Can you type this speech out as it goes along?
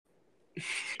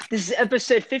This is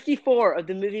episode 54 of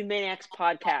the Movie Maniacs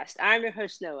podcast. I'm your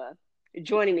host, Noah.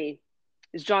 Joining me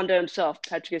is John Doe himself,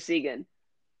 Patrick Se7en.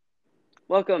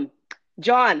 Welcome.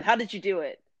 John, how did you do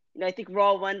it? I think we're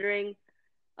all wondering.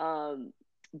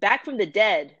 Back from the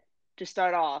dead to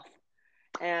start off.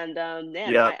 And,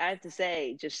 man, Yeah. I have to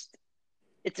say,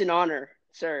 it's an honor,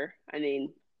 sir.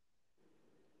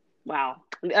 Wow.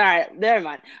 All right, never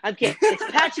mind. I'm kidding.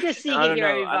 It's Patrick I Se7en don't here,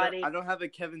 know. everybody. I don't have a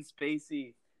Kevin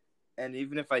Spacey, and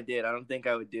even if I did, I don't think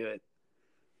I would do it.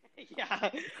 Yeah.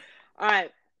 All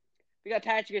right. We got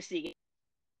Patrick Se7en.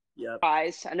 Yep.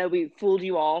 Guys, I know we fooled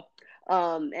you all.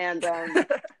 We're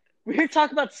here to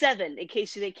talk about Se7en, in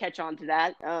case you didn't catch on to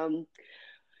that.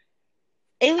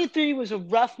 Alien 3 was a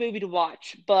rough movie to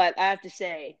watch, but I have to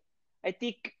say, I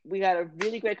think we had a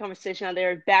really great conversation out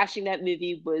there. Bashing that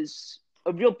movie was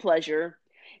a real pleasure.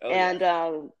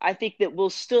 I think that we'll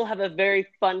still have a very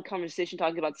fun conversation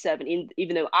talking about Se7en,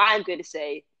 even though I'm going to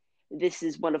say this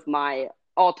is one of my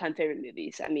all-time favorite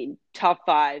movies. Top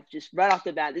 5, just right off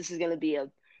the bat. This is going to be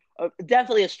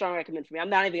definitely a strong recommend for me. I'm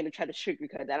not even going to try to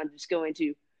sugarcoat that. I'm just going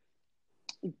to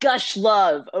gush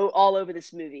love all over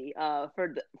this movie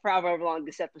for however long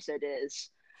this episode is.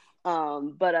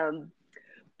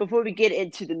 Before we get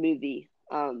into the movie,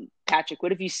 Patrick,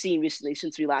 what have you seen recently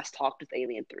since we last talked with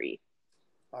Alien 3?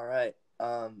 All right.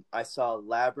 I saw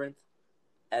Labyrinth,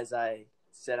 as I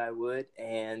said I would,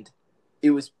 and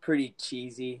it was pretty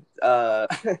cheesy. I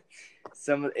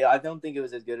don't think it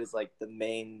was as good as like the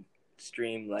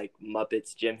mainstream like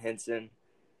Muppets, Jim Henson,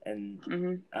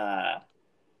 and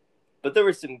but there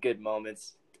were some good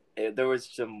moments. There was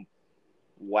some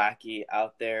wacky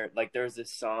out there. Like there was this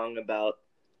song about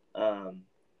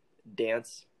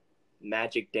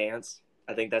magic dance.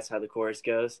 I think that's how the chorus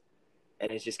goes.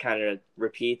 And it just kind of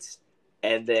repeats.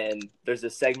 And then there's a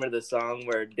segment of the song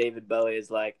where David Bowie is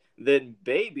like, then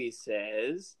baby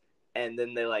says, and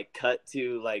then they like cut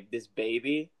to like this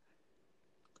baby,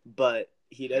 but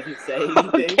he doesn't say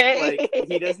anything. Okay. Like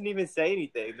he doesn't even say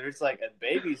anything. There's like a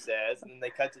baby says, and then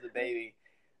they cut to the baby,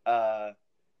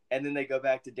 and then they go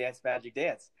back to Dance Magic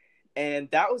Dance.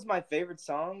 And that was my favorite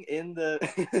song in the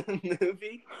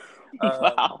movie.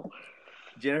 Wow.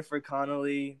 Jennifer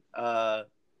Connelly,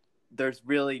 there's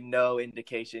really no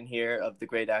indication here of the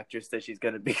great actress that she's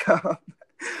going to become.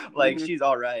 She's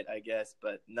all right, I guess,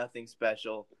 but nothing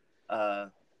special.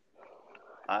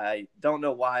 I don't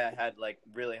know why I had like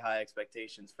really high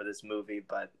expectations for this movie,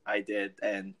 but I did,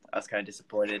 and I was kind of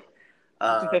disappointed.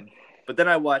 But then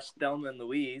I watched Thelma and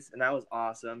Louise, and that was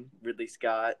awesome. Ridley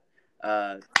Scott.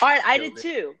 All right, I did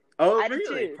too. Oh, I did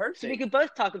really? too. Perfect. So we could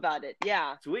both talk about it.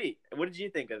 Yeah. Sweet. What did you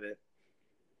think of it?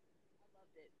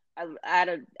 I had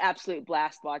an absolute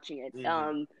blast watching it.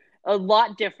 Mm-hmm. A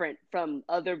lot different from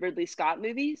other Ridley Scott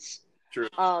movies. True.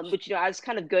 But I was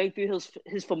kind of going through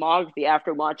his filmography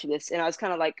after watching this, and I was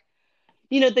kind of like,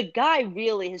 the guy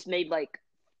really has made like,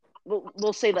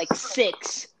 we'll say like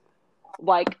 6,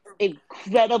 like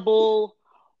incredible,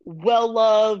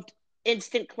 well-loved,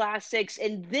 instant classics,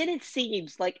 and then it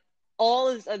seems like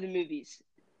all his other movies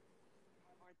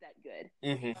aren't that good.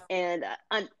 Mm-hmm. And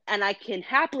I can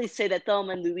happily say that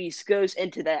Thelma and Louise goes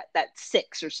into that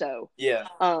 6 or so. Yeah.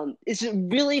 It's a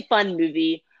really fun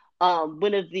movie.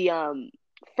 One of the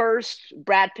first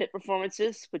Brad Pitt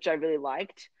performances, which I really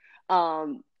liked.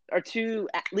 Our 2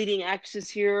 leading actresses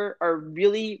here are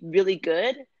really, really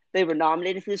good. They were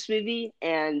nominated for this movie,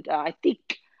 and I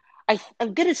think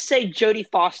I'm gonna say Jodie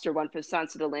Foster won for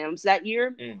Silence of the Lambs that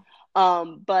year. And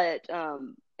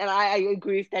I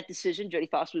agree with that decision. Jodie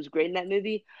Foster was great in that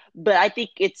movie, but I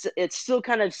think it's still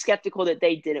kind of skeptical that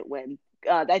they didn't win.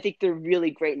 I think they're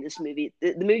really great in this movie.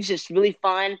 The movie's just really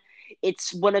fun.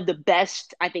 It's one of the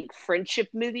best, I think, friendship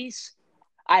movies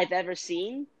I've ever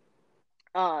seen.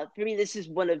 For me, this is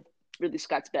one of Ridley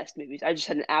Scott's best movies. I just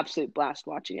had an absolute blast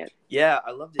watching it. Yeah,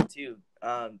 I loved it too.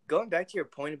 Going back to your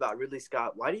point about Ridley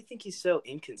Scott, why do you think he's so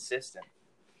inconsistent?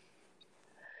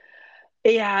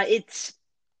 Yeah, it's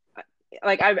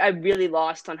like I really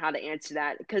lost on how to answer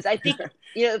that, because I think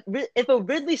if a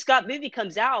Ridley Scott movie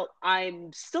comes out,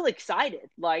 I'm still excited.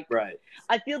 Like, right.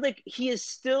 I feel like he has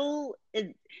still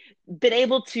been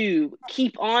able to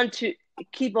keep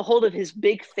a hold of his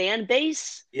big fan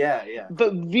base. Yeah.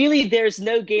 But really, there's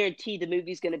no guarantee the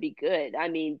movie's going to be good.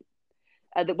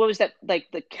 What was that? Like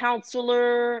The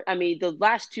Counselor. The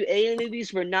last 2 Alien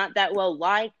movies were not that well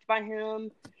liked by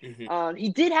him. Mm-hmm. He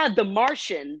did have The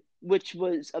Martian, which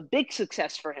was a big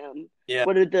success for him. Yeah.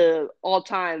 One of the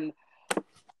all-time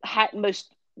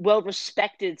most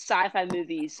well-respected sci-fi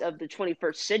movies of the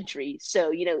 21st century.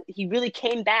 So, he really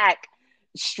came back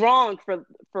strong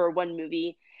for one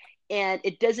movie. and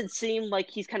it doesn't seem like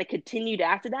he's kind of continued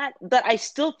after that. But I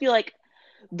still feel like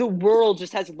the world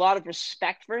just has a lot of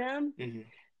respect for him.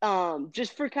 Mm-hmm.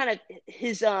 Just for kind of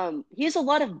his he has a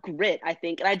lot of grit, I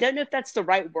think. And I don't know if that's the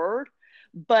right word,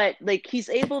 but like he's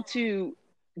able to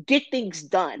get things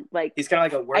done. Like he's kind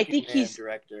of like a I working think man he's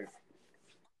director.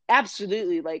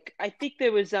 absolutely like I think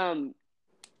there was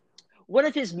one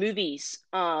of his movies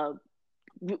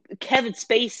Kevin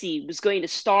Spacey was going to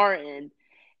star in,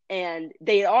 and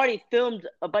they had already filmed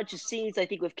a bunch of scenes, I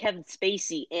think, with Kevin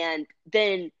Spacey, and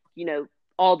then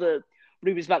all the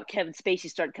rumors about Kevin Spacey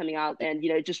started coming out, and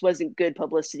it just wasn't good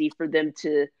publicity for them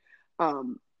to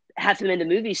have him in the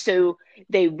movie, so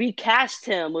they recast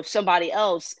him with somebody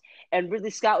else, and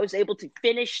Ridley Scott was able to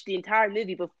finish the entire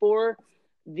movie before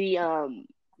the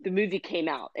movie came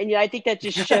out, and I think that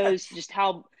just shows just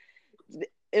how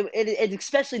it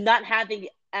especially not having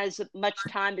as much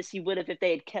time as he would have if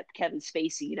they had kept Kevin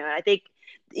Spacey. And I think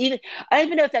I don't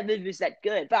even know if that movie was that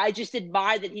good, but I just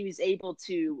admire that he was able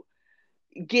to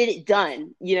get it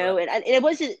done. Right. And it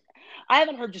wasn't. I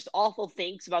haven't heard just awful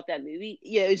things about that movie.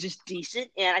 It was just decent,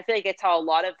 and I feel like that's how a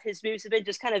lot of his movies have been.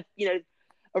 Just kind of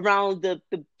around the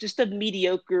just a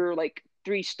mediocre like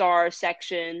 3-star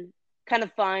section, kind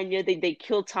of fine. They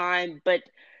kill time, but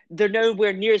they're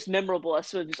nowhere near as memorable as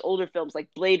some of his older films like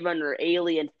Blade Runner,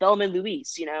 Alien, Thelma and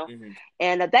Louise, Mm-hmm.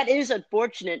 and that is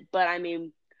unfortunate. But I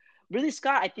mean, Ridley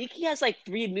Scott, I think he has like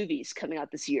 3 movies coming out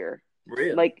this year.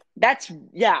 Really? Like that's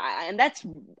and that's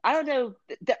I don't know.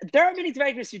 There are many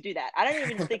directors who do that. I don't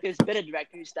even think there's been a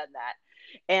director who's done that,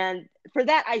 and for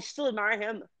that I still admire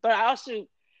him. But I also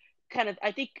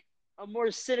I think a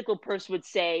more cynical person would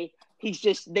say he's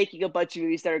just making a bunch of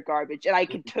movies that are garbage, and I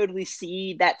can totally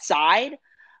see that side.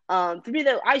 For me,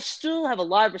 though, I still have a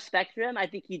lot of respect for him. I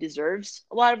think he deserves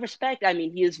a lot of respect. I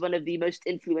mean, he is one of the most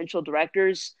influential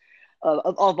directors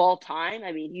of all time.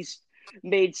 I mean, he's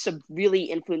made some really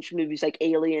influential movies like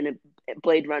Alien and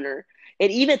Blade Runner,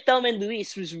 and even Thelma and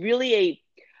Louise was really a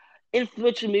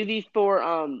influential movie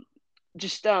for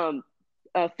just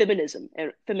feminism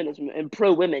and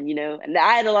pro women, and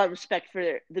I had a lot of respect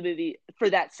for the movie for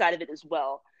that side of it as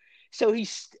well. So he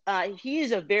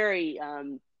is a very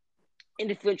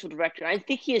influential director. I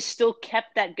think he has still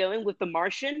kept that going with The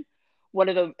Martian, one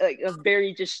of a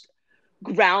very just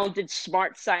grounded,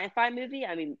 smart sci-fi movie.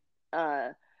 I mean,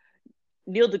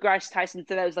 Neil deGrasse Tyson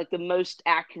said that was like the most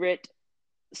accurate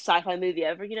sci-fi movie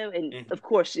ever, and Mm-hmm. of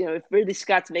course, if Ridley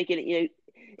Scott's making it,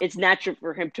 it's natural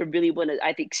for him to really want to,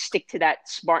 I think, stick to that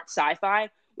smart sci-fi,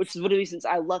 which is one of the reasons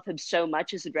I love him so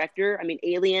much as a director. I mean,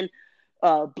 Alien,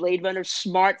 Blade Runner,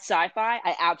 smart sci-fi,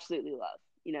 I absolutely love,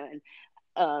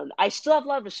 and I still have a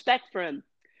lot of respect for him.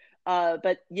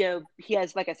 But he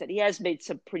has, like I said, he has made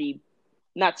some pretty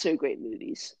not so great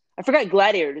movies. I forgot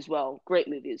Gladiator as well. Great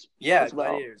movies Yeah, as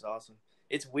well. Gladiator is awesome.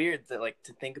 It's weird that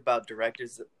to think about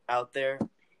directors out there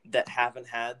that haven't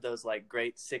had those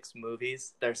great 6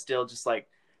 movies. They're still just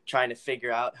trying to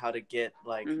figure out how to get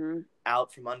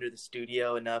out from under the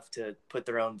studio enough to put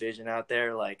their own vision out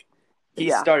there.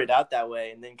 He started out that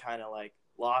way and then kind of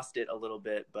lost it a little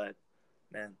bit, but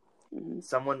man,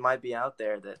 someone might be out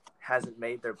there that hasn't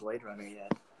made their Blade Runner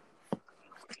yet.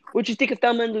 What'd you think of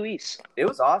Thelma and Louise? It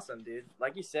was awesome, dude.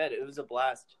 Like you said, it was a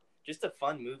blast. Just a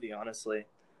fun movie, honestly.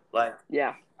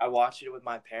 I watched it with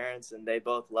my parents, and they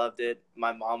both loved it.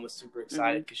 My mom was super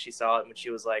excited because she saw it when she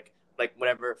was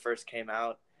whenever it first came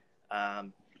out.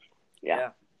 Yeah,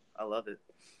 I love it.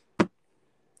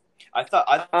 I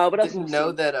didn't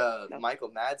know that Michael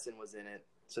Madsen was in it,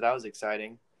 so that was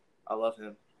exciting. I love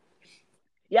him.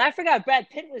 Yeah, I forgot Brad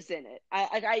Pitt was in it.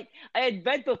 I had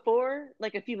read before,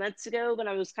 a few months ago, when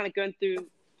I was kind of going through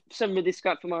some Ridley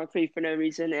Scott filmography for no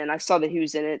reason, and I saw that he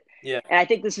was in it. Yeah. And I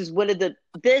think this is one of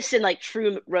this and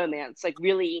True Romance,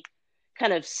 really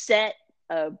kind of set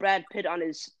Brad Pitt on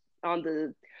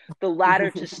the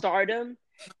ladder to stardom.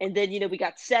 And then, we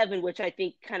got Se7en, which I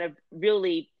think kind of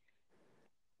really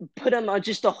put him on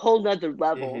just a whole nother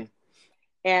level. Mm-hmm.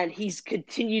 And he's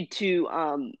continued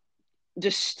to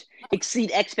just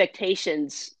exceed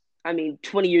expectations. I mean,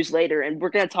 20 years later, and we're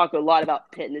going to talk a lot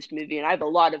about Pitt in this movie, and I have a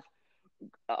lot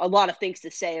of things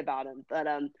to say about him. But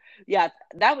yeah,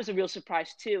 that was a real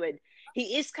surprise too. And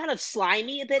he is kind of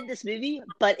slimy a bit in this movie,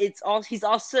 but he's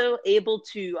also able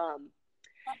to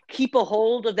keep a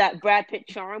hold of that Brad Pitt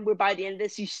charm, where by the end of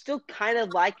this, you still kind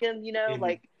of like him,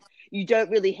 Mm-hmm. You don't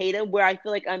really hate him, where I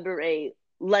feel like under a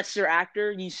lesser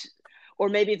actor, or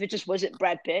maybe if it just wasn't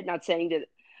Brad Pitt, not saying that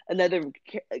another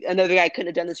guy couldn't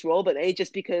have done this role, but maybe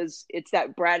just because it's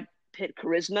that Brad Pitt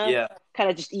charisma kind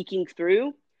of just eking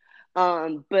through.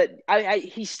 But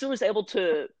he still was able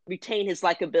to retain his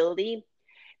likability.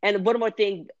 And one more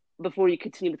thing, before you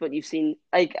continue with what you've seen,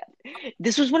 like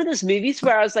this was one of those movies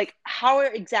where I was like, how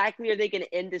exactly are they going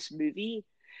to end this movie?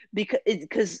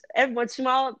 Because every once in a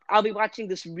while I'll be watching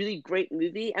this really great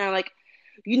movie and I'm like,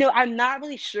 I'm not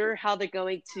really sure how they're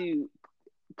going to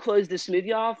close this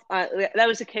movie off. That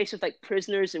was the case with like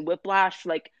Prisoners and Whiplash,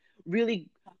 like really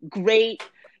great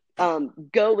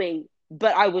going,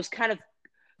 but I was kind of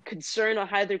concerned on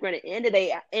how they're going to end it.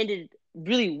 They ended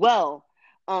really well.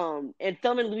 And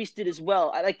Thelma and Louise did as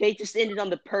well. Like they just ended on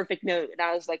the perfect note, and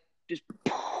I was like, just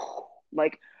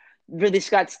like Ridley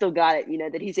Scott still got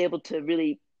it. That he's able to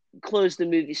really close the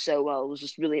movie so well. It was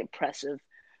just really impressive.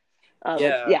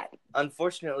 Yeah, Yeah,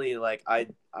 unfortunately, like I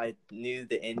knew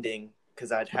the ending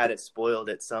because I'd had it spoiled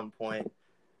at some point.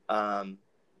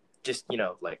 Just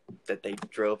like that they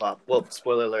drove off. Well,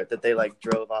 spoiler alert, that they like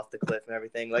drove off the cliff and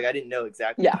everything. Like I didn't know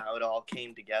exactly yeah, how it all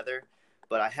came together,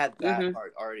 but I had that mm-hmm.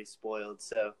 part already spoiled.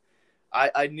 So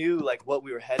I knew like what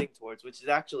we were heading towards, which is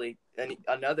actually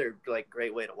another like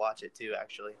great way to watch it too.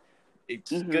 Actually,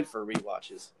 it's Mm-hmm. good for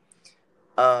rewatches.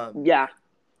 Um, Yeah,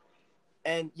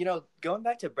 and going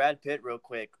back to Brad Pitt real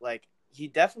quick, like he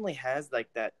definitely has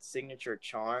like that signature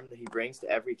charm that he brings to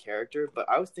every character. But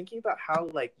I was thinking about how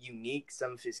like unique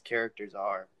some of his characters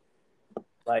are.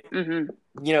 Like, mm-hmm.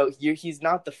 he's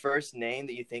not the first name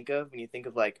that you think of when you think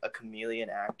of like a chameleon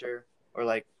actor, or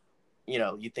like,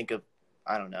 you think of,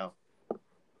 I don't know,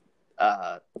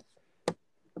 uh,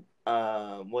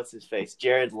 what's his face,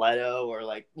 Jared Leto, or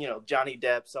like Johnny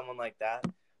Depp, someone like that.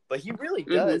 But he really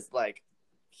Mm-hmm. does like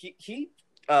he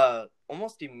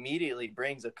almost immediately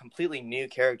brings a completely new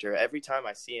character every time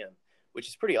I see him, which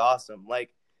is pretty awesome.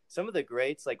 Like some of the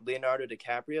greats, like Leonardo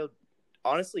DiCaprio,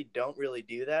 honestly don't really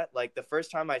do that. Like the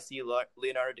first time I see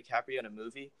Leonardo DiCaprio in a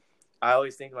movie, I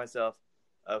always think to myself,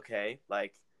 okay,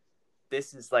 like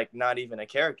this is like not even a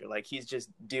character. Like he's just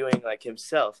doing like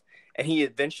himself, and he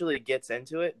eventually gets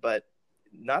into it. But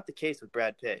not the case with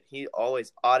Brad Pitt. He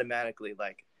always automatically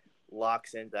like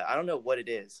locks into that. I don't know what it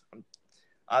is.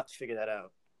 I'll have to figure that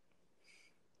out.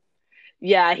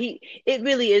 Yeah, it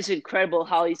really is incredible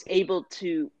how he's able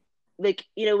to, like,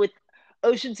 with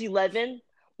Ocean's 11,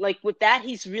 like with that,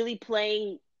 he's really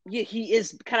playing, he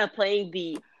is kind of playing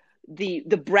the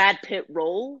Brad Pitt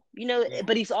role, Mm-hmm.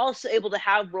 but he's also able to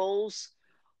have roles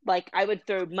like I would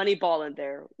throw Moneyball in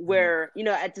there, where,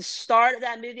 at the start of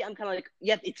that movie, I'm kind of like,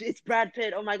 yep, it's Brad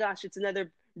Pitt. Oh my gosh, it's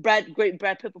another great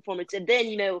Brad Pitt performance. And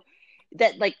then,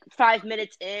 that like 5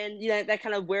 minutes in, that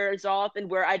kind of wears off, and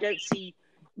where I don't see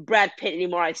Brad Pitt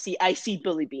anymore. I see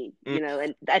Billy Bean,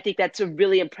 and I think that's a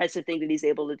really impressive thing that he's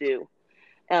able to do.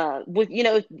 With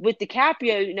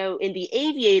DiCaprio, in The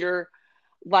Aviator,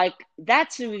 like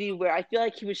that's a movie where I feel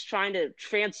like he was trying to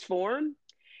transform,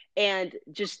 and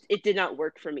just it did not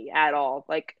work for me at all.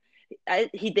 Like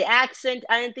the accent,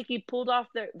 I didn't think he pulled off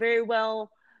very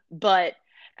well, but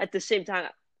at the same time,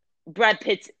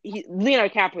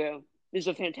 Leonardo DiCaprio is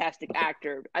a fantastic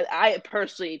actor. I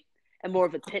personally am more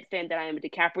of a Pitt fan than I am a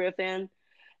DiCaprio fan.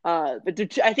 But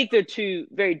I think they're two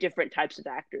very different types of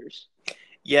actors.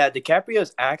 Yeah,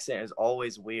 DiCaprio's accent is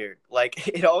always weird. Like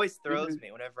it always throws Mm-hmm.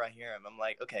 me whenever I hear him. I'm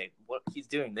like, okay, what he's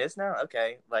doing this now?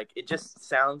 Okay, like it just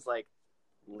sounds like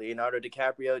Leonardo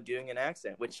DiCaprio doing an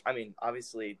accent, which I mean,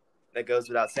 obviously that goes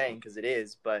without saying because it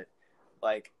is, but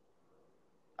like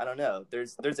I don't know.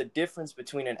 There's a difference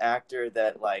between an actor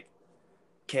that like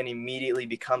can immediately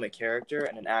become a character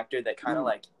and an actor that kind of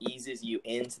like eases you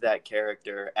into that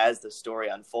character as the story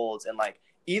unfolds, and like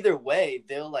either way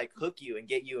they'll like hook you and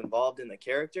get you involved in the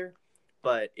character,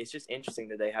 but it's just interesting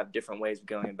that they have different ways of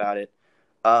going about it.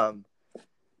 um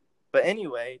but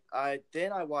anyway, I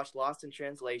watched Lost in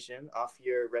Translation off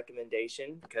your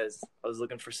recommendation because I was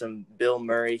looking for some Bill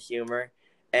Murray humor,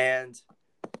 and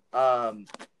um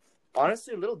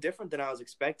honestly a little different than I was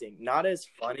expecting. Not as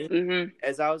funny Mm-hmm.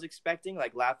 as I was expecting,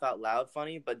 like laugh out loud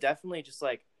funny, but definitely just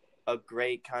like a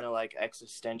great kind of like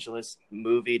existentialist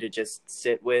movie to just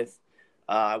sit with.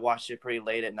 I watched it pretty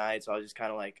late at night, so I was just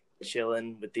kind of like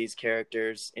chilling with these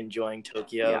characters, enjoying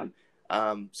Tokyo.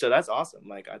 Yeah. So that's awesome.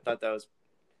 Like I thought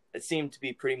it seemed to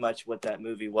be pretty much what that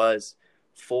movie was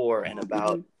for and Mm-hmm.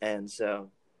 about, and so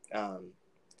it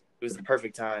was the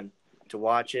perfect time to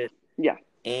watch it. Yeah.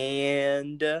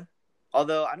 And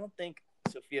although I don't think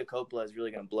Sofia Coppola is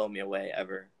really going to blow me away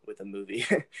ever with a movie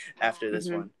after this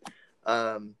Mm-hmm.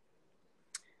 one.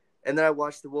 And then I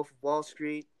watched The Wolf of Wall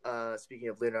Street. Speaking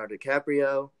of Leonardo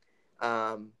DiCaprio,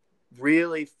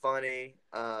 really funny,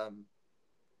 uh,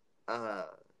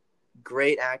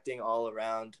 great acting all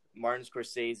around. Martin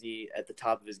Scorsese at the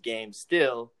top of his game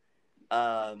still,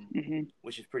 Mm-hmm.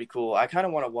 which is pretty cool. I kind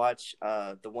of want to watch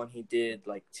the one he did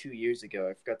like 2 years ago.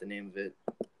 I forgot the name of it.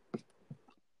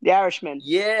 The Irishman.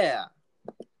 Yeah.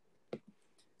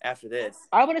 After this,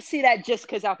 I want to see that just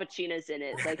because Al Pacino's in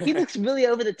it. Like, he looks really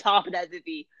over the top in that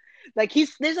movie. Like,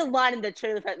 there's a line in the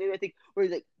trailer of that movie, I think, where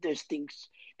he's like, "There's things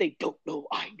they don't know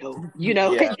I know," you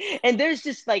know. yeah, And there's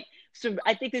just like some.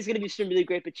 I think there's gonna be some really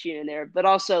great Pacino in there, but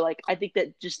also like I think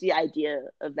that just the idea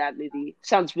of that movie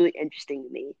sounds really interesting to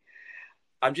me.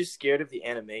 I'm just scared of the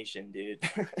animation, dude.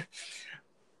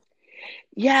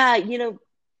 Yeah,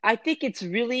 I think it's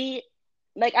really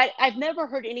like I've never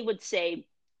heard anyone say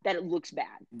that it looks bad.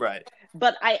 Right.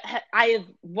 But I have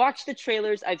watched the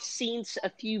trailers. I've seen a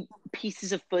few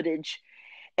pieces of footage,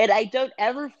 and I don't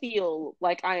ever feel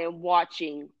like I am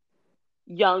watching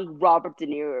young Robert De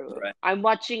Niro. Right. I'm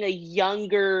watching a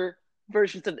younger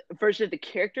version of the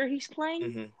character he's playing,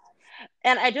 Mm-hmm.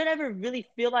 and I don't ever really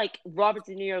feel like Robert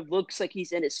De Niro looks like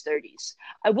he's in his 30s.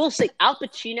 I will say Al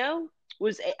Pacino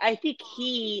I think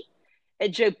he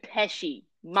and Joe Pesci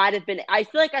might have been. I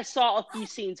feel like I saw a few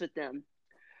scenes with them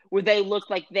where they looked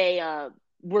like they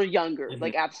were younger, Mm-hmm.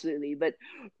 like absolutely. But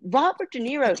Robert De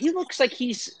Niro, he looks like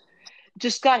he's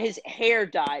just got his hair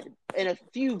dyed and a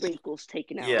few wrinkles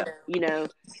taken out. Yeah.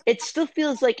 It still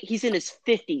feels like he's in his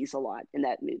 50s a lot in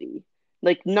that movie.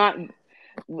 Like, not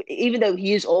even though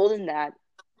he is old in that,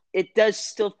 it does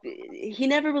still. He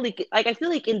never really like. I feel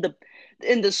like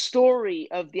in the story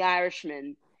of The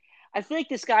Irishman, I feel like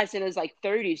this guy's in his like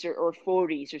 30s or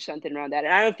 40s or something around that,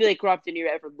 and I don't feel like Robert De Niro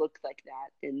ever looked like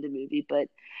that in the movie. But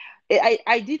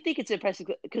I do think it's impressive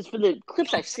because from the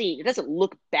clips I've seen, it doesn't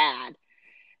look bad.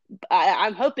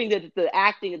 I'm hoping that the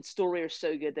acting and story are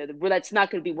so good that where that's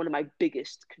not going to be one of my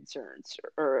biggest concerns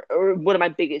or one of my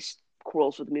biggest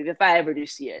quarrels with the movie if I ever do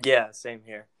see it. Yeah, same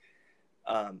here.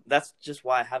 That's just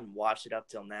why I haven't watched it up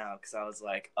till now, because I was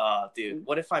like, oh, dude,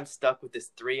 what if I'm stuck with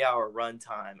this 3-hour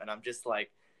runtime and I'm just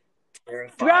like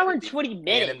terrified 3 hours of and these 20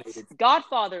 minutes. animated...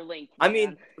 Godfather length. I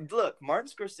mean, look, Martin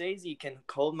Scorsese can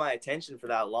hold my attention for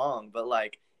that long, but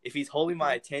like, if he's holding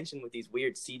my attention with these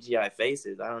weird CGI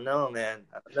faces, I don't know, man.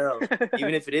 I don't know.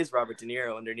 Even if it is Robert De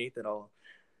Niro underneath it all.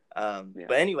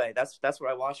 But anyway, that's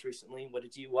what I watched recently. What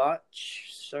did you watch,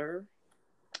 sir?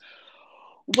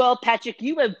 Well, Patrick,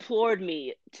 you implored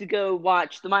me to go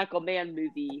watch the Michael Mann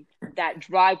movie. That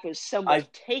Drive was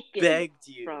somewhat taken begged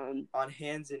you from on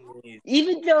hands and knees.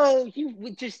 Even though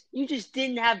you just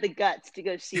didn't have the guts to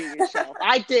go see it yourself.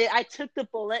 I did. I took the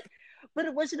bullet, but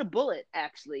it wasn't a bullet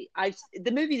actually.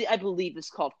 The movie I believe is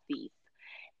called Thief,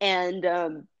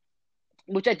 and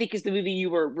which I think is the movie you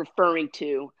were referring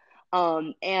to.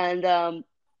 And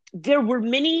there were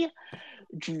many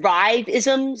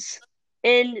Drive-isms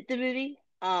in the movie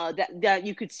that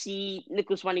you could see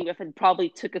Nicholas Winding Refn probably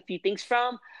took a few things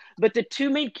from, but the two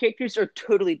main characters are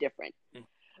totally different.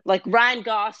 Like Ryan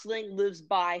Gosling lives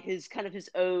by his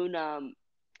own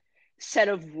set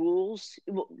of rules,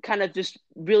 kind of just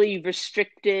really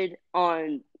restricted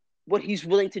on what he's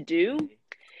willing to do.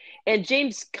 And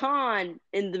James Caan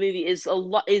in the movie is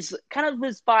kind of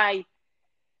lives by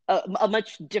a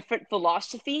much different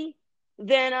philosophy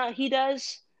than he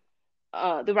does.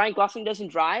 The Ryan Gosling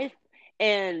doesn't Drive,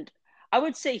 and I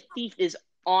would say Thief is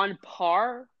on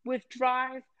par with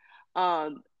Drive.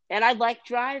 And I like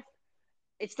Drive.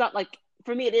 It's not like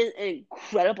for me. It is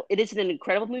incredible. It isn't an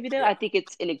incredible movie though. Yeah. I think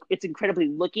it's incredibly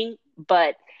looking,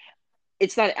 but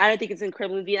it's not. I don't think it's an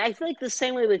incredible movie. And I feel like the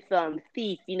same way with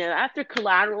Thief. After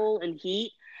Collateral and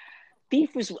Heat,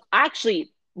 Thief was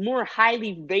actually more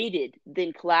highly rated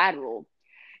than Collateral,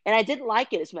 and I didn't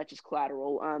like it as much as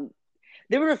Collateral.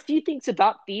 There were a few things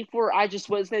about Thief where I just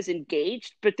wasn't as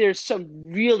engaged, but there's some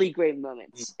really great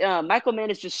moments. Michael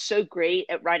Mann is just so great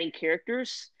at writing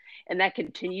characters, and that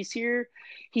continues here.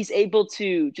 He's able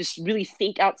to just really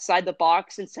think outside the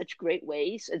box in such great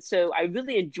ways, and so I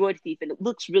really enjoyed Thief, and it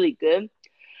looks really good.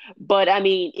 But I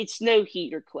mean, it's no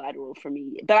Heat or Collateral for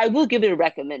me. But I will give it a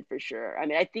recommend for sure. I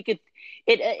mean, I think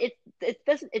it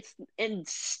doesn't. It's in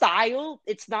style.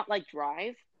 It's not like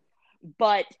Drive,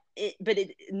 but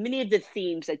many of the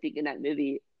themes I think in that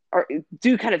movie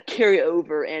do kind of carry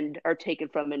over and are taken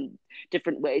from in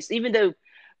different ways. Even though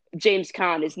James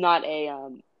Caan is not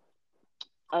a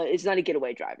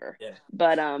getaway driver,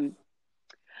 but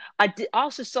I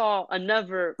also saw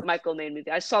another Michael Mann movie.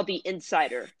 I saw The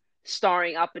Insider,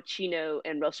 starring Al Pacino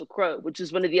and Russell Crowe, which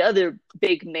is one of the other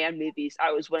big Mann movies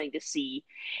I was wanting to see,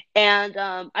 and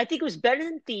I think it was better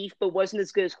than Thief, but wasn't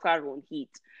as good as Collateral and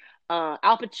Heat.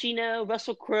 Al Pacino,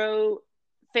 Russell Crowe,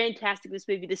 fantastic in this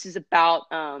movie. This is about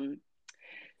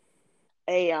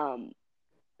a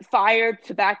fired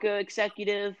tobacco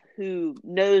executive who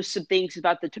knows some things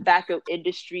about the tobacco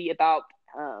industry, about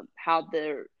how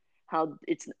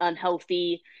it's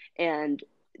unhealthy, and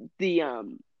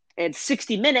and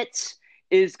 60 Minutes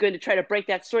is going to try to break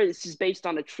that story. This is based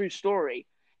on a true story,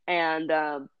 and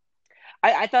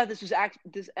I thought this was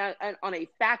on a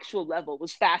factual level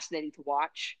was fascinating to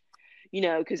watch.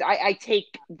 Because I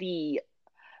take the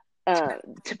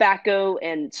tobacco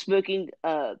and smoking,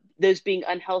 those being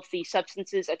unhealthy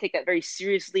substances, I take that very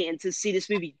seriously. And to see this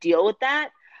movie deal with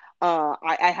that,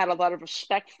 I had a lot of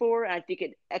respect for, and I think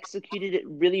it executed it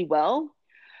really well.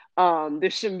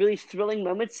 There's some really thrilling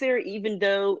moments there, even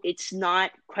though it's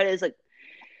not quite as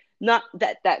not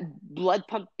that blood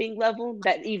pumping level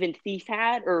that even Thief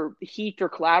had, or Heat, or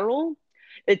Collateral.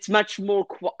 It's much more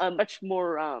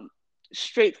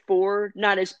straightforward,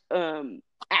 not as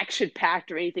action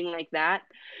packed or anything like that.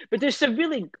 But there's some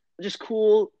really just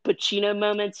cool Pacino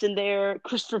moments in there.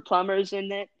 Christopher Plummer's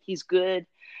in it; he's good.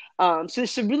 So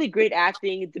there's some really great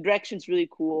acting. The direction's really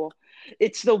cool.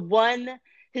 It's the one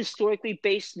historically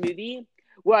based movie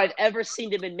where I've ever seen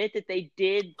them admit that they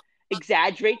did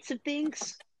exaggerate some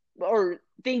things, or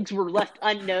things were left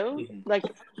unknown. Like,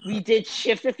 we did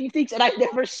shift a few things, and I've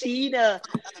never seen a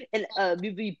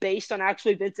movie based on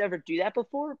actual events ever do that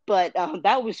before. But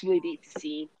that was really neat to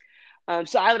see.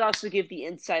 So I would also give The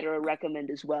Insider a recommend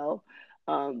as well.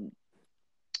 And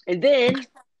then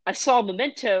I saw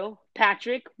Memento,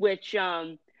 Patrick, which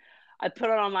I put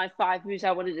it on my 5 movies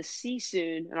I wanted to see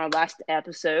soon in our last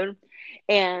episode.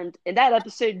 And in that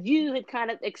episode, you had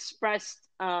kind of expressed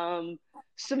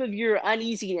some of your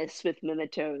uneasiness with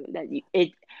Memento, that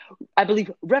it, I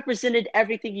believe, represented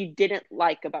everything you didn't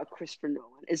like about Christopher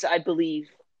Nolan, is, I believe,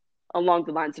 along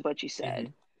the lines of what you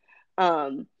said.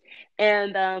 And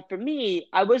for me,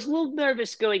 I was a little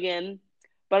nervous going in,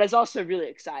 but I was also really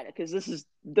excited because this is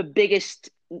the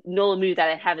biggest Nolan movie that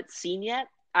I haven't seen yet.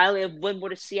 I only have one more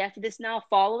to see after this now,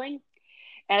 following.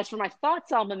 And as for my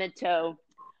thoughts on Memento,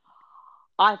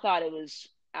 I thought it was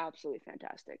absolutely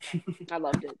fantastic. I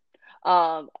loved it.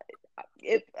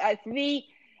 For me,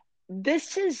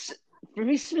 this is, for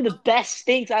me, some of the best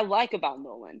things I like about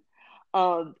Nolan.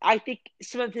 I think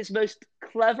some of his most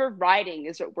clever writing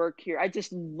is at work here. I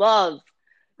just love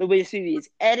the way this movie is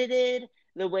edited,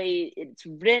 the way it's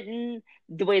written,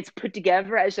 the way it's put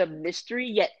together as a mystery,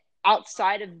 yet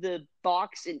outside of the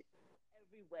box in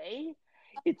every way.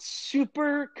 It's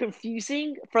super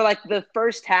confusing for like the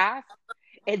first half,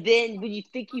 and then when you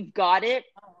think you've got it,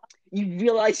 you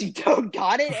realize you don't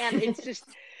got it, and it's just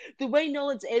the way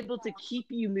Nolan's able to keep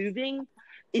you moving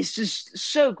is just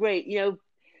so great.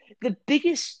 The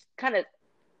biggest kind of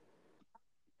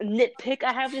nitpick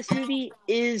I have in this movie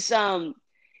is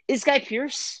Guy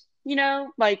Pearce.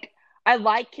 Like, I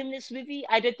like him in this movie.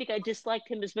 I don't think I disliked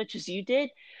him as much as you did,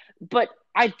 but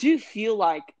I do feel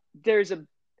like there's a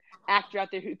actor out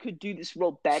there who could do this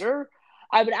role better.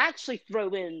 I would actually throw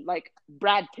in like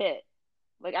Brad Pitt.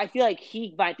 Like, I feel like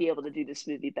he might be able to do this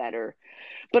movie better.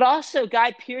 But also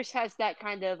Guy Pearce has that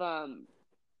kind of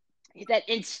that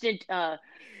instant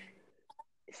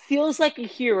feels like a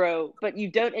hero, but you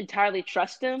don't entirely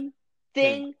trust him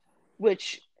thing,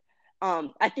 which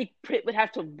I think Pitt would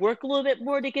have to work a little bit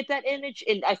more to get that image.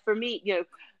 And for me,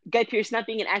 Guy Pearce not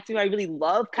being an actor I really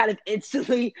love kind of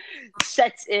instantly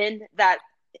sets into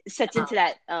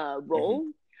that role.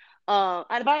 But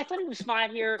I thought he was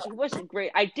fine here. He wasn't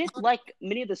great. I did like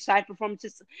many of the side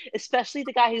performances, especially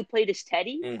the guy who played as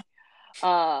Teddy.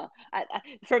 For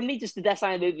me, just the best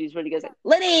line of the movie is when he goes like,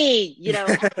 "Lenny!"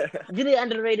 Really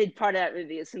underrated part of that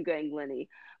movie is him going Lenny.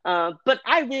 But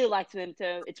I really liked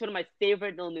Memento. It's one of my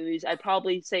favorite Nolan movies. I'd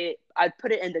probably say I'd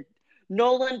put it in the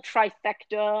Nolan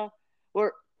trifecta,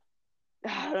 or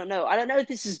I don't know. I don't know if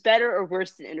this is better or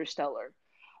worse than Interstellar.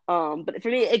 But for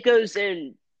me, it goes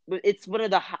in. It's one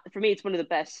of the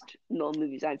best Nolan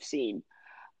movies I've seen.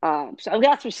 So I'm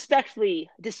going to respectfully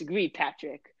disagree,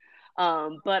 Patrick.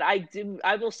 But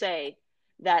I will say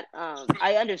that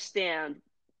I understand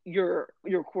your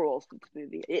quarrels with this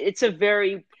movie. It's a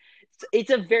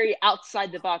very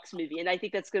outside the box movie, and I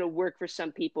think that's going to work for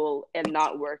some people and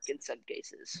not work in some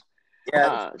cases.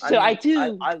 Yeah,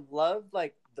 do. I love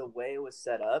like the way it was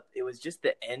set up. It was just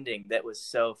the ending that was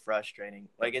so frustrating.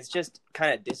 Like, it's just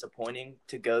kind of disappointing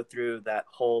to go through that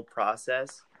whole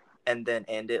process and then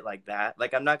end it like that.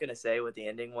 Like, I'm not gonna say what the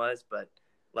ending was, but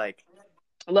like,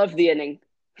 I love the ending.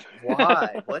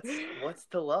 Why? What's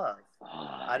the love?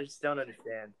 I just don't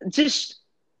understand. Just,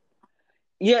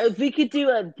 if we could do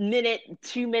a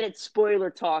 2-minute spoiler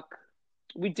talk,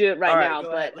 we do it right now.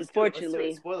 But unfortunately, let's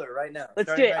do a spoiler right now.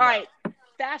 Let's do it. All right.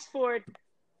 Fast forward.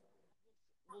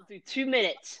 We'll do 2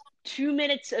 minutes. 2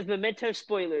 minutes of Memento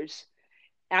spoilers.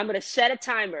 And I'm going to set a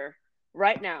timer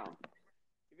right now.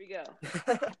 Here we go.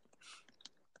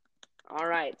 All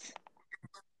right.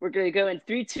 We're going to go in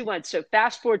 3, 2, 1. So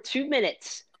fast forward 2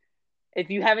 minutes if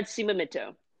you haven't seen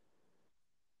Memento.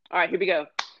 All right, here we go.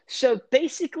 So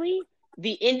basically,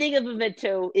 the ending of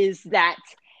Memento is that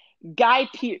Guy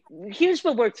Pearce. Here's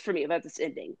what works for me about this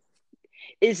ending: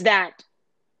 is that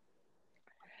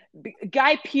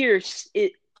Guy Pearce.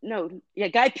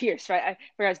 Guy Pearce. Right, I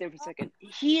forgot his name for a second.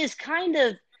 He is kind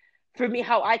of, for me,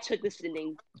 how I took this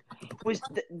ending was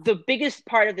the biggest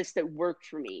part of this that worked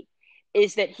for me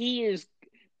is that he is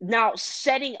now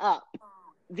setting up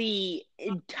the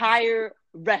entire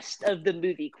rest of the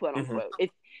movie, quote unquote,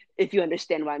 if you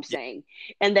understand what I'm saying.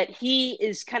 And that he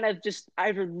is kind of just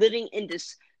either living in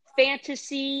this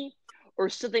fantasy or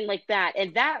something like that.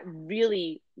 And that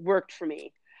really worked for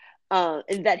me.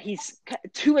 And that he's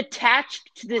too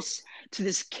attached to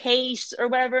this case or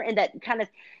whatever, and that kind of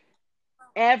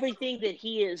everything that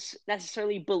he is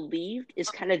necessarily believed is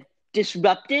kind of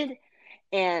disrupted,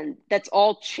 and that's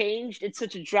all changed in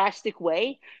such a drastic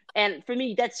way. And for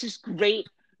me, that's just great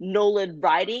Nolan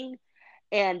writing.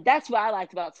 And that's what I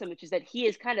liked about so much, is that he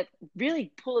is kind of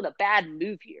really pulling a bad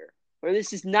move here, where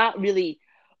this is not really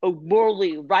a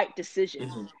morally right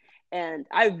decision. And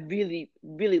I really,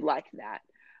 really like that.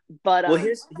 But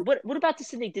what about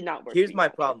this ending did not work? Here's my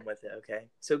problem with it, okay?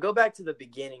 So go back to the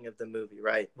beginning of the movie,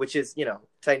 right? Which is,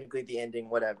 technically the ending,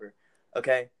 whatever,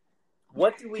 okay?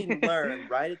 What do we learn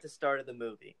right at the start of the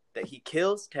movie? That he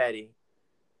kills Teddy,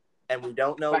 and we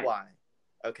don't know why,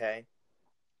 okay?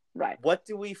 Right. What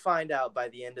do we find out by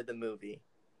the end of the movie?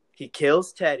 He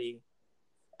kills Teddy,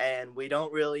 and we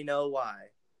don't really know why.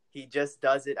 He just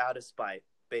does it out of spite,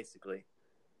 basically.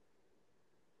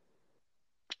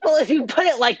 Well, if you put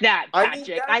it like that,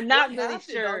 Patrick, I'm not really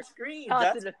sure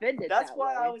how to defend it. That's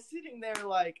why I was sitting there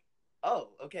like, oh,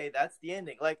 okay, that's the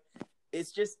ending. Like,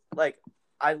 it's just like,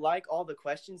 I like all the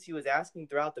questions he was asking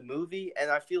throughout the movie,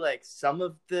 and I feel like some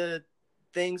of the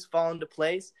things fall into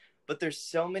place, but there's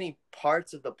so many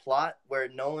parts of the plot where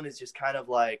Nolan is just kind of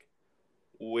like,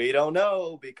 we don't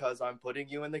know because I'm putting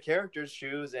you in the character's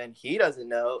shoes and he doesn't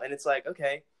know. And it's like,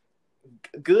 okay,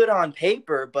 good on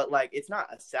paper, but like it's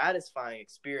not a satisfying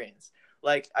experience.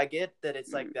 Like I get that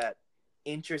it's like that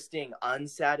interesting,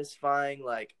 unsatisfying,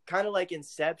 like kind of like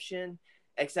Inception,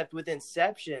 except with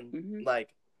Inception,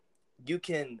 like you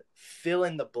can fill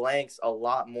in the blanks a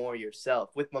lot more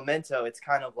yourself. With Memento, it's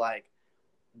kind of like,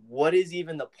 what is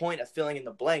even the point of filling in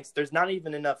the blanks? There's not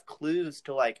even enough clues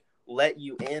to like let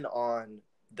you in on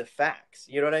the facts.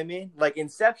 You know what I mean? Like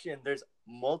Inception, there's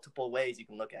multiple ways you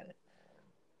can look at it.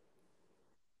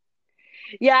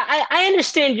 Yeah, I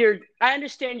understand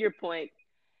your point,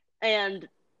 and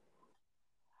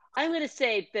I'm going to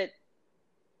say that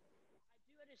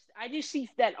I do see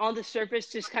that on the surface,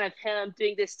 just kind of him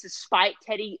doing this to spite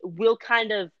Teddy will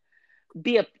kind of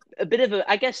be a bit of a,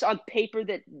 I guess on paper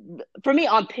that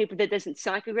doesn't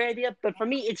sound like a great idea, but for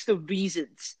me it's the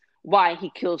reasons why he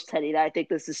kills Teddy that I think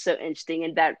this is so interesting,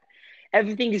 and that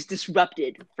everything is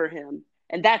disrupted for him,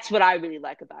 and that's what I really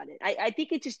like about it. I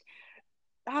think it just,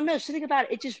 I don't know, something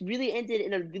about it just really ended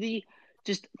in a really,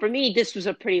 just for me this was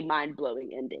a pretty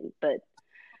mind-blowing ending. But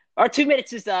our 2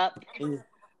 minutes is up.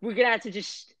 We're gonna have to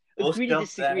just agree to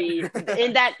disagree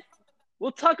in that.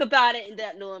 We'll talk about it in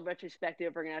that Nolan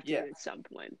retrospective. We're going to have to do it at some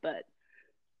point. But,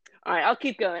 all right, I'll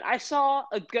keep going. I saw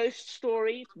A Ghost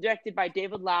Story, directed by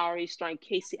David Lowery, starring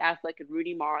Casey Affleck and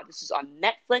Rooney Mara. This is on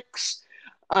Netflix.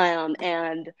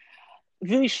 And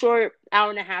really short,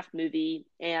 hour-and-a-half movie.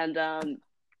 And I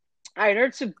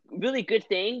heard some really good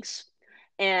things.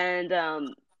 And,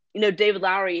 David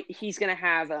Lowery, he's going to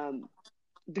have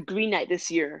The Green Knight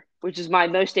this year, which is my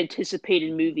most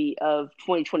anticipated movie of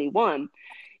 2021.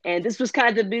 And this was kind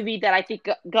of the movie that I think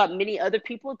got many other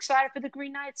people excited for The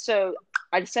Green Knight. So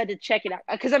I decided to check it out,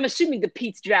 because I'm assuming the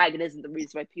Pete's Dragon isn't the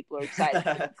reason why people are excited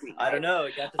for The Green Knight. I don't know.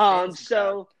 It got the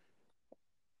so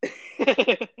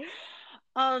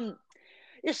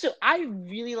so I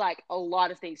really like a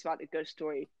lot of things about The Ghost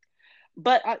Story.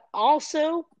 But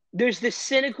also, there's this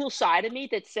cynical side of me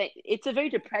that's saying it's a very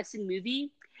depressing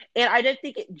movie. And I don't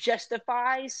think it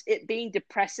justifies it being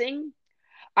depressing.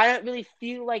 I don't really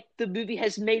feel like the movie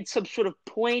has made some sort of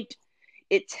point.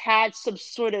 It's had some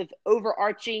sort of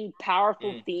overarching,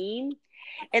 powerful theme.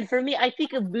 And for me, I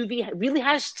think a movie really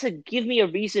has to give me a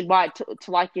reason why to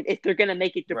like it if they're going to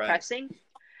make it depressing.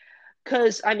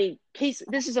 Because, I mean, this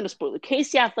isn't a spoiler.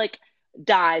 Casey Affleck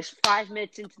dies 5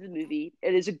 minutes into the movie.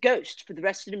 It is a ghost for the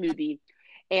rest of the movie.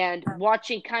 And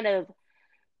watching kind of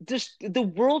just the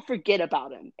world forget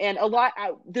about him. And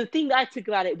the thing that I took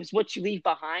about it was what you leave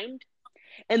behind.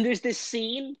 And there's this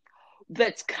scene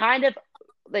that's kind of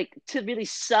like to really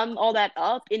sum all that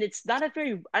up. And it's not I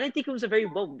don't think it was a very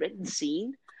well written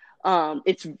scene.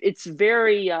 It's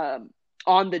very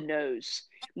on the nose.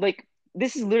 Like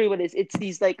this is literally what it is. It's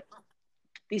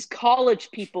these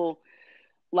college people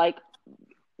like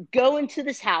go into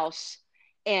this house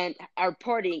and are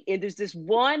partying, and there's this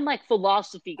one like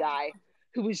philosophy guy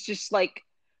who was just like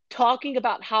talking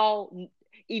about how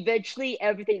eventually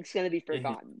everything's going to be Mm-hmm.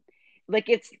 forgotten. Like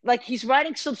it's like he's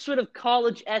writing some sort of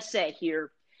college essay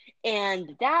here,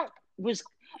 and that was,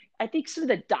 I think, some of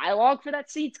the dialogue for that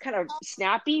scene is kind of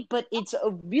snappy, but it's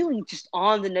a really just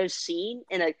on the nose scene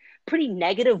in a pretty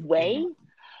negative Mm-hmm. way.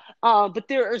 But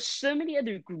there are so many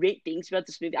other great things about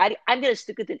this movie. I'm gonna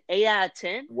stick with an 8 out of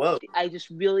 10. Whoa.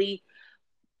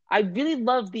 I really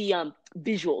love the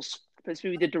visuals for this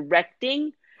movie. The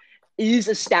directing is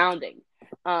astounding.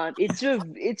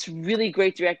 It's really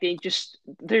great directing. Just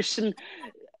there's some,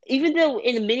 even though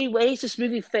in many ways this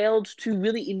movie failed to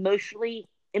really emotionally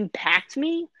impact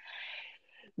me,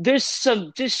 there's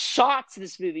some just shots in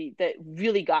this movie that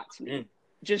really got to me. Mm.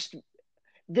 Just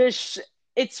there's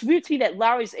it's weird to me that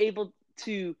Lowry's able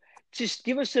to just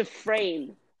give us a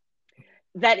frame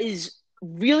that is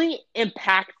really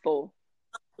impactful,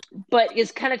 but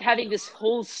is kind of having this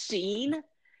whole scene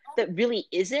that really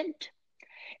isn't.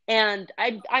 And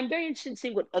I'm very interested in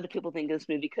seeing what other people think of this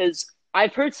movie because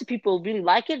I've heard some people really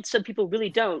like it, some people really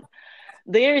don't.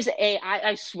 There's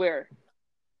I swear,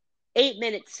 8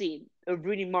 minute scene of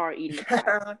Rooney Mara eating a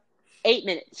pie. 8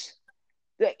 minutes.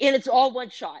 And it's all one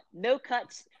shot, no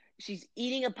cuts. She's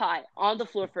eating a pie on the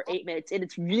floor for 8 minutes, and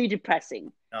it's really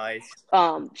depressing. Nice.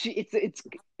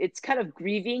 It's kind of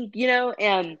grieving,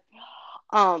 and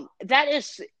that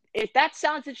is, if that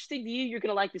sounds interesting to you, you're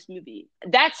gonna like this movie.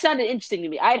 That sounded interesting to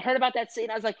me. I had heard about that scene.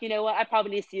 I was like, you know what, I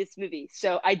probably need to see this movie.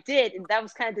 So I did, and that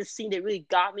was kind of the scene that really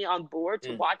got me on board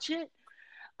to watch it.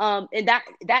 And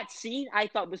that scene I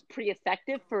thought was pretty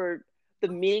effective for the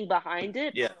meaning behind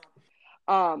it. Yeah.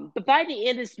 But by the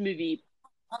end of this movie,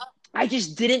 I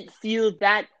just didn't feel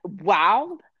that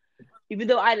wowed, even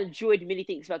though I'd enjoyed many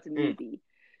things about the movie.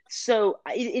 So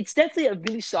it's definitely a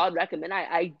really solid recommend.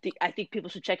 I think people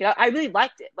should check it out. I really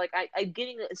liked it. Like I'm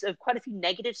getting quite a few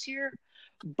negatives here,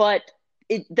 but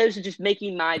those are just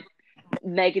making my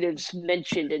negatives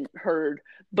mentioned and heard.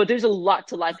 But there's a lot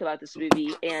to like about this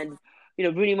movie, and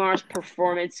Rooney Mara's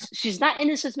performance. She's not in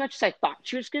this as much as I thought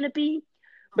she was going to be,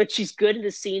 but she's good in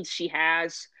the scenes she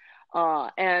has.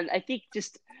 And I think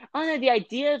just, I don't know, the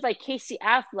idea of like Casey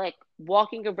Affleck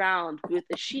walking around with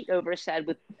a sheet over his head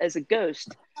as a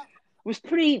ghost it's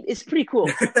pretty cool.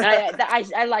 And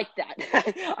I like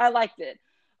that. I liked it.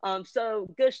 So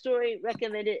Ghost Story,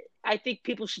 recommend it. I think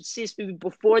people should see this movie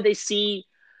before they see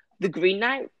The Green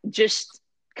Knight, just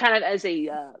kind of as a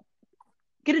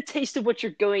get a taste of what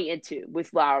you're going into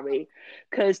with Lowry,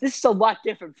 because this is a lot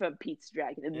different from Pete's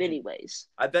Dragon in many ways.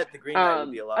 I bet The Green Knight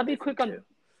would be a lot I'll be different quick on. too.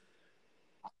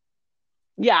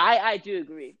 Yeah, I do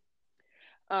agree.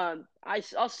 I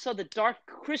also saw The Dark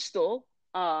Crystal.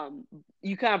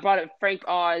 You kind of brought up Frank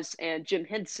Oz and Jim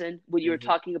Henson when you were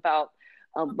talking about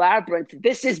Labyrinth.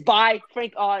 This is by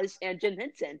Frank Oz and Jim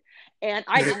Henson, and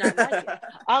I did not like it.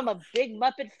 I'm a big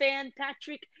Muppet fan,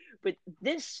 Patrick, but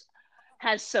this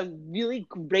has some really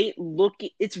great looking.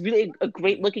 It's really a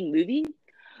great looking movie,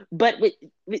 but with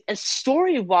a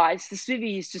story wise, this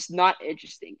movie is just not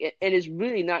interesting. It is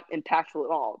really not impactful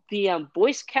at all. The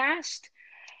voice cast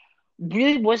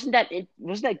really wasn't that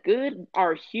good.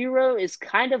 Our hero is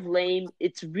kind of lame.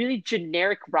 It's really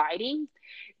generic writing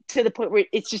to the point where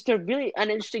it's just a really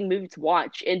uninteresting movie to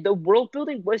watch. And the world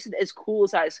building wasn't as cool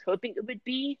as I was hoping it would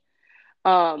be.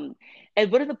 And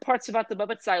one of the parts about the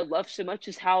Muppets I love so much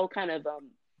is how kind of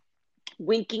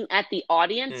winking at the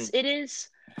audience it is.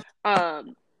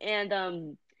 And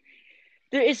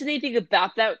there isn't anything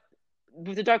about that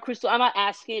with the Dark Crystal. I'm not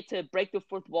asking it to break the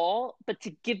fourth wall, but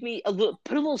to give me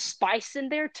put a little spice in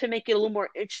there to make it a little more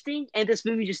interesting. And this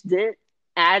movie just didn't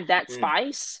add that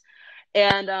spice,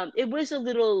 and it was a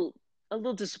little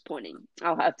disappointing,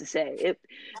 I'll have to say. It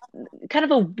kind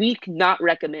of a weak not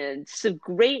recommend. Some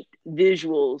great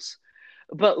visuals,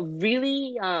 but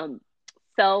really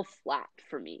fell flat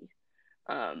for me.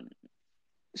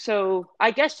 So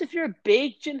I guess if you're a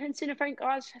big Jim Henson and Frank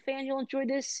Oz fan, you'll enjoy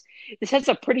this. This has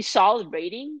a pretty solid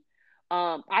rating.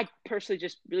 I personally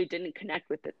just really didn't connect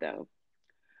with it though.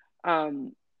 All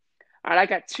right, I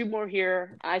got two more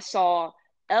here. I saw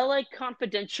L.A.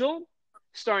 Confidential,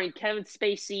 starring Kevin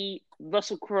Spacey,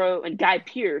 Russell Crowe, and Guy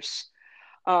Pearce.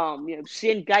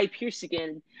 Seeing Guy Pearce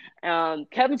again.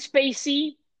 Kevin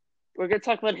Spacey, we're gonna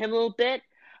talk about him a little bit.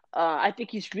 I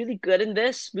think he's really good in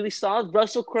this, really solid.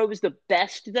 Russell Crowe is the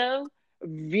best, though.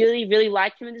 Really, really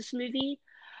liked him in this movie.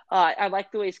 I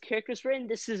like the way his character's written.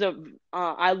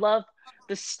 I love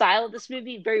the style of this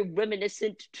movie, very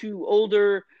reminiscent to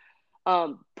older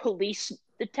police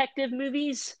detective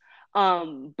movies,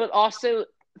 but also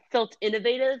felt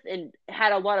innovative and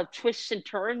had a lot of twists and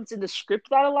turns in the script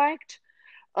that I liked.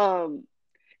 Um,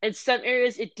 in some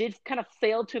areas, it did kind of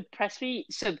fail to impress me.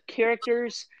 Some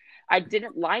characters I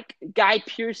didn't like. Guy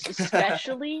Pearce,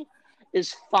 especially,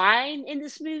 is fine in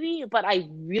this movie, but I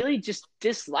really just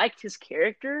disliked his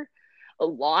character a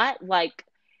lot.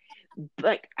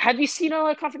 Have you seen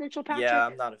All Confidential, Yeah, Patrick?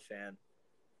 I'm not a fan.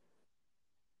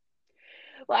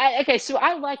 Well, okay, so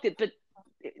I liked it, but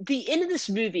the end of this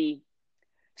movie,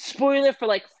 spoiler for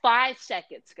like 5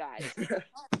 seconds, guys.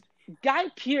 Guy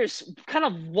Pearce kind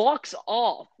of walks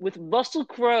off with Russell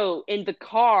Crowe in the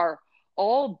car,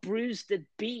 all bruised and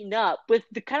beaten up, with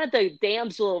the kind of the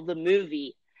damsel of the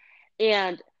movie,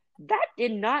 and that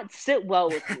did not sit well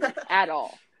with me at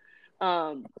all.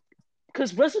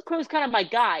 Because Russell Crowe's kind of my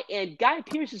guy, and Guy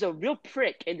Pearce is a real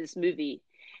prick in this movie,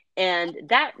 and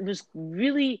that was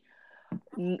really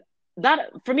not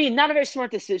for me, not a very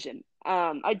smart decision.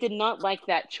 I did not like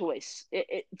that choice.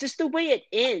 Just the way it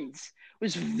ends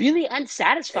was really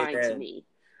unsatisfying to Amen. me.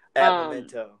 At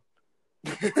Memento.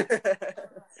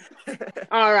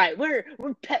 All right,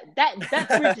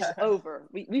 that bridge is over.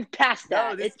 We've passed that.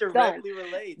 No, this it's directly done.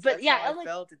 relates. But That's yeah, how I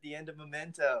felt at the end of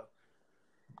Memento.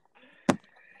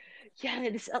 Yeah,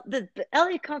 the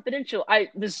LA Confidential. I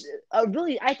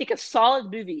think a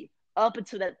solid movie up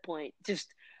until that point.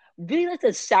 Just really left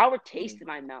a sour taste in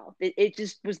my mouth. It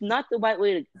just was not the right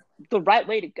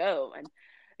way to go. And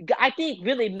I think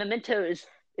really Memento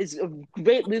is a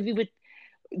great movie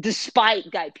despite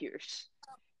Guy Pearce.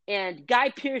 And Guy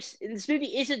Pearce, this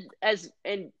movie isn't as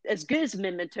good as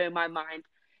Memento in my mind,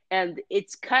 and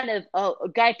it's kind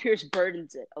of Guy Pearce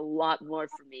burdens it a lot more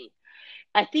for me.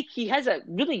 I think he has a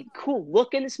really cool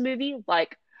look in this movie,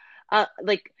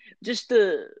 just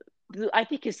I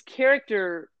think his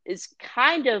character is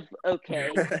kind of okay.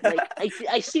 Like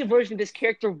I see a version of his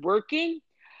character working,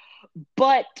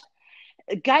 but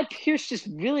Guy Pearce just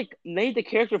really made the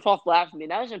character fall flat for me.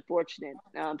 That was unfortunate.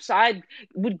 So I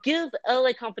would give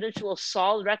LA Confidential a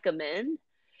solid recommend.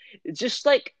 Just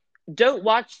don't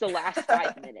watch the last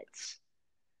 5 minutes.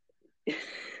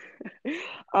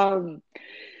 All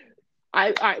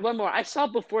right, one more. I saw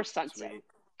Before Sunset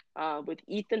with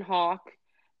Ethan Hawke.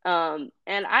 And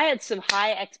I had some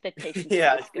high expectations.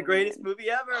 Yeah, it's the greatest movie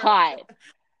ever. High.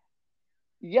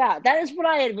 Yeah, that is what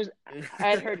I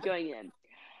had heard going in.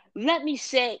 Let me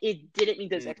say it didn't meet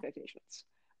those expectations.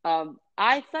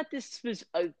 I thought this was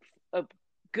a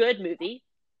good movie,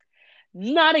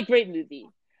 not a great movie.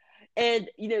 And,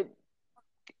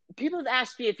 people have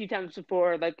asked me a few times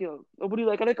before, what do you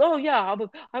like? I'm like, oh, yeah,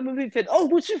 I'm a movie fan. Oh,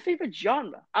 what's your favorite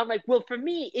genre? I'm like, well, for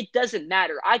me, it doesn't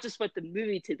matter. I just want the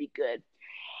movie to be good.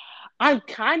 I'm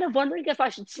kind of wondering if I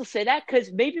should still say that,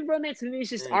 because maybe romance movies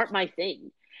just aren't my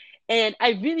thing. And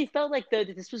I really felt like, though,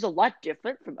 that this was a lot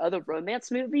different from other romance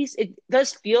movies. It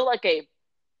does feel like I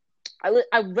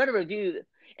read a review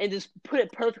and just put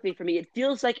it perfectly for me. It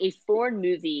feels like a foreign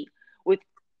movie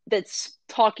that's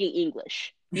talking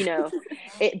English,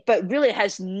 but really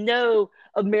has no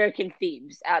American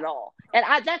themes at all. And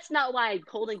that's not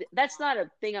that's not a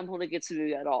thing I'm holding against the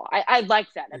movie at all. I like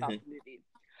that about the movie.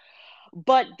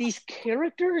 But these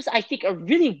characters, I think, are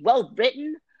really well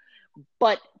written,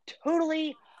 but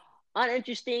totally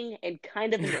uninteresting and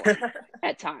kind of annoying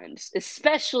at times,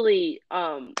 especially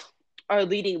our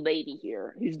leading lady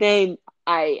here, whose name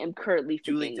I am currently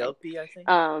forgetting. Julie Delpy, I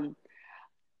think.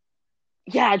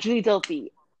 Yeah, Julie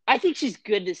Delpy. I think she's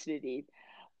good in this movie.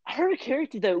 Her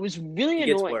character, though, was really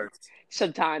annoying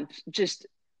sometimes. Just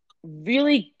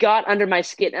really got under my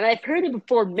skin. And I've heard it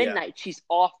before midnight. Yeah. She's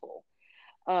awful.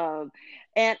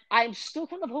 And I'm still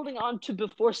kind of holding on to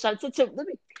Before Sunset. So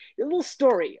a little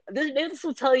story. Maybe this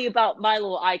will tell you about my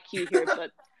little IQ here,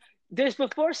 but there's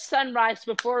Before Sunrise,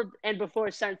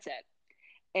 Before Sunset.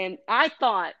 And I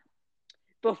thought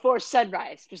Before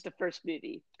Sunrise was the first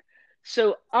movie.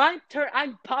 So I'm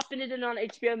popping it in on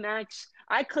HBO Max.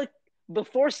 I click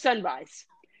Before Sunrise,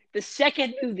 the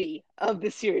second movie of the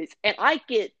series, and I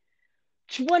get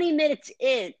 20 minutes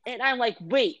in, and I'm like,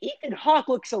 wait, Ethan Hawke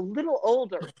looks a little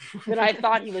older than I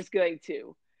thought he was going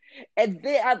to. And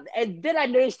then I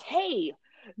noticed, hey,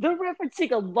 they're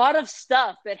referencing a lot of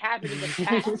stuff that happened in the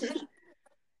past.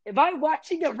 Am I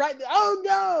watching the right? Oh,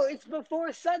 no, it's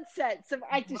Before Sunset. So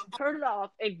I just turned it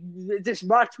off and just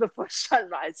watched Before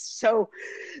Sunrise. So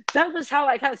that was how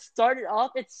I kind of started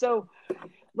off. It's so,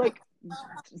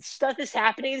 stuff is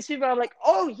happening in this movie. I'm like,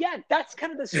 oh, yeah, that's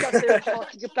kind of the stuff they were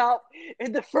talking about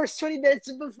in the first 20 minutes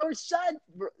of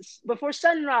Before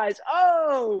Sunrise.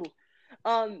 Oh!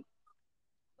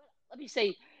 let me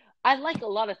say, I like a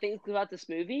lot of things about this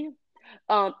movie.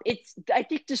 It's I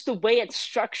think just the way it's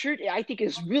structured, I think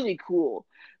is really cool.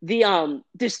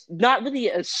 There's not really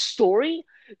a story,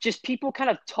 just people kind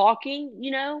of talking,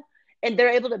 and they're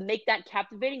able to make that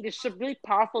captivating. There's some really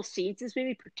powerful scenes in this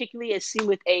movie, particularly a scene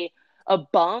with a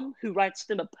bum who writes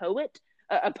them a poet,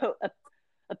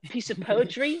 a piece of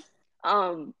poetry.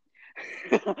 Um,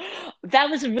 that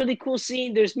was a really cool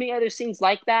scene. There's many other scenes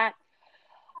like that.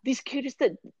 These characters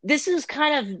that this is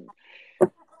kind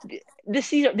of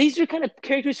these are kind of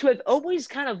characters who have always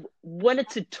kind of wanted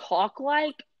to talk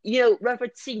like,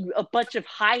 referencing a bunch of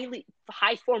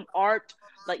high form art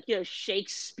like,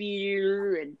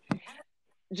 Shakespeare and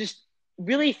just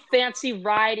really fancy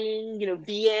writing,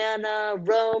 Vienna,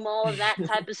 Rome, all of that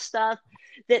type of stuff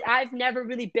that I've never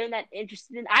really been that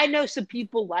interested in. I know some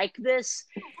people like this,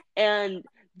 and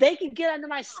they can get under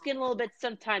my skin a little bit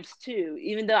sometimes too,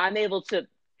 even though I'm able to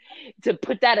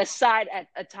put that aside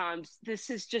at times. This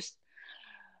is just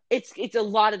it's a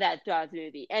lot of that throughout the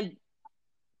movie, and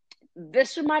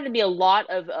this reminded me a lot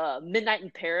of Midnight in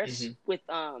Paris Mm-hmm. with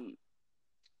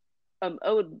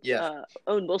Yeah.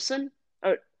 Owen Wilson,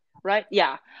 or right,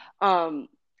 yeah, um,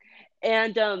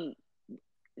 and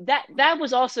that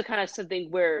was also kind of something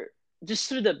where just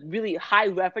sort of the really high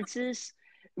references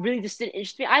really just didn't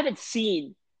interest me. I haven't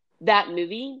seen that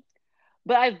movie,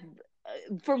 but I've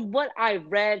from what I've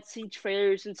read, seen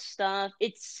trailers and stuff,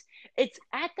 it's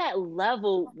at that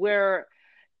level where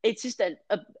it's just a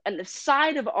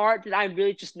side of art that I'm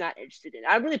really just not interested in.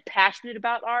 I'm really passionate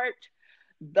about art,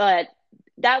 but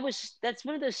that's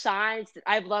one of those signs that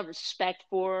I have a lot of respect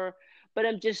for. But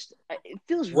it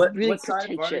feels really What side of art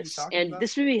are you pretentious. talking And about?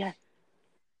 this movie,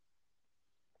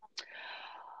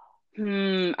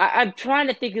 I'm trying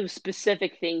to think of a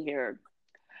specific thing here.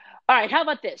 All right, how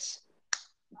about this?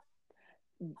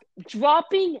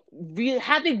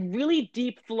 Having really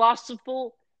deep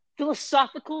philosophical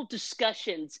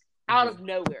discussions out Mm-hmm. of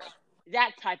nowhere.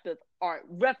 That type of art,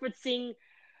 referencing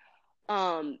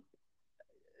um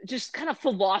just kind of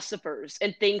philosophers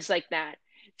and things like that.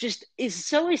 Just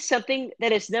is always something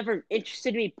that has never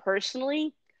interested me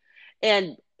personally,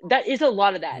 and that is a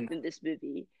lot of that Mm-hmm. in this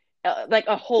movie, like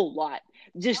a whole lot.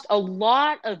 Just a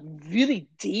lot of really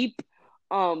deep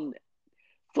um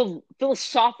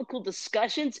philosophical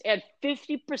discussions, and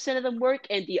 50% of them work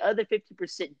and the other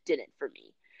 50% didn't for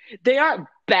me. They aren't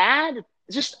bad,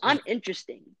 just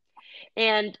uninteresting.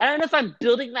 And I don't know if I'm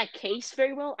building my case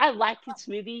very well. I like this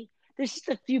movie. There's just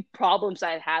a few problems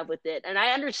I have with it, and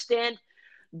I understand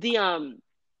the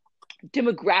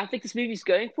demographic this movie's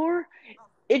going for.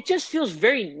 It just feels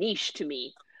very niche to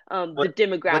me. The What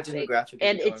demographic, demographic is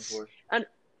and it going for?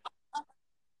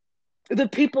 the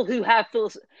people who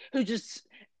just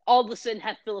all of a sudden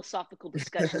have philosophical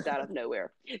discussions out of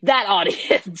nowhere. That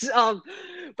audience,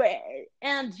 but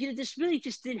and this really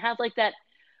just didn't have like that.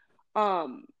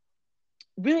 Um,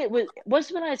 Really,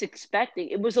 wasn't what I was expecting.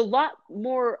 It was a lot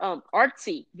more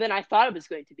artsy than I thought it was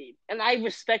going to be, and I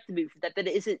respect the movie for that. That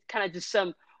it isn't kind of just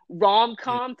some rom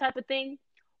com type of thing,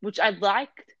 which I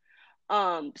liked.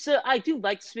 So I do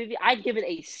like this movie. I'd give it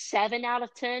a 7 out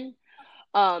of 10.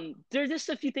 There's just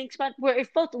a few things about it where it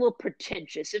felt a little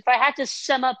pretentious. If I had to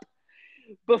sum up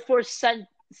before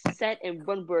sunset in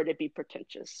one word, it'd be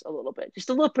pretentious a little bit, just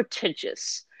a little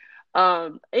pretentious.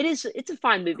 It's a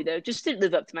fine movie though. Just didn't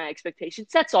live up to my expectations.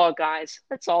 That's all, guys.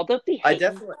 That's all. Don't be I hating.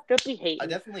 definitely Don't be I hating.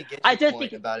 definitely get I your don't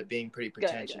point think. about it being pretty Go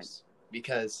ahead. Go ahead. pretentious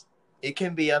because it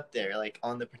can be up there, like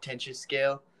on the pretentious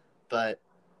scale. But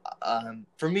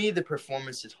for me, the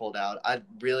performances hold out. I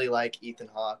really like Ethan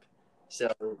Hawke,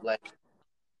 so like,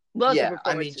 Love the yeah. I mean,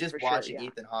 performances just for sure. watching Yeah.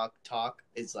 Ethan Hawke talk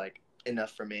is like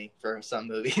enough for me for some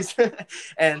movies,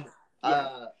 and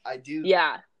Yeah. I do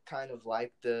Yeah. kind of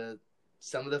like the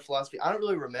some of the philosophy. I don't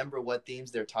really remember what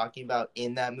themes they're talking about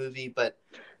in that movie, but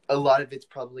a lot of it's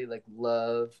probably like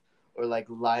love or like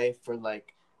life or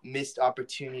like missed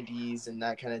opportunities and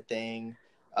that kind of thing.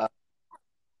 Uh,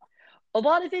 A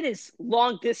lot of it is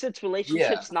long distance yeah.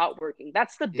 relationships not working.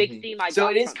 That's the big Hmm. theme I So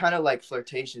it got is from it. kind of like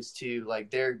flirtatious too.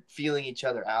 Like they're feeling each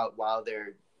other out while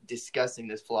they're discussing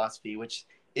this philosophy, which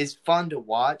is fun to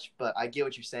watch. But I get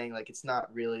what you're saying. Like it's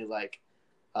not really like,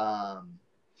 um,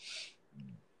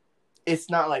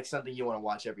 it's not like something you want to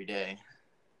watch every day.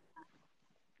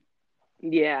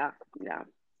 Yeah. Yeah.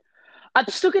 I'm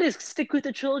still gonna stick with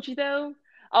the trilogy though.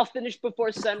 I'll finish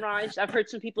before sunrise. I've heard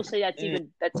some people say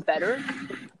that's better.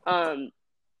 Um,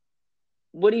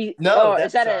 what do you? No, Oh,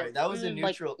 is that's that a sorry. That was a like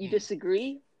neutral. you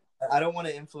disagree? I don't want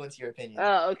to influence your opinion.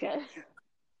 Oh, okay.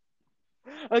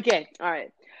 Okay, all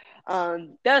right.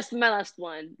 That's my last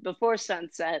one. Before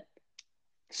Sunset,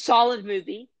 solid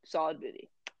movie, solid movie.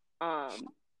 All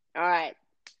right.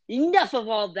 Enough of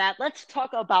all that. Let's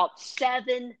talk about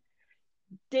Seven,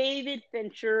 David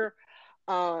Fincher.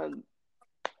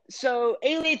 So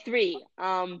Alien 3,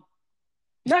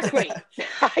 not great.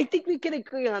 I think we can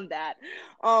agree on that.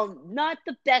 Not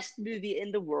the best movie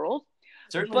in the world,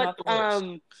 Certainly but not the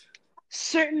worst.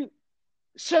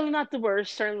 certainly not the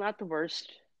worst. Certainly not the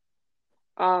worst.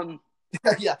 Um,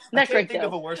 Yeah, I not can't great think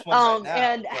of though. a worse one right now,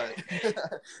 And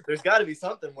but there's got to be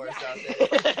something worse out there.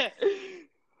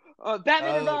 yeah.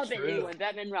 Batman and Oh, Robin, true. anyone?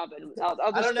 Batman and Robin. I'll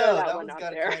I just don't throw know. that That one one's out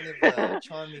got a there. kind of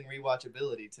charming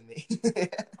rewatchability to me.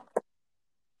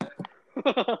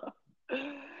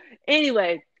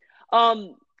 Anyway,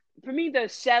 um, for me, the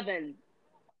Seven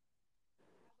was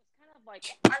kind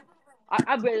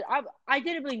of like I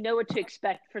didn't really know what to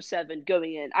expect for Seven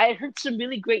going in. I had heard some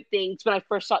really great things when I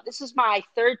first saw it. This is my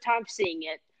third time seeing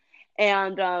it,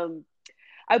 and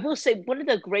I will say one of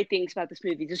the great things about this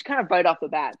movie, just kind of right off the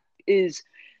bat, is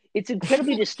it's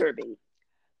incredibly disturbing,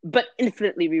 but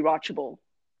infinitely rewatchable.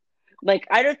 Like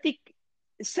I don't think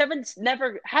Seven's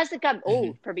never hasn't gotten Mhm.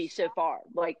 old for me so far.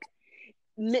 Like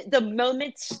the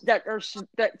moments that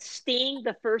sting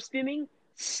the first viewing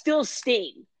still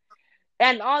sting,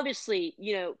 and obviously,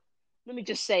 let me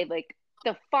just say, like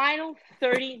the final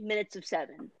 30 minutes of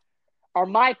Seven are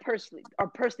personally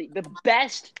the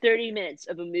best 30 minutes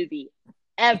of a movie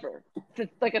ever.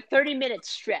 Like a 30-minute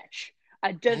stretch.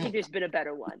 I don't think Mhm. there's been a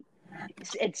better one.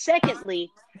 And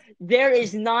secondly, there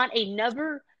is not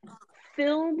another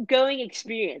film going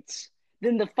experience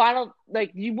than the final.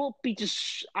 Like you won't be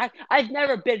just. I've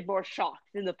never been more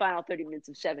shocked than the final 30 minutes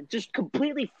of Seven. Just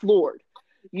completely floored,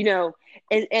 you know.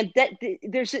 And that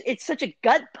it's such a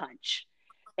gut punch,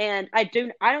 and I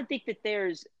don't think that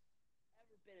there's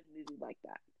ever been a movie like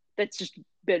that. That's just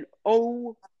been,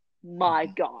 oh my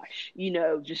Mhm. gosh,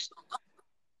 just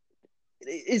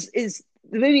is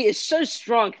the movie is so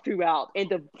strong throughout, and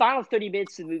the final 30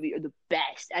 minutes of the movie are the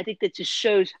best. I think that just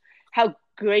shows how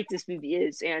great this movie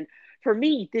is, and for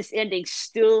me, this ending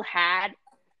still had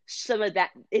some of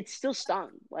that. It still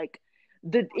stung, like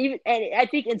and I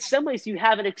think in some ways you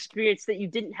have an experience that you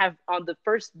didn't have on the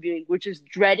first viewing, which is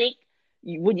dreading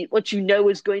what you know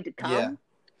is going to Yeah. come.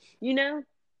 You know,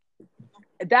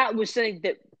 that was something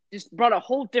that just brought a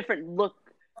whole different look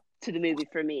to the movie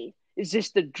for me. It's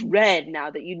just the dread now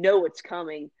that you know what's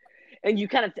coming, and you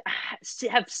kind of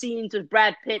have scenes of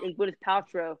Brad Pitt and Gwyneth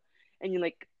Paltrow, and you're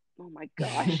like, oh my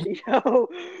gosh,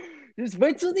 just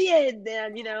wait till the end,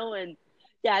 man, and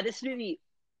yeah, this movie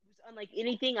was unlike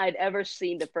anything I'd ever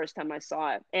seen the first time I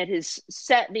saw it, and has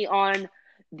set me on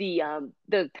the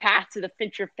path to the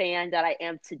Fincher fan that I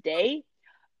am today.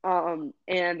 And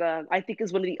I think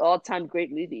is one of the all-time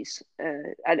great movies.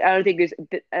 I don't think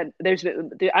I don't think there's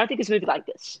a movie like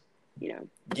this. Yeah.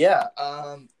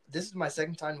 This is my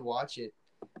second time to watch it.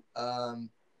 I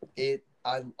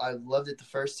loved it the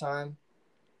first time.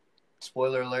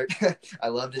 Spoiler alert. I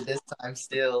loved it this time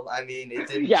still. I mean, it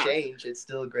didn't Yeah, change. It's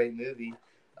still a great movie.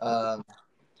 Um,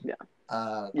 yeah,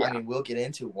 I yeah. mean, we'll get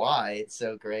into why it's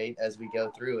so great as we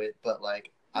go through it, but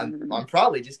like, Mm-hmm. I'm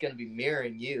probably just gonna be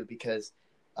mirroring you because,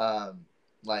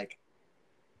 like,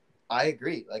 I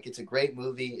agree. Like, it's a great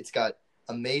movie. It's got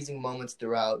amazing moments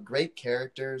throughout, great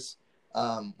characters,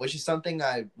 which is something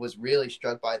I was really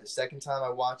struck by the second time I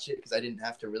watched it because I didn't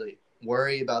have to really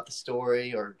worry about the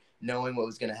story or knowing what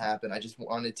was going to happen. I just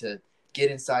wanted to get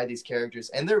inside these characters,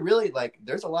 and they're really like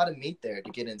there's a lot of meat there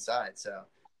to get inside. So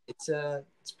it's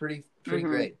pretty Mm-hmm.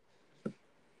 great.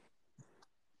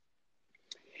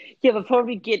 Yeah, before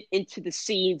we get into the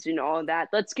scenes and all of that,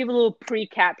 let's give a little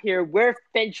pre-cap here where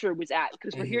Fincher was at,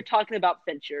 because we're here Mm-hmm. talking about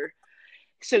Fincher.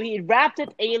 So he had wrapped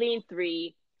up Alien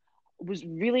 3, was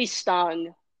really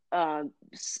stung,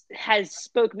 has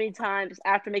spoke many times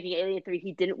after making Alien 3,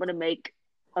 he didn't want to make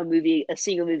a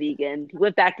single movie again. He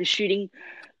went back to shooting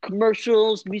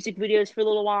commercials, music videos for a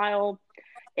little while,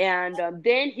 and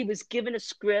then he was given a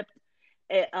script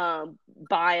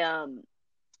by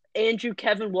Andrew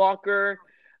Kevin Walker,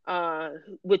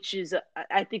 which is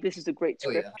I think this is a great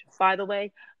Oh yeah, script, by the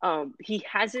way. He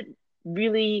hasn't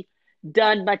really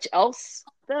done much else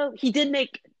though. He did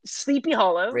make Sleepy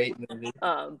Hollow great movie.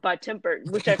 by Tim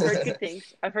Burton, which I've heard good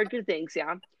things. I've heard good things,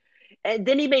 yeah. And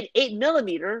then he made 8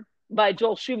 Millimeter by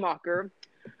Joel Schumacher,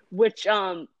 which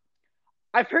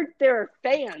I've heard there are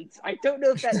fans. I don't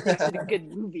know if that makes it a good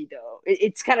movie though.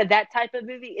 It's kind of that type of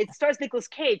movie. It stars Nicolas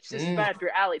Cage, so this is Mm. right up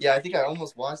your alley, Yeah, I think I Patrick.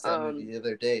 almost watched that movie Um, the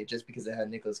other day just because it had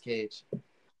Nicolas Cage.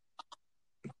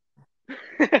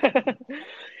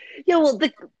 yeah, well,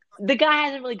 the guy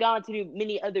hasn't really gone to do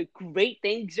many other great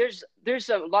things. There's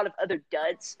a lot of other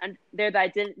duds there that I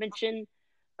didn't mention.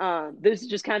 Those are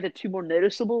just kind of the two more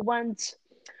noticeable ones.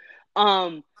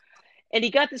 Um, and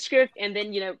he got the script, and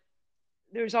then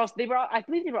there's also I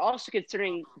believe they were also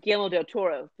considering Guillermo del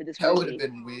Toro for this That would have movie,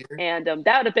 been weird. and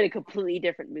that would have been a completely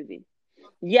different movie.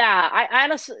 Yeah, I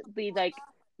honestly like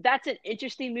that's an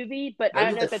interesting movie, but I Where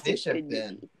don't would know the if that's a fish have good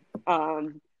been? movie.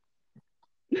 Um,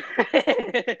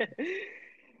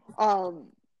 um,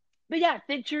 but yeah,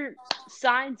 Fincher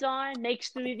signs on,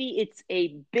 makes the movie. It's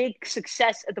a big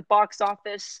success at the box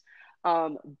office,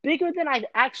 bigger than I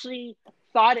actually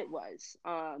thought it was.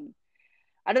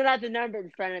 I don't have the number in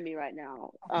front of me right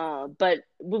now, but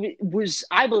was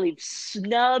I believe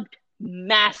snubbed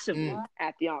massively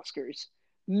at the Oscars,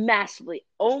 massively.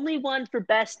 Only won for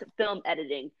best film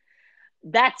editing.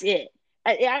 That's it.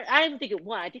 I don't think it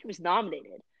won. I think it was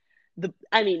nominated. Let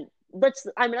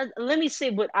me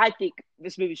say what I think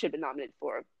this movie should have been nominated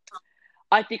for.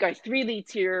 I think our three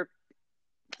leads here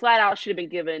flat out should have been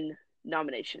given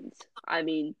nominations. I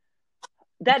mean,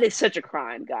 that is such a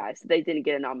crime, guys. They didn't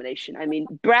get a nomination. I mean,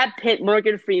 Brad Pitt,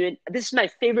 Morgan Freeman. This is my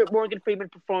favorite Morgan Freeman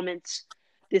performance.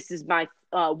 This is my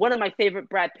one of my favorite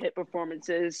Brad Pitt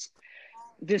performances.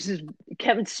 This is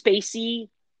Kevin Spacey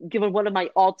given one of my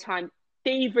all-time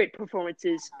favorite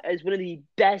performances as one of the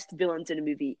best villains in a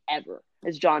movie ever,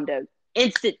 as John Doe.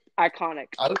 Instant iconic.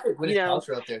 I would put Gwyneth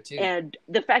Paltrow up there too. And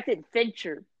the fact that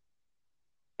Fincher,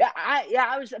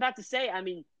 I was about to say, I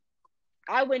mean,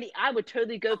 I would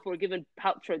totally go for giving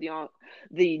Paltrow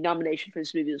the nomination for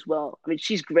this movie as well. I mean,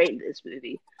 she's great in this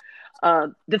movie.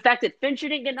 The fact that Fincher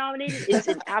didn't get nominated is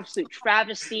an absolute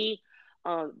travesty.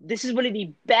 This is one of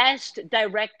the best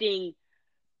directing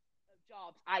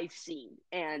jobs I've seen,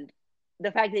 and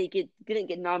the fact that he didn't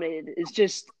get nominated is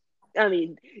just, I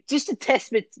mean, just a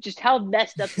testament to just how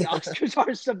messed up the Oscars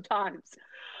are sometimes.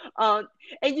 And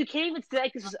you can't even say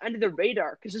like this was under the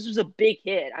radar because this was a big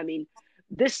hit. I mean,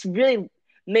 this really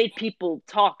made people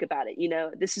talk about it.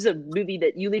 This is a movie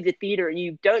that you leave the theater and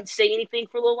you don't say anything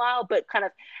for a little while, but kind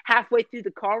of halfway through the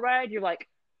car ride, you're like,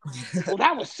 well,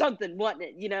 that was something, wasn't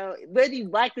it? Whether you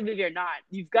like the movie or not,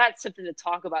 you've got something to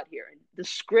talk about here. And the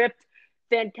script,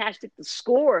 fantastic. The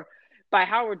score by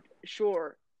Howard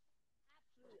Shore,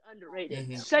 absolutely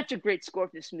underrated. Such a great score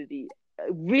for this movie.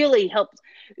 Really helps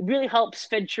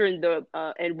Fincher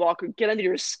and Walker get under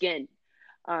your skin.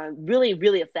 Really,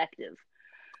 really effective.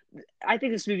 I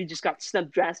think this movie just got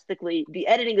snubbed drastically. The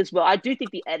editing as well. I do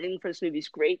think the editing for this movie is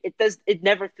great. It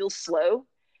never feels slow.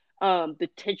 The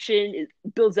tension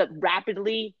builds up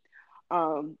rapidly.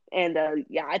 I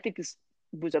think this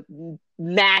was a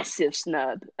massive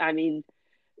snub. I mean,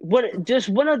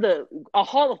 a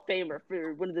Hall of Famer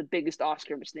for one of the biggest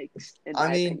Oscar mistakes in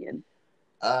my opinion.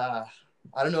 I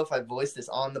don't know if I voiced this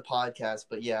on the podcast,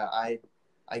 but yeah,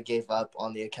 I gave up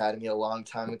on the Academy a long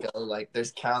time ago. Like,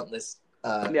 there's countless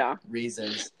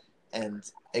reasons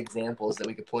and examples that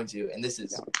we could point to, and this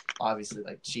is obviously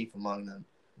like chief among them.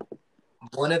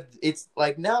 It's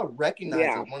like now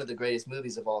recognized as one of the greatest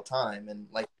movies of all time, and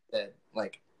like that,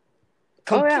 like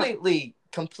completely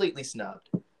snubbed,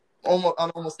 on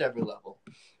almost every level.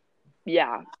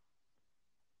 Yeah,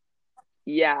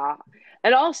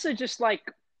 and also just like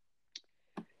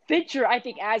Fincher, I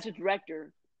think as a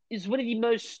director is one of the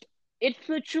most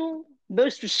influential,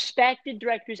 most respected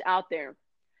directors out there,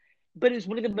 but is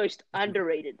one of the most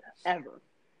underrated ever.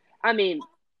 I mean,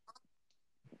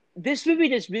 this movie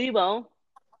does really well.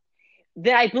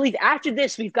 Then I believe after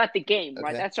this, we've got The Game,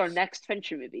 right? That's our next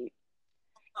Fincher movie.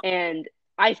 And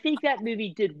I think that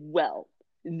movie did well.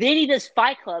 Then he does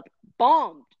Fight Club,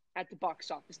 bombed at the box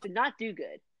office, did not do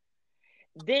good.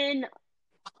 Then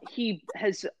he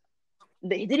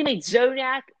made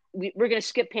Zodiac. We're going to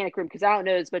skip Panic Room because I don't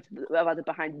know as much about the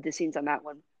behind the scenes on that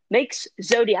one. Makes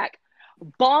Zodiac,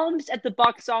 bombs at the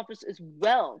box office as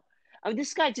well. I mean,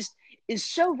 this guy just is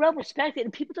so well respected,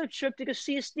 and people don't show up to go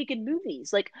see his sneaking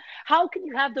movies. Like, how can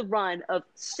you have the run of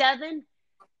Se7en and then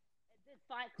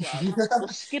Fight Club? We'll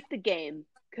skip The Game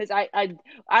because I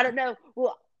don't know.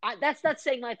 Well, that's not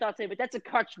saying my thoughts, but that's a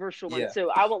controversial one, so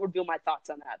I won't reveal my thoughts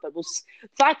on that. But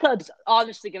Fight Club's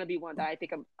obviously going to be one that I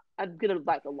think I'm going to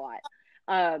like a lot.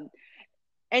 And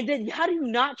then how do you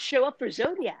not show up for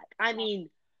Zodiac? I mean,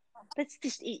 that's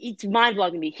just, it's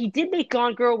mind-boggling to me. He did make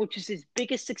Gone Girl, which is his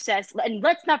biggest success. And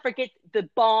let's not forget the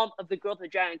bomb of The Girl with the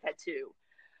Dragon Tattoo,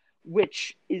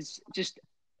 which is just,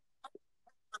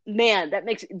 man,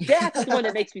 that's the one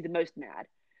that makes me the most mad.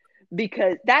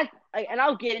 Because and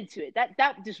I'll get into it,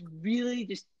 that just really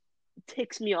just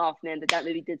ticks me off, man, that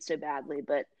movie did so badly.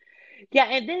 But yeah,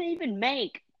 and then even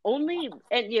Mank,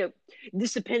 and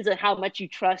this depends on how much you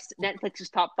trust Netflix's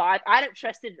top 5. I don't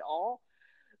trust it at all.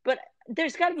 But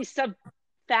there's got to be some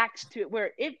facts to it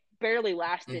where if barely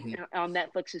lasted Hmm. on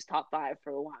Netflix's top 5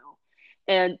 for a while.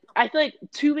 And I feel like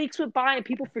 2 weeks went by and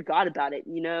people forgot about it.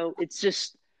 It's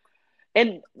just,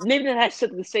 and maybe that has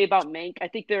something to say about Mank. I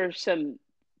think there are some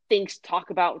things to talk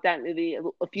about with that movie,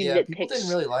 a few Yeah, people didn't nitpicks,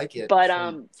 really like it but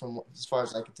from as far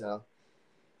as I could tell.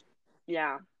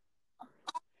 yeah,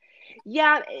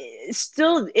 yeah. It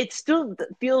still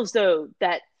feels though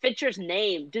that Fincher's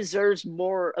name deserves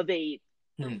more of a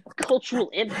Hmm. cultural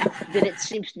impact than it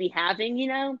seems to be having.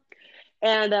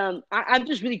 And I'm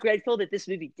just really grateful that this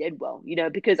movie did well.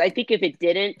 Because I think if it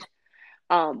didn't,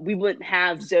 we wouldn't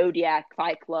have Zodiac,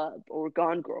 Fight Club, or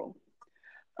Gone Girl.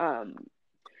 Um,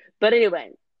 but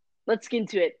anyway, let's get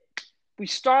into it. We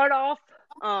start off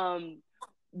um,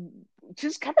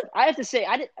 just kind of. I have to say,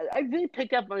 I really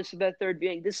picked up on this for the third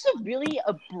viewing. This is a really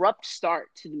abrupt start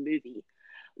to the movie.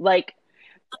 Like,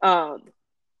 um,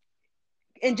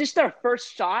 and just our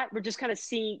first shot, we're just kind of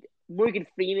seeing Morgan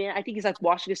Freeman. I think he's like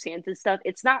washing his hands and stuff.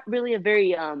 It's not really a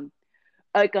very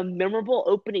like a memorable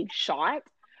opening shot,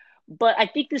 but I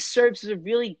think this serves as a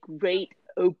really great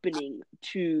opening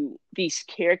to these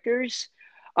characters,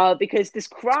 because this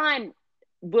crime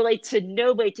relates in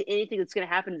no way to anything that's going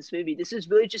to happen in this movie. This is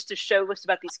really just to show us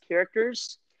about these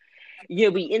characters.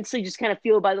 We instantly just kind of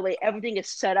feel, by the way, everything is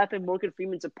set up in Morgan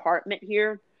Freeman's apartment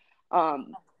here.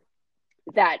 Um,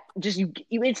 that just you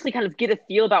instantly kind of get a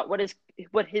feel about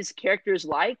what his character is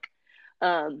like,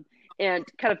 um, and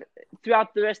kind of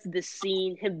throughout the rest of this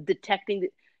scene, him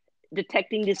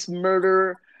detecting this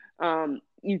murder.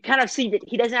 You kind of see that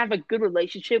he doesn't have a good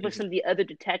relationship with Hmm. some of the other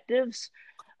detectives.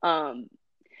 Um,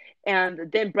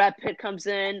 and then Brad Pitt comes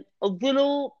in a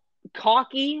little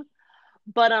cocky,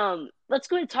 but let's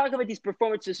go ahead and talk about these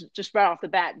performances just right off the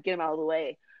bat and get them out of the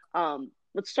way.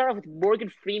 Let's start off with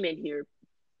Morgan Freeman here.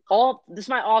 This is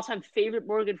my all-time favorite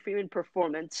Morgan Freeman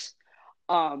performance.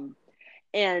 Um,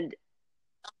 and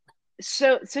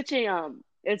so such a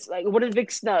it's like one of the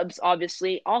big snubs,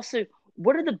 obviously. Also,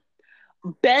 what are the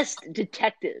best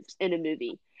detectives in a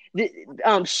movie?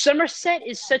 Somerset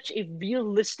is such a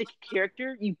realistic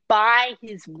character. You buy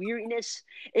his weirdness,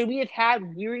 and we have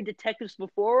had weary detectives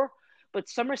before, but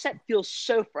Somerset feels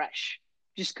so fresh,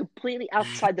 just completely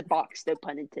outside the box. No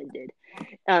pun intended.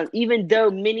 Even though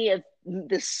many of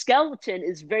the skeleton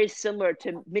is very similar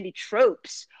to many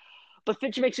tropes, but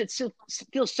Fincher makes it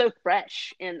feel so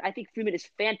fresh, and I think Freeman is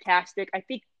fantastic. I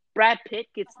think Brad Pitt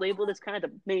gets labeled as kind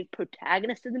of the main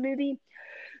protagonist of the movie,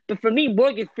 but for me,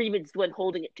 Morgan Freeman's the one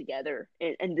holding it together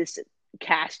in this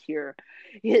cast here.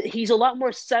 He's a lot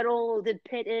more subtle than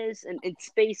Pitt is, and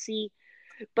spacey,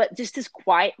 but just his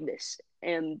quietness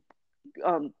and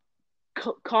um,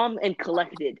 calm and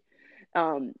collected.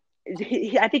 Um,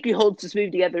 I think he holds this movie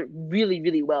together really,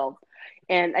 really well,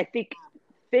 and I think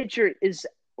Fincher is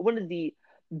one of the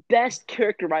best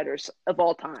character writers of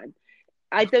all time.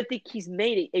 I don't think he's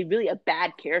made a really a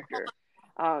bad character.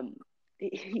 Um,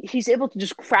 he's able to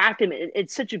just craft him in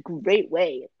such a great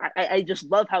way. I just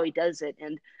love how he does it.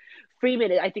 And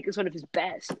Freeman, I think, is one of his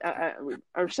best,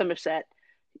 or Somerset,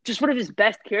 just one of his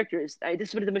best characters. This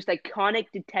is one of the most iconic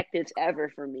detectives ever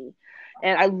for me.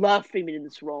 And I love Freeman in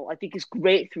this role. I think he's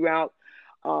great throughout.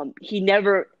 He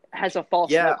never has a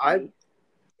false Yeah, note for me.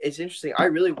 it's interesting. I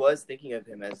really was thinking of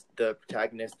him as the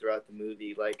protagonist throughout the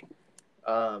movie. Like,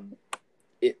 um,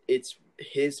 it's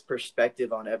his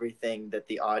perspective on everything that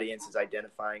the audience is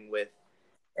identifying with,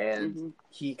 and Mm-hmm.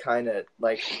 he kind of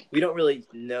like we don't really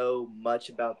know much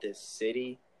about this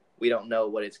city. We don't know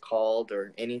what it's called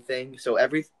or anything. So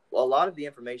a lot of the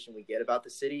information we get about the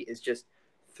city is just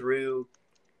through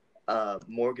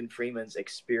Morgan Freeman's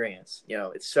experience.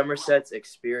 It's Somerset's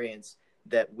experience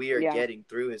that we are Yeah. getting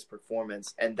through his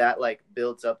performance, and that like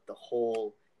builds up the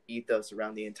whole ethos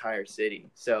around the entire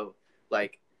city. So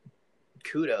like,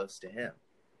 kudos to him.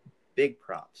 Big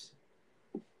props.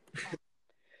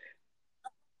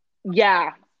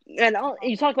 Yeah. And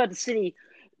you talk about the city,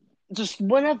 just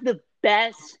one of the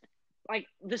best, like,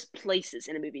 just places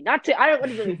in a movie. Not to, I don't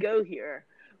want to really go here,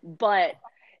 but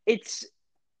it's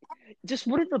just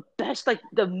one of the best. Like,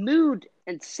 the mood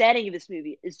and setting of this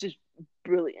movie is just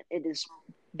brilliant. It is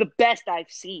the best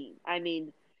I've seen. I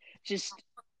mean, just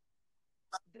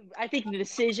I think the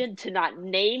decision to not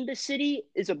name the city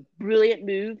is a brilliant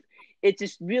move. It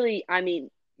just really, I mean,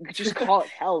 just call it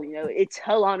hell. It's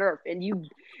hell on earth, and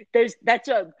that's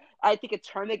I think a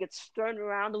term that gets thrown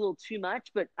around a little too much,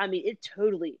 but I mean, it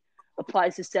totally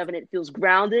applies to Seven. It feels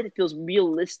grounded, it feels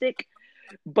realistic,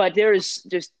 but there is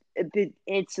just it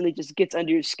instantly just gets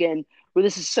under your skin. Where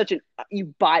this is such an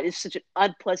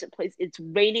unpleasant place. It's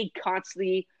raining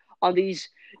constantly on these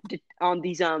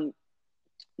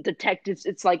detectives.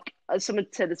 It's like someone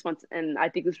said this once, and I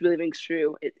think this really rings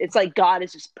true. It's like God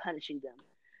is just punishing them,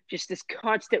 just this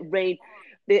constant rain,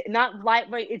 not light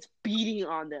rain. It's beating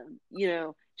on them.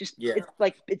 Just Yeah. it's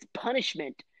like it's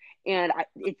punishment, and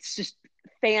it's just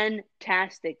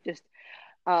fantastic. Just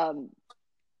um,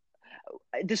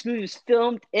 this movie was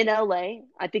filmed in LA.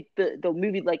 I think the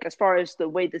movie, like as far as the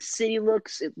way the city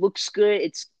looks, it looks good.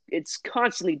 It's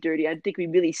constantly dirty. I think we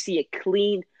really see a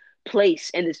clean place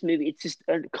in this movie. It's just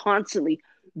a constantly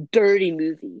dirty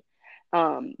movie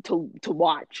to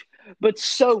watch, but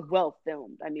so well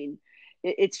filmed. I mean,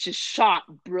 it's just shot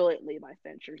brilliantly by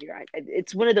Fincher here.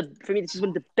 It's one of the for me. This is one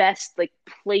of the best like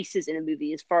places in a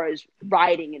movie as far as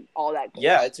writing and all that goes.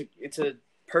 Yeah, it's a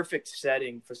perfect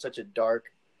setting for such a dark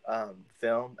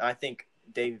film. I think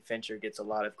David Fincher gets a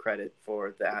lot of credit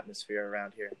for the atmosphere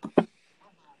around here.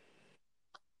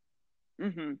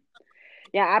 Mm-hmm.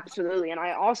 Yeah, absolutely. And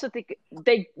I also think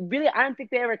I don't think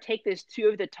they ever take this too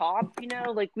over the top,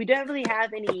 like we don't really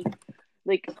have any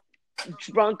like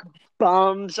drunk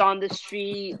bums on the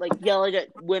street, like yelling at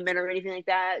women or anything like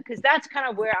that. Cause that's kind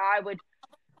of where I would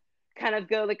kind of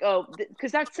go like, oh,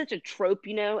 cause that's such a trope,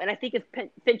 and I think if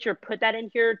Fincher put that in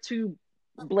here too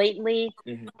blatantly,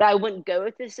 Mm-hmm. that I wouldn't go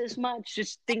with this as much,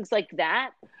 just things like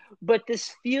that. But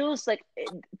this feels like,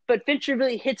 but Fincher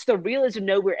really hits the realism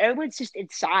note where everyone's just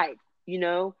inside.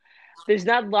 There's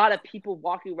not a lot of people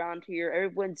walking around here.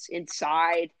 Everyone's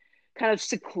inside, kind of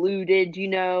secluded.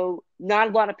 Not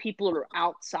a lot of people are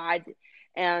outside,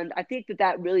 and I think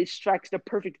that really strikes the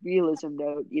perfect realism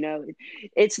note.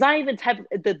 It's not even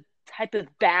the type of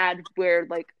bad where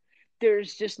like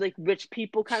there's just like rich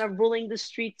people kind of ruling the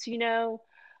streets.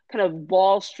 Kind of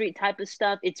Wall Street type of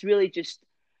stuff. It's really just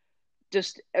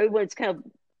everyone's kind of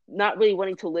not really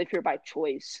wanting to live here by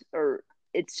choice, or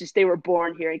it's just they were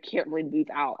born here and can't really move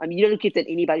out. I mean, you don't get that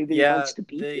anybody really wants to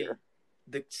be here.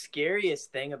 The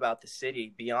scariest thing about the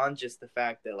city, beyond just the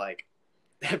fact that like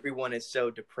everyone is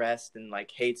so depressed and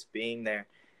like hates being there,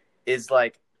 is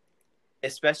like,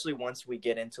 especially once we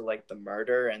get into like the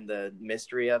murder and the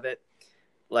mystery of it,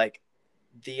 like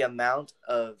the amount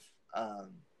of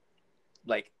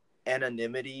like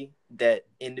anonymity that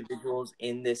individuals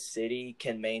in this city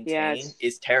can maintain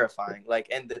is terrifying. Like,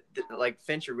 and like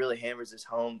Fincher really hammers this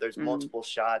home. There's multiple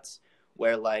shots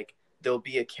where like there'll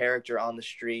be a character on the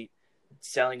street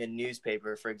selling a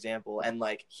newspaper, for example, and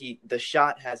like the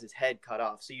shot has his head cut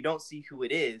off, so you don't see who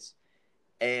it is,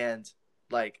 and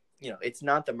like it's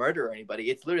not the murderer or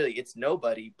anybody. It's literally it's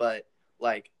nobody, but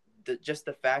like just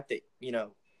the fact that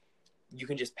you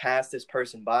can just pass this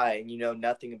person by and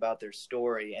nothing about their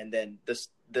story, and then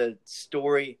the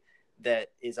story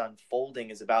that is unfolding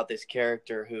is about this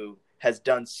character who has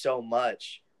done so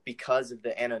much because of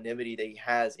the anonymity that he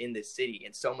has in this city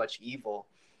and so much evil.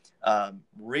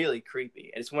 Really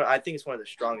creepy. And I think it's one of the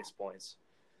strongest points.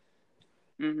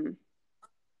 Mm-hmm.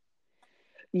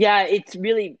 Yeah, it's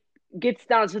really gets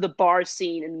down to the bar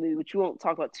scene in the movie, which we won't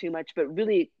talk about too much, but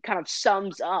really kind of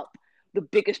sums up the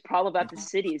biggest problem about the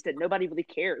city is that nobody really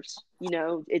cares.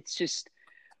 It's just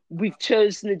we've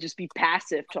chosen to just be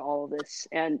passive to all of this,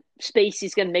 and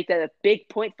Spacey's going to make that a big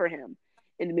point for him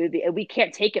in the movie, and we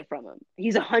can't take it from him.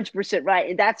 He's 100% right,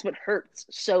 and that's what hurts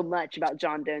so much about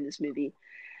John Doe in this movie.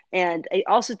 And I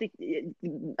also think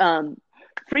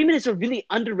Freeman is a really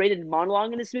underrated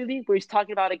monologue in this movie, where he's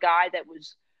talking about a guy that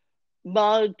was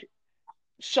mugged,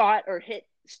 shot, or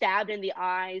stabbed in the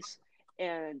eyes,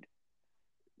 and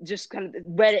just kind of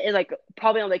read it like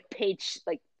probably on like page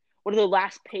like one of the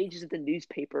last pages of the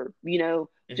newspaper,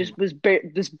 just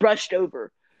was brushed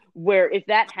over. Where if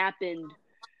that happened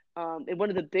in one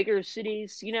of the bigger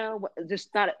cities,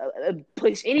 just not a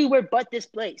place anywhere but this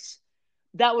place,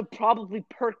 that would probably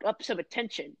perk up some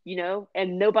attention,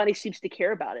 and nobody seems to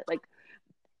care about it. Like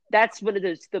that's one of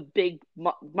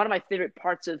one of my favorite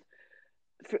parts of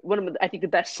I think the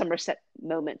best Somerset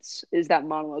moments is that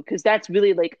monologue, because that's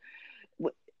really like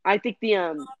I think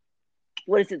the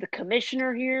what is it, the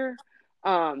commissioner here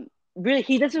really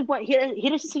he doesn't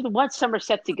seem to want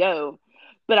Somerset to go.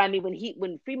 But I mean,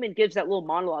 when Freeman gives that little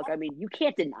monologue, I mean, you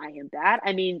can't deny him that.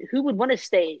 I mean, who would want to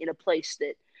stay in a place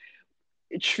that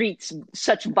treats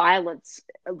such violence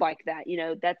like that?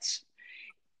 That's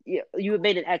you have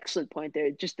made an excellent point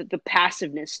there. Just the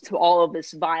passiveness to all of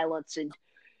this violence and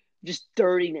just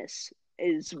dirtiness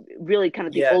is really kind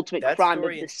of the ultimate crime of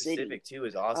the city. Specific too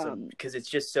is awesome because it's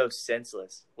just so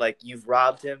senseless. Like you've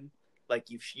robbed him, like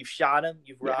you've shot him,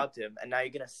 you've robbed him, and now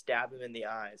you're gonna stab him in the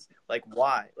eyes. Like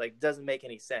why? Like it doesn't make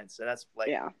any sense. And that's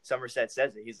like Somerset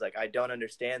says it. He's like, I don't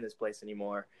understand this place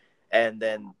anymore. And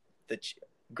then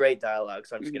great dialogue.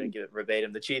 So I'm just gonna give it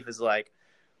verbatim. The chief is like,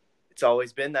 it's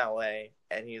always been that way.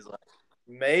 And he's like,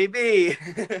 maybe.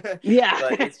 Yeah.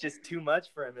 But it's just too much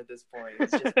for him at this point.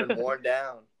 He's just been worn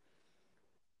down.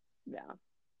 Yeah.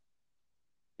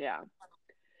 Yeah.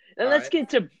 And All let's right. get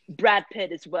to Brad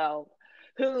Pitt as well,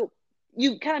 who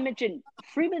you kind of mentioned.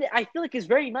 Freeman, I feel like, is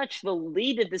very much the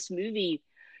lead of this movie,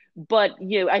 but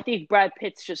I think Brad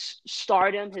Pitt's just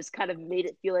stardom has kind of made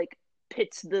it feel like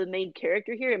Pitt's the main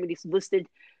character here. I mean, he's listed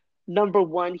number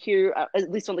one here, at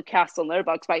least on the cast on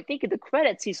Letterboxd. But I think in the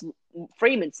credits,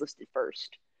 Freeman's listed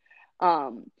first.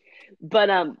 But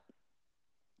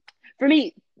for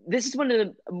me, this is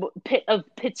one of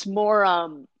Pitt's more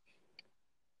um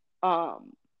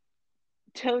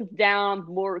toned down,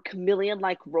 more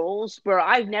chameleon-like roles, where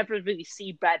I've never really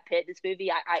seen Brad Pitt in this movie.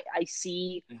 I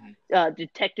see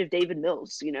Detective David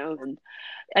Mills, and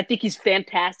I think he's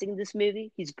fantastic in this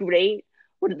movie. He's great.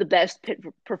 One of the best Pitt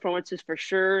performances for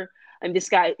sure. I mean, this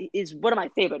guy is one of my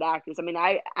favorite actors. I mean,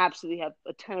 I absolutely have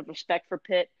a ton of respect for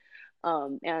Pitt,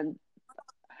 and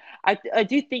I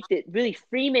do think that really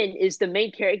Freeman is the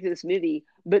main character of this movie,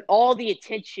 but all the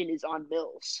attention is on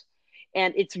Mills,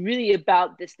 and it's really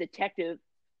about this detective.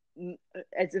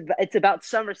 It's about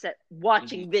Somerset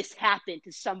watching this happen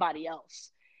to somebody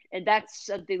else, and that's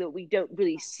something that we don't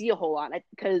really see a whole lot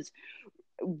because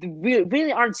we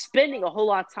really aren't spending a whole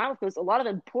lot of time with us. A lot of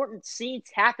important scenes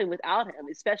happen without him,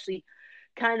 especially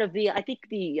kind of I think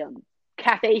the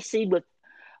cafe scene with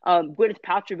Gwyneth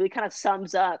Paltrow really kind of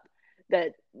sums up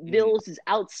that Mills is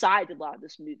outside a lot of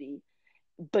this movie,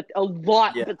 but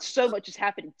so much is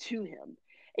happening to him.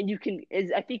 And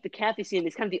I think the cafe scene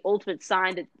is kind of the ultimate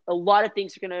sign that a lot of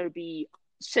things are going to be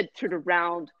centered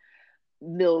around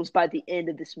Mills by the end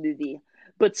of this movie.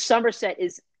 But Somerset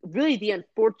is really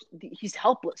he's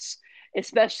helpless,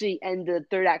 especially in the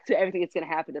third act. So everything that's going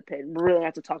to happen to Pitt. We're really going to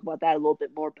have to talk about that a little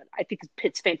bit more. But I think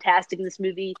Pitt's fantastic in this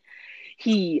movie.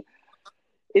 He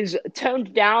is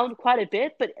toned down quite a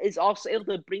bit, but is also able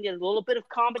to bring in a little bit of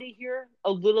comedy here,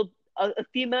 a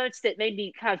few moments that made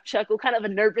me kind of chuckle, kind of a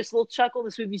nervous little chuckle.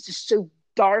 This movie's just so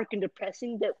dark and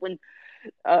depressing that when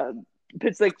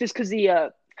it's like, just because he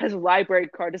has a library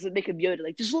card doesn't make him Yoda,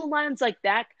 like just little lines like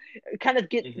that kind of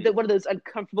get one of those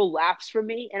uncomfortable laughs from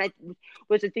me. And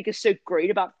which I think is so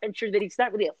great about Fincher, that he's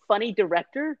not really a funny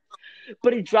director,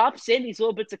 but he drops in these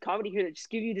little bits of comedy here that just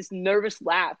give you this nervous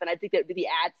laugh, and I think that really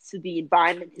adds to the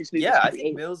environment his movies create. I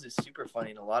think Mills is super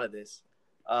funny in a lot of this.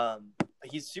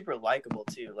 He's super likable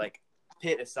too. Like,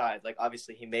 Pitt aside, like,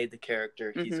 obviously he made the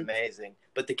character, he's amazing,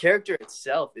 but the character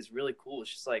itself is really cool.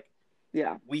 It's just like,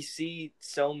 we see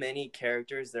so many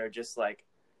characters that are just like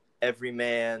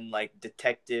everyman, like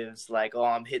detectives, like, oh,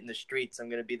 I'm hitting the streets,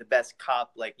 I'm gonna be the best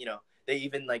cop. Like, they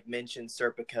even like mention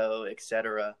Serpico,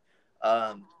 etc.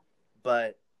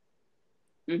 But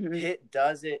Pitt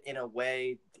does it in a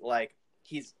way like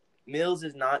Mills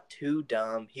is not too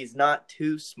dumb, he's not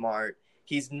too smart,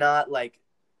 he's not like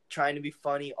trying to be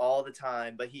funny all the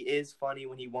time, but he is funny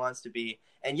when he wants to be.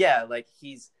 And like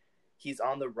he's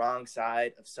on the wrong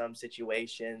side of some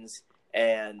situations,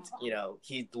 and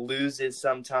he loses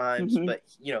sometimes, but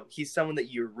he's someone that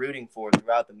you're rooting for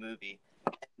throughout the movie,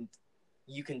 and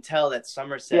you can tell that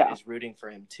Somerset is rooting for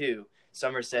him too.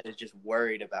 Somerset is just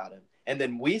worried about him, and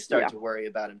then we start to worry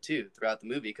about him too throughout the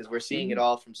movie, because we're seeing it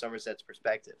all from Somerset's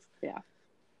perspective.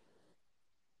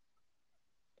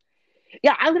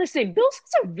 I'm gonna say Mills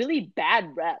has a really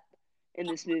bad rep in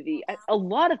this movie.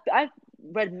 I've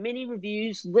read many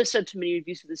reviews, listened to many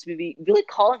reviews of this movie, really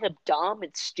calling him dumb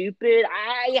and stupid.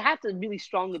 I have to really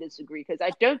strongly disagree, because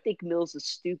I don't think Mills is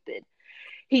stupid.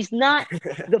 He's not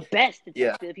the best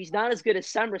detective. He's not as good as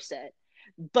Somerset,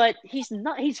 but he's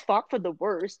fought for the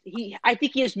worst. I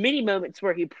think he has many moments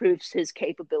where he proves his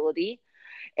capability.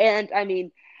 And I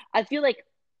mean, I feel like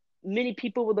many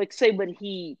people would like say when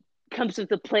he comes with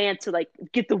the plan to like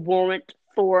get the warrant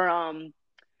for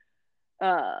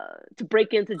to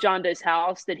break into John Doe's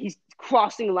house, that he's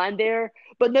crossing the line there.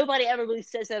 But nobody ever really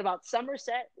says that about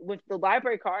Somerset with the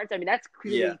library cards. I mean, that's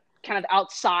clearly kind of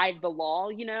outside the law,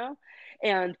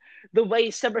 and the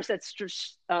way Somerset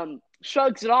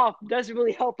shrugs it off doesn't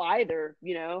really help either,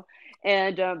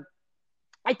 and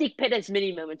I think Pitt has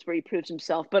many moments where he proves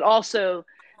himself, but also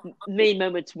many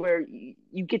moments where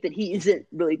you get that he isn't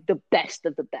really the best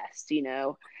of the best,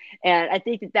 And I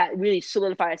think that really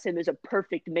solidifies him as a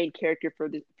perfect main character for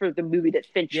the movie that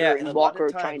Fincher and Walker are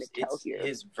trying to tell here.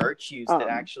 His virtues that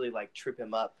actually like trip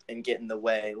him up and get in the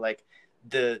way. Like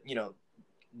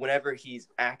whenever he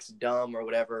acts dumb or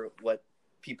whatever, what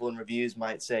people in reviews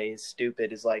might say is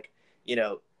stupid, is like,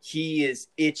 he is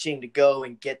itching to go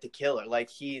and get the killer. Like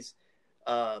he's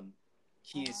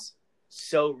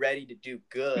so ready to do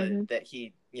good that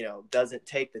he doesn't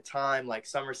take the time like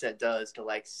Somerset does to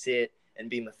like sit and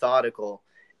be methodical.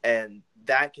 And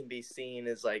that can be seen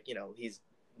as like, he's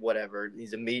whatever,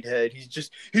 he's a meathead, he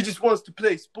just wants to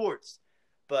play sports.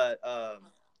 But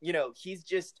he's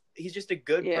just a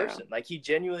good Yeah. person. Like, he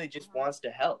genuinely just wants to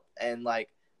help. And like,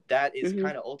 that is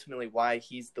kind of ultimately why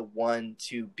he's the one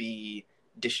to be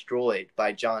destroyed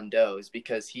by John Doe, is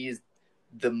because he's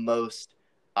the most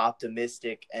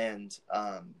optimistic and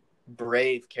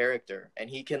brave character, and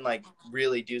he can like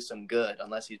really do some good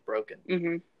unless he's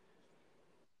broken.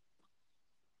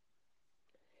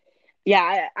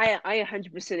 Yeah, I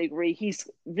 100% agree. He's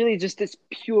really just this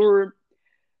pure.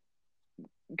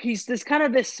 He's this kind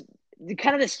of this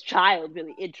child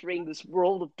really entering this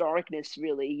world of darkness,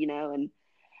 really, and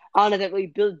I don't know that really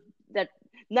build that.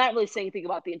 Not really saying anything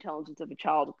about the intelligence of a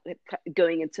child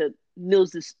going into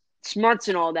Mills's smarts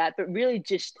and all that, but really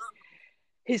just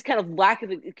his kind of lack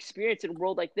of experience in a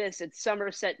world like this. And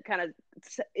Somerset kind of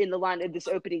in the line of this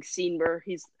opening scene where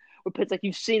Pitt's like,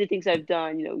 "You've seen the things I've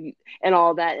done, and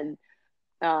all that." And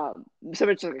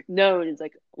Somerset's like, "No," and he's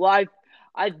like, "Well,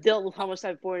 I've dealt with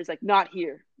homicide before." And he's like, "Not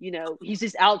here." He's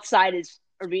just outside his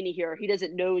arena here. He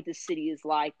doesn't know what the city is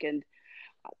like. And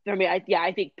I mean,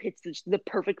 I think Pitt's the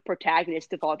perfect protagonist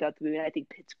to follow out the movie. And I think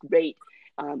Pitt's great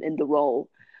in the role.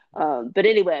 But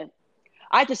anyway,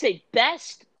 I have to say,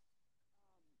 best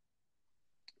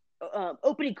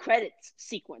opening credits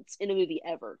sequence in a movie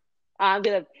ever. I'm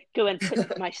gonna go and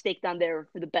put my stake down there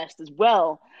for the best as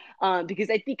well, because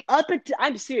I think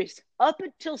I'm serious, up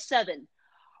until Se7en,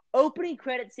 opening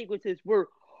credit sequences were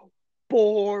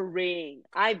boring.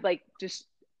 I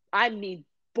mean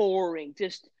boring.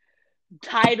 Just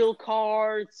title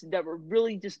cards that were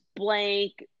really just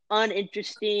blank,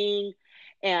 uninteresting.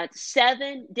 And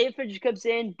Se7en, David Fincher comes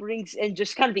in, brings in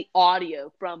just kind of the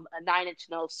audio from a Nine Inch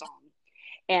Nails song,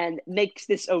 and makes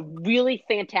this a really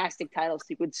fantastic title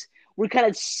sequence. We're kind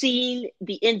of seeing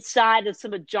the inside of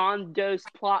some of John Doe's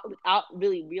plot without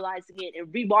really realizing it. And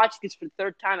rewatching this for the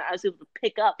third time, I was able to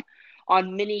pick up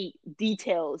on many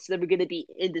details that were going to be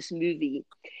in this movie.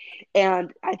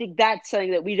 And I think that's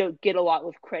something that we don't get a lot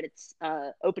with credits,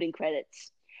 opening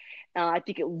credits. I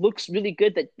think it looks really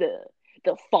good. That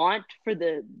the font for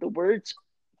the words,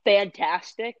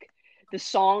 fantastic. The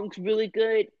song's really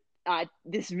good.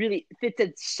 This really fits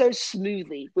in so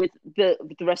smoothly with the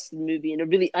rest of the movie in a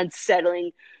really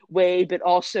unsettling way, but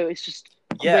also it's just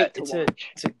great to watch.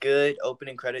 It's a good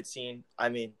opening credit scene. I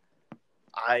mean,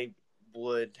 I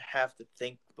would have to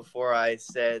think before I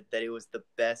said that it was the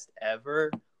best ever.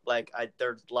 Like,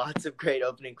 there's lots of great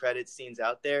opening credit scenes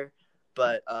out there,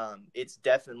 but it's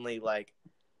definitely like,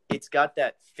 it's got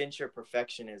that Fincher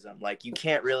perfectionism. Like, you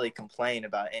can't really complain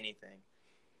about anything.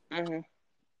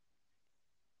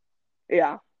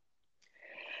 Yeah.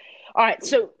 All right,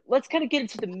 so let's kind of get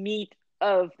into the meat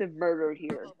of the murder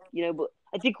here.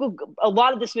 I think a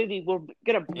lot of this movie, we're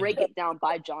going to break it down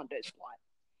by John Doe's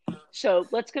plot. So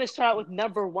let's going to start out with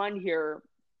number one here,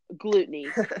 gluttony.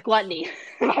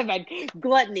 My bad,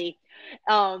 gluttony.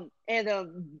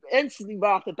 Instantly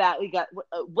right off the bat, we got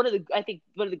one of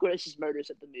the grossest murders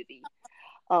of the movie.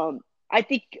 I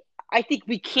think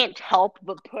we can't help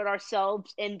but put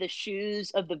ourselves in the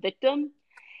shoes of the victim,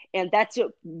 and that's a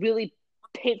really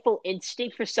painful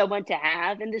instinct for someone to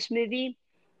have in this movie.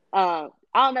 I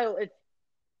don't know if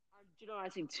I'm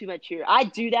generalizing too much here. I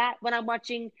do that when I'm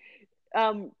watching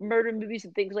murder movies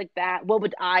and things like that. What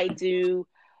would I do?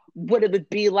 What it would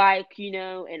be like,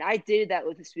 and I did that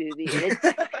with this movie, and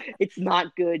it's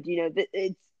not good.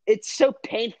 It's so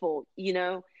painful,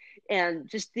 and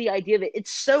just the idea of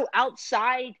it's so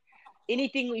outside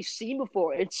anything we've seen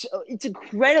before. It's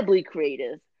incredibly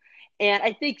creative. And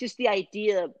I think just the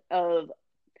idea of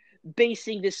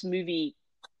basing this movie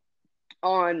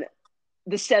on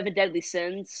the seven deadly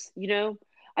sins,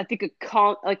 I think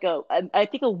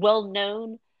a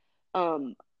well-known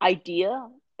idea,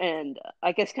 and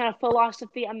I guess kind of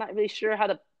philosophy. I'm not really sure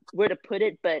where to put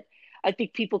it, but I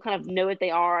think people kind of know what they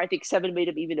are. I think Se7en made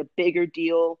them even a bigger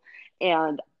deal,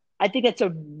 and I think that's a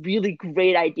really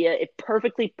great idea. It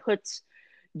perfectly puts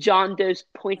John Doe's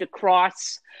point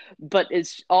across, but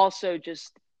is also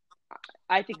just,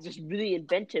 I think, just really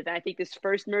inventive. And I think this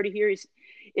first murder here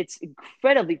it's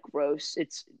incredibly gross.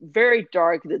 It's very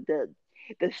dark. The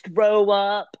throw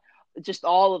up, just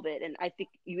all of it. And I think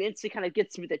you instantly kind of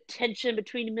get through the tension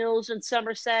between Mills and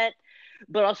Somerset.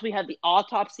 But also we have the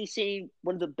autopsy scene,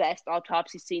 one of the best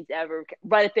autopsy scenes ever,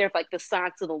 right up there with like the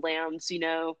Silence of the Lambs,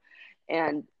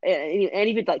 and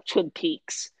even like Twin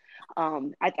Peaks.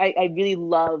 I really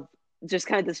love just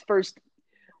kind of this first,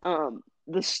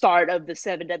 the start of the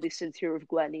seven deadly sins here with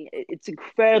gluttony. It's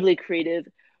incredibly creative,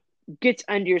 gets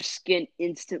under your skin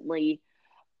instantly.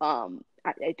 I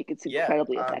think it's Yeah,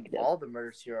 incredibly effective. all the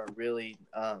murders here are really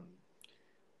uh,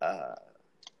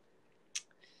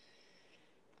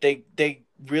 they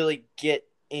really get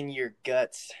in your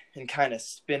guts and kind of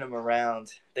spin them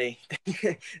around. They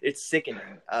it's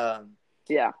sickening.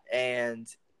 Yeah. And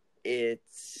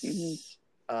Mm-hmm. it's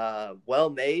well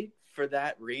made for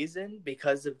that reason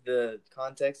because of the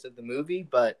context of the movie,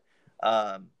 but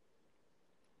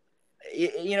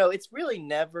it's really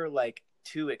never like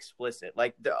too explicit.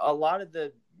 Like a lot of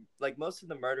the like most of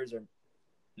the murders are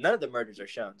none of the murders are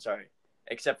shown. Sorry,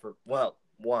 except for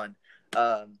one,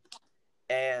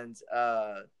 and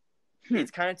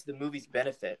it's kind of to the movie's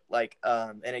benefit. Like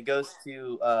and it goes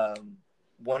to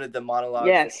one of the monologues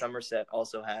that Yes. Somerset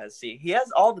also has. See, he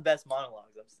has all the best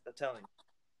monologues. I'm telling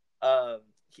you.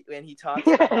 And he talks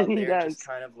about how He they're does. just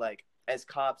kind of like, as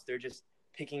cops, they're just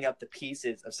picking up the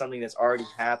pieces of something that's already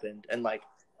happened and like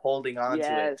holding on to it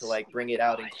to Yes. like bring it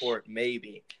out in court,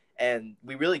 maybe. And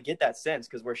we really get that sense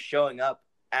because we're showing up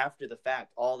after the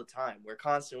fact all the time. We're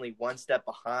constantly one step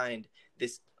behind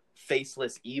this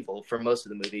faceless evil. For most of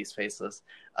the movie, he's faceless.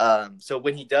 So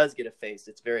when he does get a face,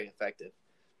 it's very effective.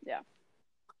 Yeah.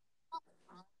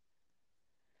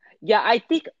 Yeah, I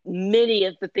think many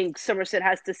of the things Somerset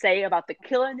has to say about the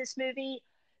killer in this movie,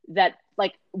 that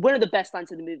like one of the best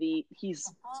lines in the movie,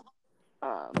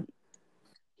 um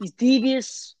he's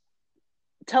devious,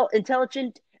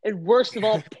 intelligent, and worst of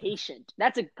all, patient.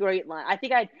 That's a great line. I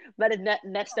think I might have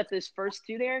messed up those first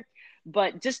two there,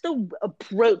 but just the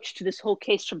approach to this whole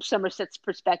case from Somerset's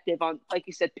perspective on, like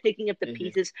you said, picking up the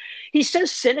pieces. He's so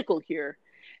cynical here,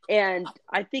 and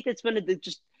I think it's one of the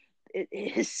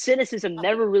his cynicism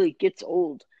never really gets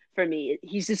old for me.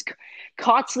 He's just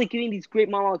constantly giving these great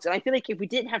monologues, and I feel like if we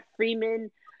didn't have Freeman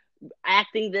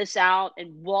acting this out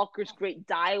and Walker's great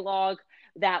dialogue,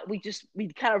 that we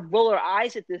kind of roll our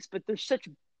eyes at this, but there's such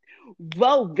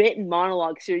well written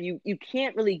monologues here. You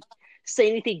can't really say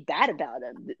anything bad about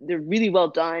them. They're really well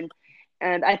done,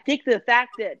 and I think the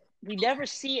fact that we never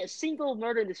see a single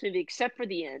murder in this movie except for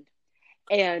the end,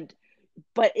 and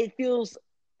but it feels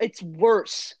it's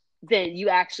worse than you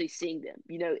actually seeing them.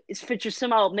 It's Fincher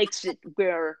somehow makes it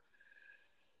where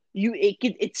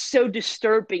it's so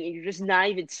disturbing and you're just not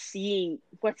even seeing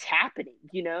what's happening.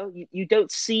 You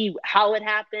don't see how it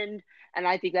happened, and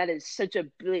I think that is such a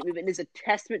brilliant movie and is a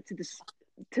testament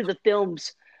to the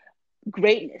film's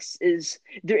greatness. Is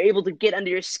they're able to get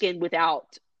under your skin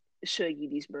without showing you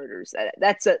these murders. I think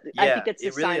that's a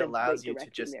it really sign of allows great you to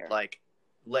directing just there. like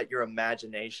let your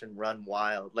imagination run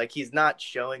wild. Like he's not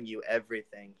showing you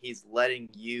everything, he's letting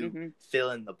you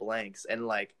fill in the blanks, and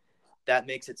like that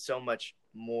makes it so much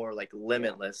more like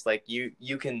limitless. Like you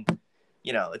can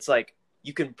it's like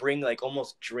you can bring like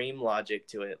almost dream logic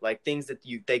to it, like things that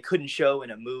they couldn't show in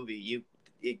a movie.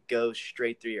 It goes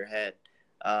straight through your head.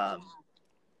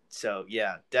 So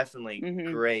yeah, definitely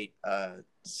great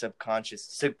subconscious.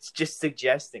 So just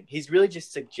suggesting, he's really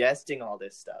just suggesting all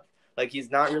this stuff. Like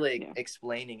he's not really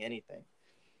explaining anything.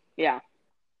 Yeah,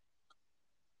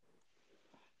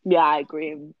 I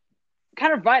agree.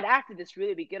 Kind of right after this,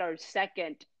 really, we get our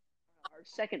second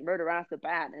murder right off the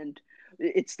bat, and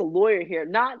it's the lawyer here.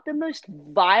 Not the most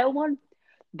vile one,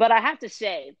 but I have to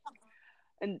say,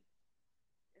 and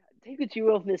take what you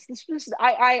will of this. This was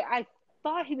I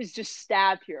thought he was just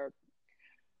stabbed here,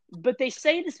 but they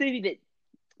say in this movie that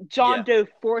John Doe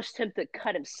forced him to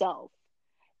cut himself,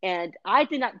 and I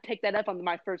did not pick that up on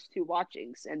my first two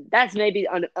watchings, and that's maybe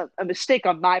a mistake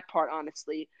on my part,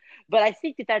 honestly. But I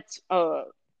think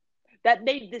that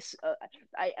made this.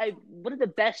 I one of the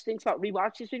best things about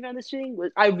rewatching this movie on this movie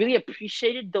was I really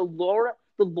appreciated the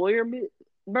lawyer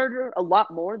murder a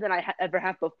lot more than I ever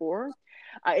have before.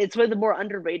 It's one of the more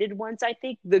underrated ones. I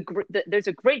think there's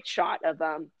a great shot of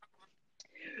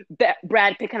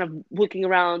Brad Pitt kind of looking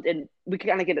around, and we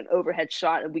kind of get an overhead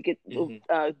shot, and we get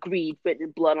greed written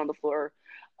in blood on the floor.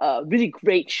 Really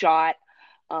great shot.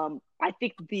 I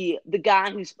think the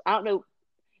guy who's, I don't know,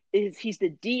 he's the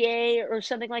DA or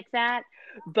something like that,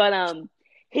 but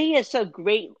he has some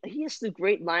great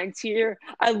lines here.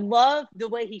 I love the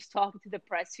way he's talking to the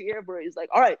press here, where he's like,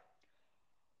 "All right,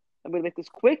 I'm going to make this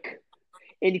quick.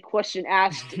 Any question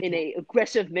asked in a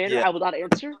aggressive manner, I will not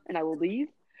answer, and I will leave."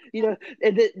 And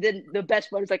then the best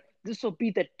part is like, "This will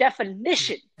be the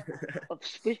definition of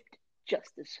swift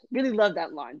justice." Really love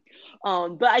that line.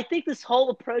 But I think this whole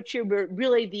approach here, where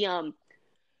really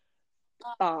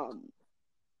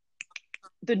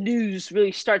the news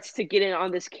really starts to get in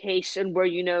on this case, and where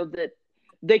that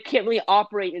they can't really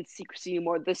operate in secrecy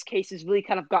anymore. This case has really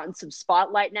kind of gotten some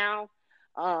spotlight now.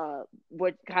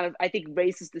 what kind of I think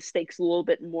raises the stakes a little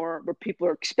bit more, where people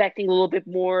are expecting a little bit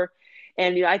more.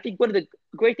 And I think one of the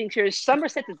great things here is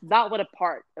Somerset does not want a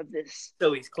part of this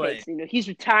So he's case. claiming. He's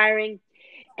retiring,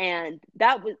 and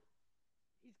that was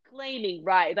he's claiming,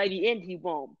 right? By the end, he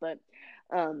won't. But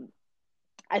um,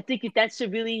 I think that's a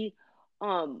really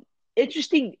um,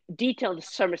 interesting detail to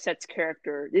Somerset's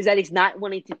character, is that he's not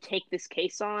wanting to take this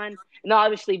case on, and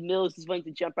obviously Mills is willing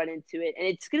to jump right into it, and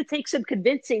it's going to take some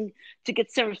convincing to get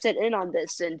Somerset in on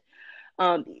this. And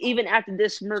even after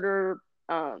this murder,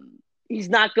 he's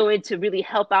not going to really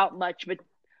help out much, but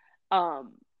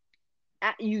um,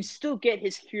 you still get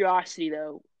his curiosity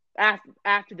though.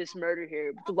 After this murder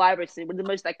here, the library scene, one of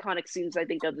the most iconic scenes I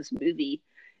think of this movie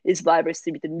is the library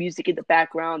scene with the music in the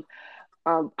background.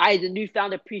 I had a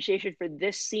newfound appreciation for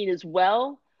this scene as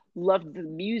well. Loved the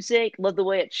music, loved the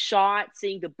way it's shot,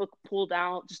 seeing the book pulled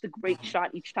out, just a great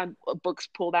shot each time a book's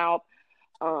pulled out.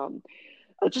 Um,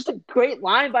 just a great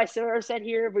line by Somerset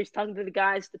here, where he's talking to the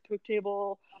guys at the poker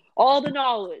table, all the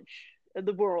knowledge of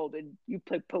the world, and you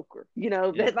play poker.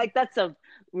 Yeah. Like that's a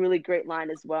really great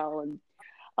line as well. And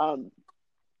um,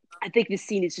 I think this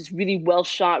scene is just really well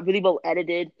shot, really well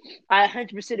edited. I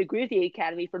 100% agree with the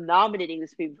Academy for nominating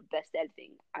this movie for Best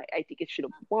Editing. I think it should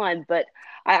have won, but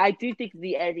I do think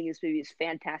the editing in this movie is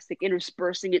fantastic,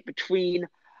 interspersing it between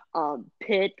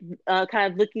Pitt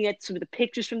kind of looking at some of the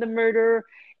pictures from the murder,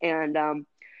 and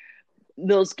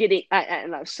Mills getting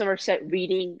Somerset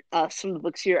reading some of the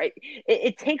books here.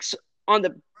 It takes on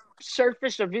the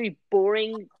surface a really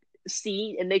boring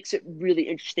scene and makes it really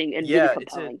interesting and really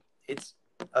compelling. It's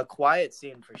a quiet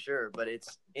scene for sure, but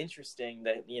it's interesting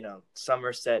that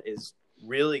Somerset is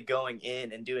really going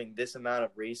in and doing this amount of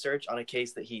research on a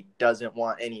case that he doesn't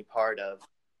want any part of.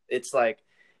 It's like,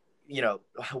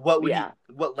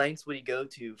 what lengths would he go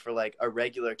to for like a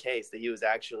regular case that he was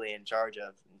actually in charge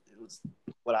of? It was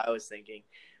what I was thinking.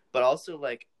 But also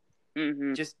like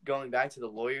just going back to the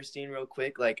lawyer scene real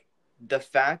quick, like the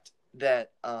fact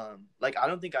that like I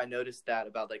don't think I noticed that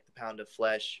about like the pound of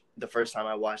flesh the first time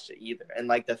I watched it either. And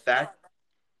like the fact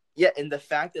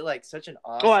that like such an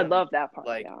awesome I love that part,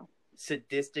 like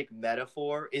sadistic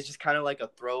metaphor is just kind of like a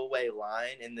throwaway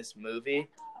line in this movie,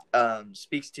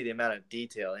 speaks to the amount of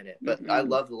detail in it. But I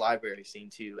love the library scene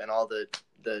too, and all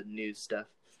the news stuff.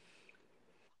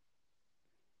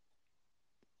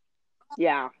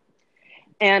 Yeah.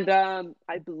 And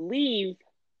I believe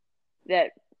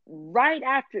that right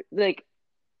after, like,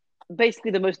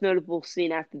 basically the most notable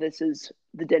scene after this is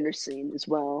the dinner scene as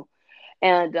well.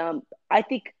 And I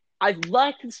think I've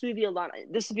liked this movie a lot.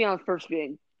 This will be on first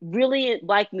viewing. Really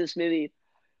liking this movie.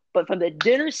 But from the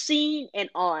dinner scene and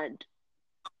on,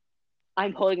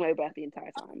 I'm holding my breath the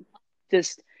entire time.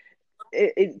 Just,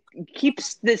 it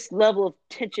keeps this level of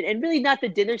tension. And really not the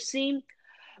dinner scene,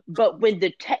 but when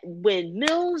when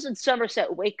Mills and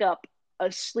Somerset wake up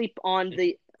asleep on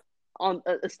the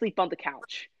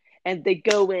couch, and they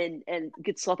go in and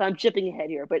get slaughtered. I'm jumping ahead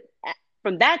here, but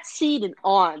from that scene and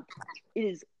on, it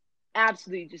is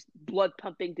absolutely just blood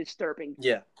pumping, disturbing,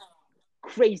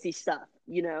 crazy stuff.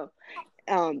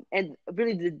 And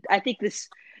really, I think this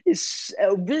is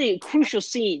a really crucial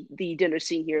scene, the dinner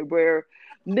scene here, where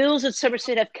Mills and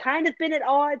Somerset have kind of been at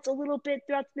odds a little bit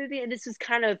throughout the movie, and this is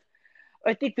kind of,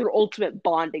 I think, their ultimate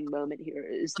bonding moment here.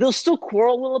 Is they'll still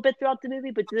quarrel a little bit throughout the movie,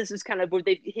 but this is kind of where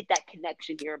they hit that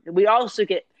connection here. And we also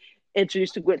get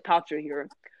introduced to Gwyneth Paltrow here,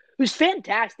 who's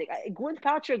fantastic. Gwyneth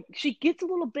Paltrow, she gets a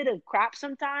little bit of crap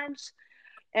sometimes,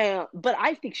 but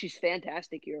I think she's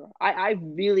fantastic here. I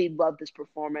really love this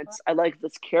performance. I like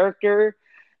this character.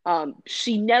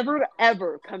 She never,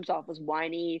 ever comes off as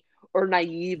whiny or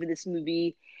naive in this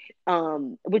movie,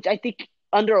 which I think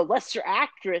under a lesser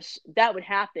actress, that would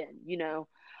happen,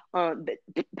 but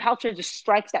Paltrow just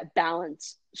strikes that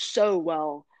balance so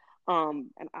well. And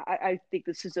I think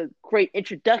this is a great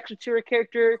introduction to her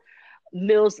character.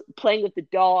 Mills playing with the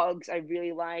dogs, I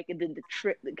really like. And then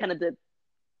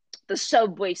the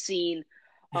subway scene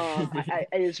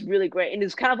is really great. And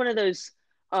it's kind of one of those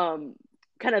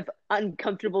kind of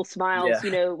uncomfortable smiles,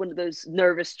 one of those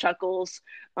nervous chuckles.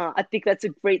 I think that's a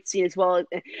great scene as well.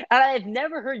 And I have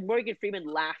never heard Morgan Freeman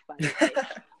laugh, by the way.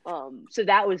 So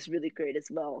that was really great as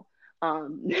well.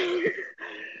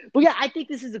 But yeah, I think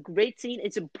this is a great scene.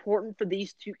 It's important for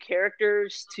these two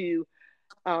characters to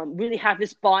really have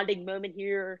this bonding moment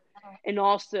here. And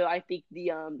also, I think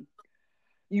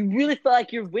you really feel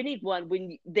like you're winning one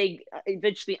when they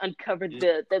eventually uncover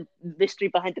the mystery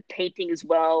behind the painting as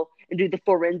well, and do the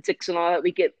forensics and all that.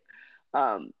 We get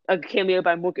a cameo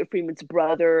by Morgan Freeman's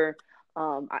brother,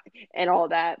 and all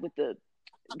that, with the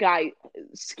guy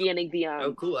scanning the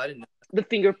oh cool, I didn't know. The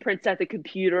fingerprints at the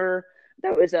computer.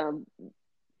 That was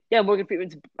Morgan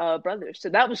Freeman's brother. So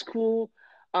that was cool.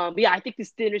 Yeah, I think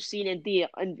this dinner scene and the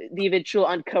eventual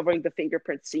uncovering the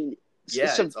fingerprint scene is Yeah,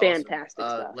 some it's awesome. fantastic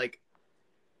stuff.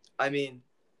 I mean,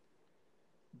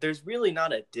 there's really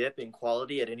not a dip in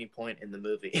quality at any point in the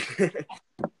movie.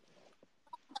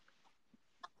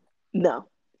 No,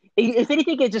 if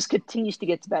anything, it just continues to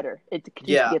get better. It continues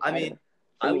to Yeah, get I better mean,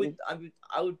 for me.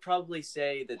 I would probably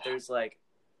say that there's like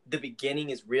the beginning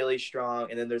is really strong,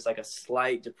 and then there's like a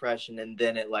slight depression, and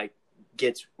then it like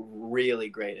gets really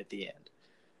great at the end.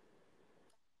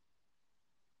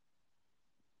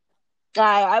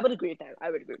 I would agree with that.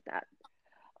 I would agree with that.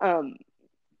 Um,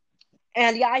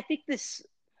 and yeah, I think this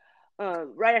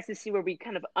right after the scene where we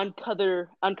kind of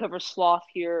uncover Sloth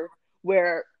here,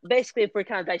 where basically if we're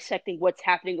kind of dissecting what's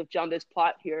happening with John Doe's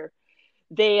plot here,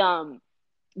 they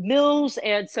Mills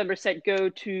and Somerset go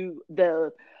to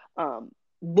the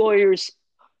lawyer's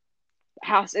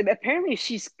house, and apparently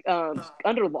she's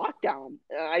under lockdown,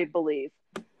 I believe.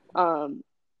 Um,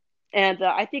 and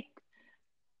I think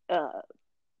uh,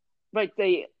 like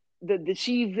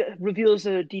she reveals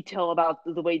a detail about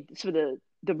the way some of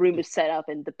the room is set up,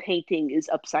 and the painting is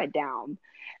upside down,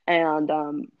 and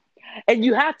and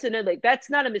you have to know like that's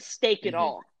not a mistake at Mm-hmm.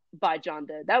 all by John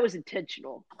Doe. That was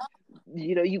intentional.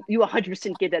 You know, you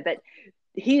 100% get that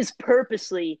he's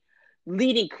purposely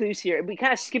leading clues here. We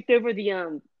kind of skipped over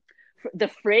the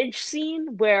fridge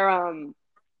scene where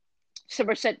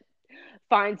Somerset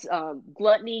finds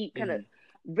gluttony kind of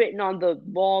Mm-hmm. written on the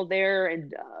wall there,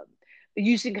 and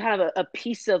using kind of a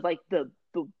piece of like the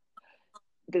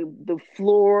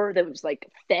floor that was like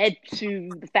fed to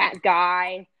the fat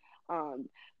guy, um,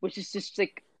 which is just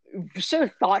like so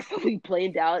thoughtfully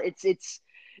planned out. It's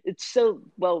so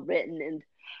well written,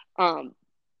 um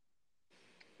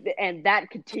and that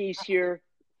continues here.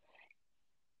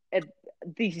 Uh,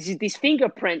 these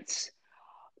fingerprints,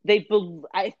 I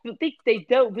think they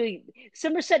don't really.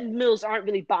 Somerset and Mills aren't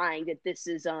really buying that this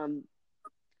is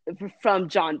from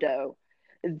John Doe.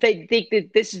 They think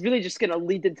that this is really just going to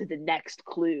lead them to the next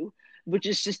clue, which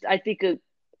is just I think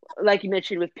like you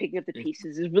mentioned with picking up the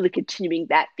pieces is really continuing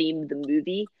that theme of the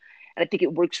movie, and I think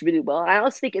it works really well. And I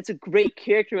also think it's a great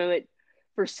character moment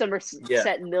for Yeah.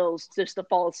 Somerset and Mills just to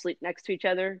fall asleep next to each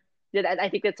other. Yeah, I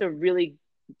think that's a really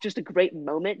just a great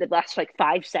moment that lasts like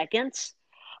 5 seconds.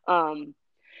 Um,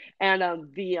 and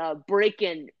the break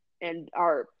in and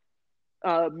our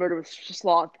murder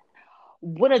sloth,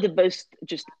 one of the most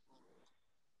just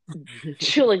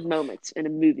chilling moments in a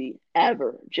movie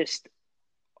ever. Just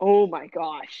oh my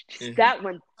gosh, just Mm-hmm. that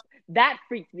one that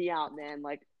freaked me out, man.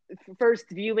 Like first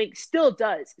viewing, still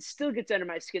does, still gets under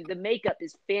my skin. The makeup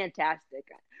is fantastic.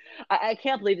 I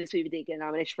can't believe this movie didn't get a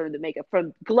nomination for the makeup.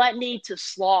 From gluttony to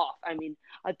sloth, I mean,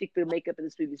 I think the makeup in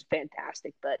this movie is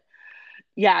fantastic. But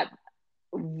yeah,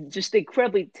 just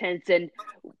incredibly tense. And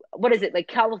what is it like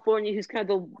California, who's kind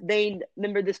of the main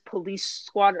member of this police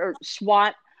squad or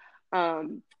SWAT?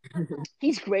 Um,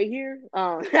 he's great here.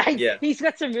 Yeah. He's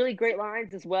got some really great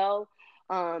lines as well.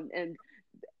 And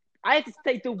I have to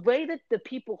say the way that the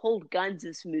people hold guns in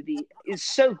this movie is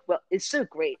so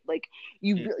great. Like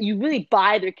you really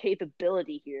buy their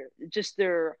capability here. Just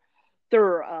their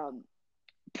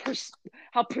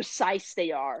how precise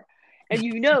they are, and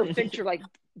Fincher like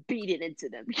beat it into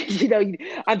them.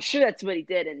 I'm sure that's what he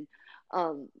did, and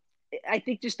um, I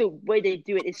think just the way they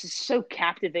do it is just so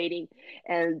captivating,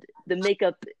 and the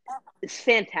makeup is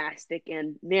fantastic.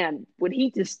 And man, when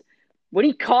he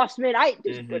coughs, man,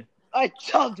 Mm-hmm. I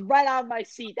jumped right out of my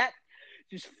seat. That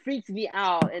just freaked me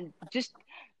out, and just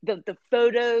the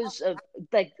photos of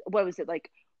like what was it like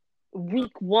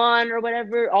week one or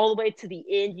whatever, all the way to the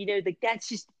end. Like that's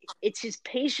just it's his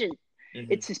patience.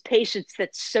 Mm-hmm. It's his patience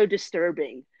that's so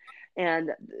disturbing, and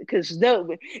because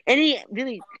no any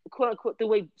really quote unquote the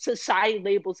way society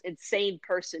labels insane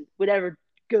person would ever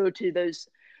go to those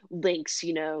links,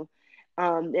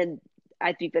 and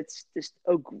I think that's just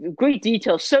a great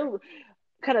detail. So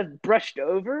kind of brushed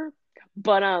over,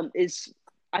 but is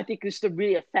I think it's a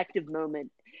really effective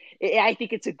moment. I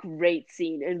think it's a great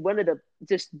scene and one of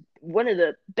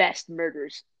the best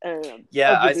murders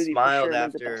Yeah, of the I movie for smiled sure. One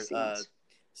of the best after scenes.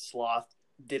 Sloth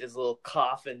did his little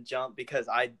cough and jump because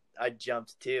I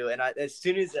jumped too, and as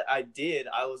soon as I did,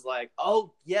 I was like,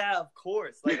 "Oh yeah, of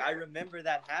course!" Like I remember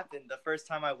that happened the first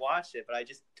time I watched it, but I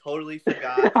just totally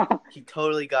forgot. He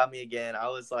totally got me again. I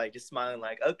was like just smiling,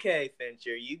 like, "Okay,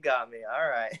 Fincher, you got me. All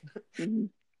right." Mhm.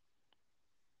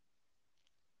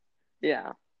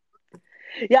 Yeah.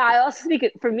 Yeah, I also think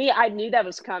for me, I knew that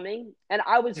was coming, and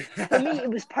for me, it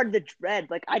was part of the dread.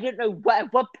 Like I didn't know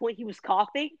at what point he was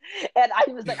coughing, and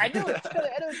I was like, I know it's coming,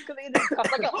 I know it's coming, and then he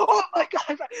coughs like, oh my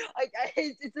god,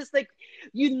 it's just like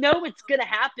you know it's gonna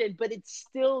happen, but it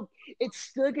still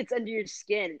gets under your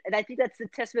skin, and I think that's the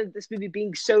testament of this movie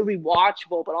being so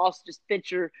rewatchable, but also just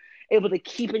Fincher able to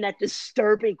keep in that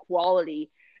disturbing quality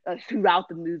throughout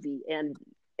the movie, and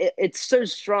it's so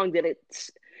strong that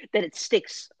it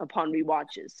sticks upon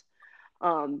rewatches.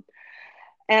 Um,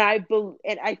 and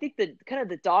I think that kind of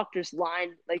the doctor's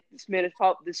line, like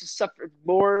this has suffered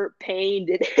more pain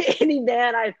than any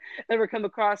man I've ever come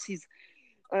across. He's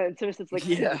in some sense like,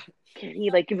 Yeah. can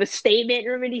he like give a statement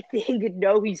or anything? To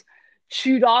know he's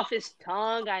chewed off his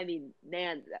tongue. I mean,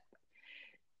 man,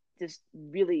 just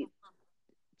really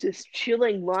just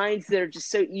chilling lines that are just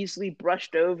so easily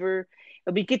brushed over.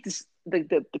 And we get this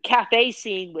the cafe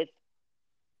scene with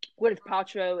Gwyneth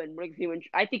Paltrow and Morgan Freeman.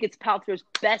 I think it's Paltrow's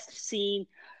best scene.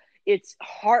 It's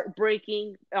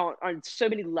heartbreaking on so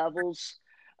many levels.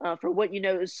 For what you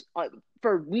know is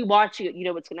for rewatching it, you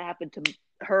know what's going to happen to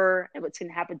her and what's going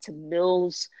to happen to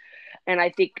Mills. And I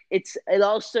think it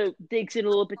also digs in a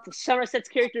little bit to Somerset's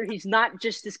character. He's not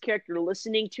just this character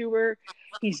listening to her;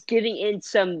 he's giving in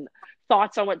some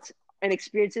thoughts on and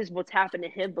experiences what's happened to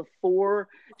him before.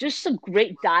 Just some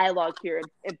great dialogue here,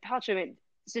 and Paltrow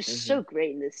is just so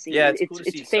great in this scene. Yeah, it's cool to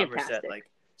It's see Somerset fantastic. like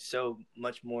so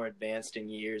much more advanced in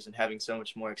years and having so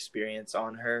much more experience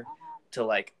on her to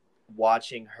like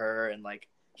watching her and like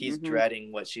he's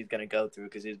dreading what she's gonna go through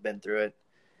because he's been through it.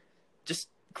 Just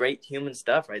great human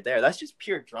stuff right there. That's just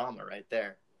pure drama right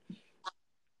there.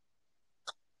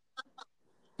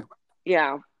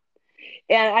 Yeah,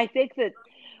 and I think that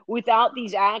without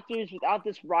these actors, without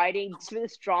this writing,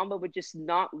 this drama would just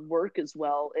not work as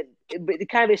well. And it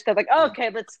kind of stuff like, oh, okay,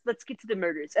 let's get to the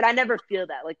murders. And I never feel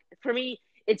that. Like for me,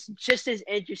 it's just as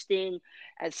interesting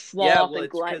as Yeah, sloth well, and it's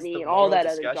because gluttony the and all moral that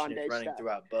other discussion John is Doe running stuff.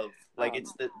 throughout both. Like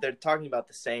they're talking about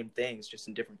the same things, just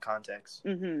in different contexts.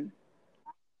 Mm-hmm.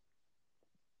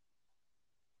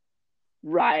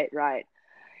 Right, right.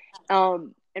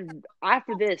 And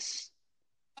after this,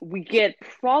 we get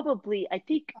probably, I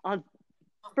think, on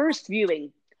first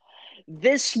viewing,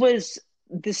 this was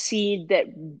the scene that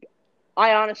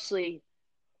I honestly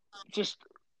just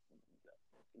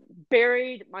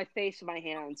buried my face in my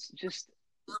hands.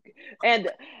 And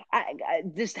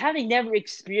just having never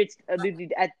experienced a movie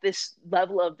at this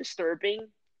level of disturbing,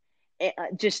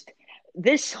 just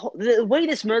the way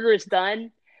this murder is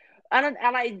done. I don't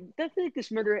think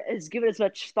this murder is given as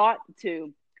much thought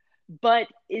to, but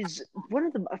is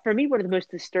for me one of the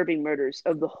most disturbing murders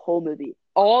of the whole movie.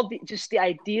 Just the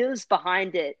ideas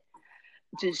behind it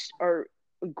just are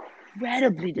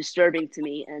incredibly disturbing to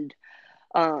me, and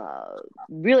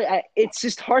really it's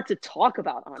just hard to talk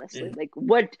about, honestly, like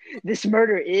what this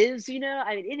murder is. I mean,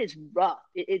 it is rough.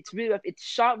 It's really rough. It's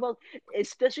shot well,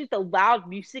 especially with the loud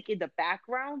music in the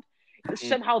background. It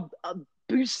somehow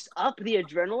boosts up the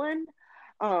adrenaline.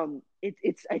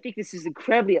 It's I think this is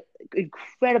incredibly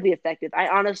effective. I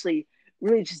honestly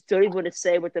really just don't even want to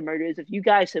say what the murder is. If you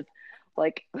guys have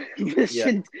like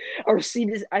listened or seen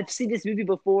this, I've seen this movie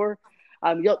before.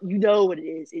 You know what it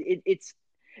is. It's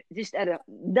just at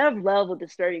another level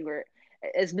disturbing, where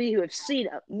as me who have seen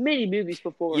many movies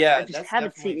before, I just that's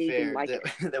haven't seen definitely anything fair like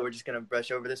it. that we're just gonna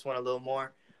brush over this one a little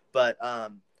more. But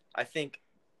I think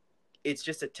it's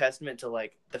just a testament to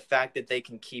like the fact that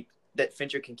that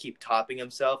Fincher can keep topping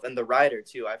himself, and the writer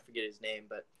too. I forget his name,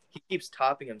 but he keeps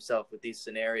topping himself with these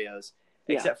scenarios.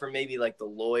 Yeah. Except for maybe like the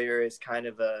lawyer is kind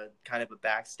of a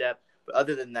back step, but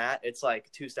other than that, it's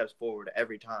like 2 steps forward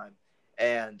every time,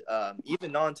 and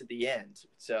even on to the end.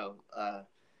 So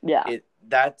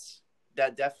that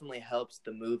definitely helps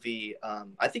the movie.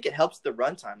 I think it helps the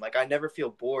runtime. Like I never feel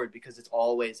bored because it's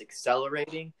always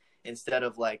accelerating instead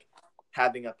of like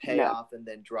having a payoff and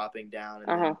then dropping down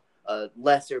and then a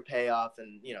lesser payoff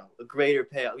and a greater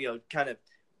payoff. Kind of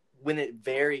when it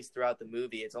varies throughout the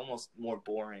movie, it's almost more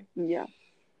boring. Yeah.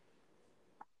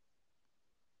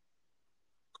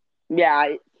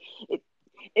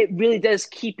 It really does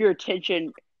keep your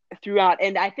attention throughout,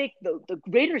 and I think the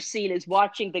greater scene is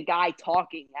watching the guy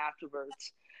talking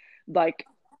afterwards. Like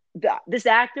this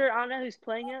actor, I don't know who's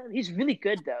playing him. He's really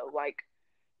good though. Like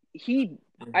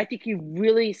I think he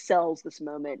really sells this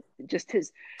moment. Just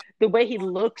the way he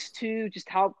looks too, just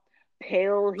how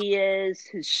pale he is,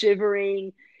 his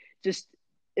shivering, just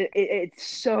it's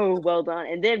so well done.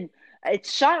 And then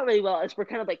it's shot really well as we're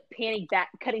kind of like panning back,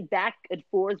 cutting back and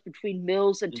forth between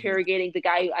Mills Mm-hmm. interrogating the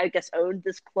guy who I guess owned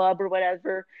this club or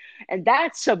whatever, and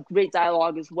that's some great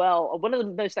dialogue as well. One of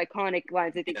the most iconic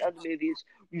lines I think Yeah. of the movie is,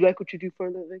 "You like what you do for a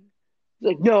living?" He's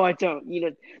like, "No, I don't."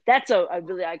 That's a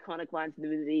really iconic line from the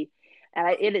movie, and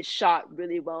it is shot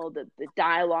really well. The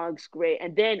dialogue's great,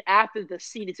 and then after the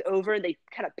scene is over, and they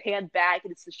kind of pan back,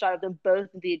 and it's the shot of them both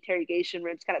in the interrogation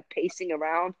rooms, kind of pacing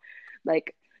around,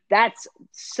 like that's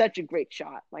such a great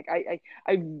shot. Like I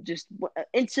just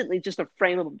instantly just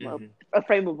Mm-hmm. a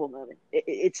frameable moment.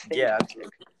 It's Yeah, fantastic.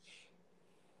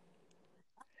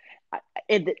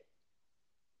 And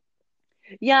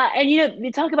yeah, and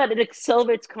you talk about it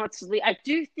accelerates constantly. I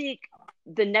do think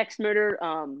the next murder,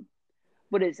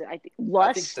 what is it? I think I think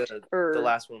Lust the or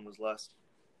last one was Lust.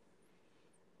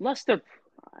 Lust or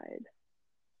Pride.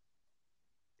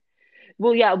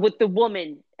 Well, yeah, with the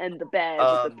woman and the bed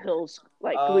with the Um. pills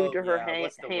like glued Oh to her yeah.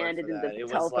 What's the word hand for and then the that? It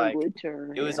was telephone like glued to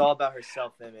her it was hand. all about her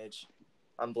self-image.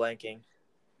 I'm blanking.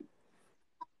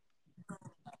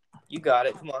 You got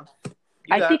it. Come on. You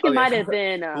I got think it. it Okay. might have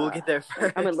been. We'll get there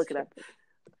I'm gonna look first. it up.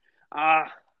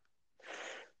 Ah,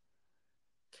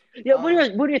 yeah. What are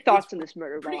your It's thoughts on this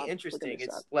murder pretty while I'm looking interesting. this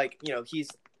It's up? like, he's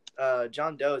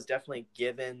John Doe has definitely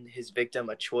given his victim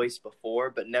a choice before,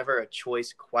 but never a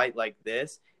choice quite like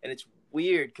this. And it's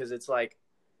weird because it's like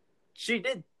she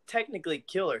did technically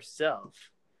kill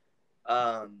herself.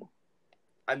 Um,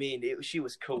 I mean, she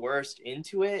was coerced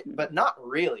into it, but not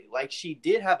really. Like, she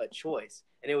did have a choice,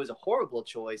 and it was a horrible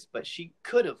choice, but she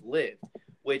could have lived,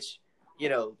 which,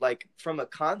 like, from a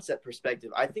concept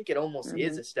perspective, I think it almost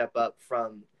is Mm-hmm. a step up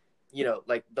from,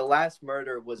 like, the last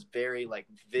murder was very, like,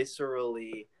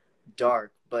 viscerally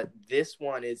dark, but this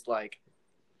one is, like,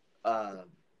 uh,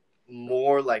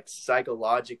 more, like,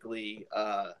 psychologically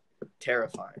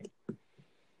terrifying.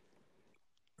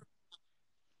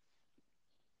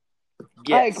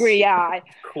 I agree. Yes, Yeah,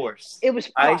 of course. it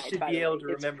was I Pride, should by be the able way. to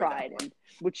It's remember that Pride, one. and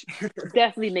which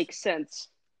definitely makes sense.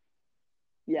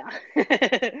 Yeah.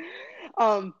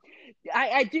 um,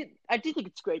 I do think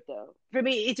it's great though. For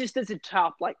me, it just doesn't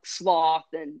top like Sloth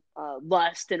and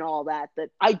Lust and all that. But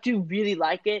I do really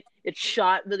like it. It's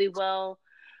shot really well.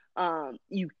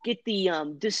 You get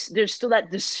there's still that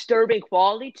disturbing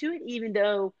quality to it, even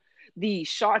though the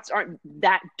shots aren't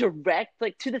that direct,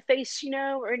 like to the face,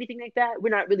 or anything like that. We're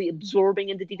not really absorbing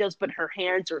into details, but her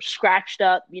hands are scratched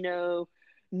up,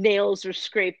 nails are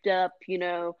scraped up,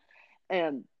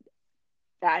 and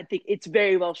I think it's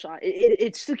very well shot.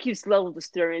 It still keeps the level of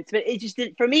disturbance, but it just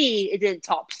didn't, for me, it didn't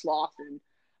top Sloth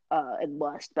and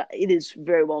Lust, but it is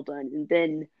very well done. And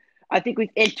then I think we've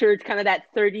entered kind of that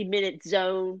 30-minute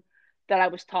zone that I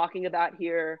was talking about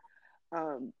here.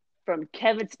 Um, from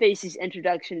Kevin Spacey's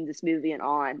introduction in this movie and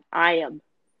on, I am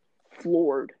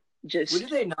floored, When did just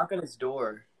they knock on his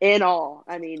door? in awe.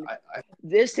 I mean, I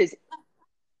this is.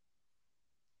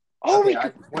 Oh, okay. we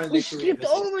I wanted to we make sure we didn't skipped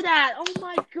miss it. over that. Oh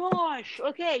my gosh.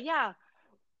 Okay, yeah.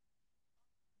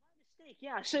 Mistake.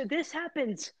 Yeah. So this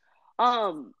happens.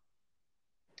 Um,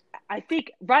 I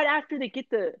think right after they get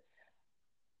the.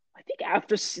 I think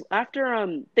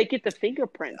after they get the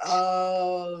fingerprints.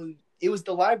 It was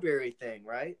the library thing,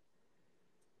 right?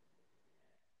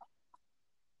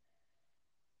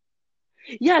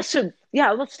 Yeah. So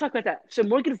yeah, let's talk about that. So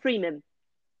Morgan Freeman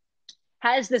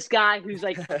has this guy who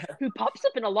pops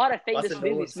up in a lot of Lots famous of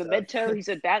Nolan movies. stuff. Memento. He's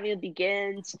in Batman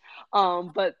Begins.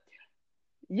 But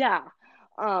yeah,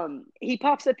 he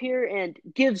pops up here and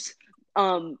gives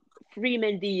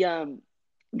Freeman the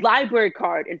library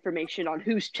card information on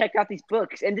who's checked out these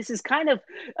books, and this is kind of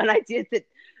an idea that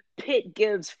Pitt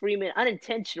gives Freeman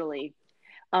unintentionally,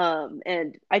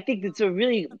 and I think it's a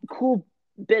really cool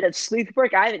bit of sleuth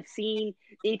work. I haven't seen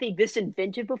anything this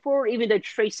inventive before, even though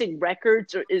tracing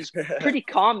records is pretty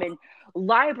common.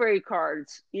 Library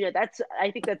cards,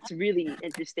 I think that's really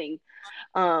interesting,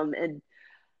 and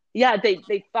yeah,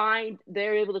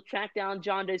 they're able to track down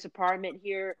John Doe's apartment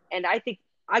here, and I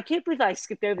can't believe I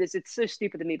skipped over this. It's so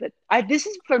stupid to me, but this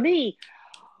is for me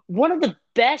one of the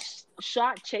best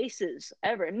shot chases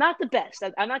ever. Not the best.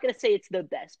 I'm not going to say it's the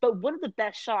best, but one of the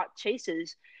best shot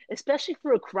chases, especially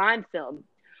for a crime film,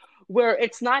 where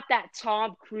it's not that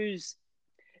Tom Cruise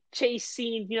chase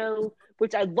scene,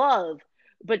 which I love,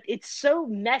 but it's so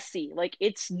messy. Like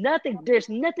there's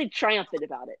nothing triumphant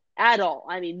about it at all.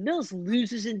 I mean, Mills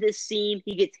loses in this scene.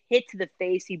 He gets hit to the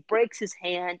face. He breaks his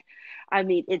hand. I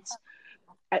mean,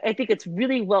 I think it's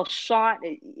really well shot.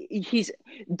 He's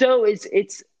Doe is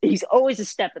he's always a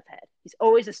step ahead. He's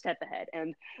always a step ahead,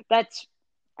 and that's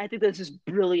I think that's just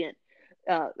brilliant,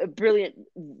 brilliant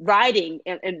writing,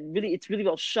 and really it's really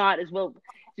well shot as well.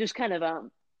 Just kind of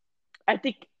I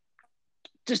think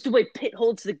just the way Pitt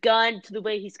holds the gun, to the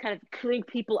way he's kind of clearing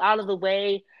people out of the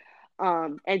way.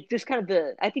 And just kind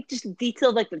of I think just the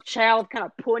detail, like the child kind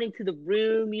of pointing to the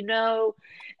room,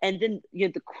 and then,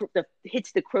 the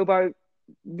hits the crowbar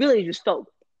really just felt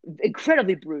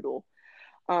incredibly brutal.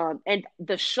 And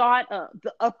the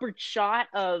upward shot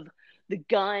of the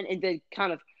gun and the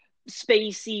kind of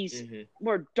Spacey's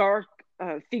more dark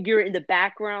figure in the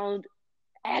background,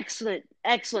 excellent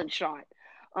shot.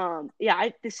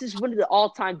 This is one of the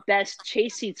all-time best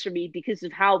chase scenes for me because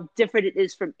of how different it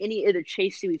is from any other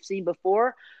chase scene we've seen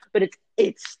before. But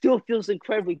it still feels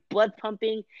incredibly blood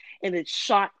pumping, and it's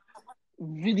shot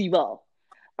really well.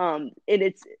 And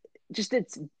it's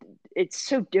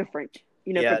so different,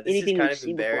 from This is anything kind we've of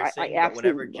seen before. I embarrassing, but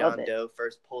whenever absolutely love John it. Doe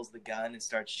first pulls the gun and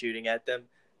starts shooting at them,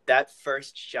 that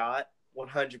first shot,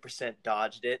 100%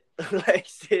 dodged it. Like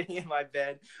sitting in my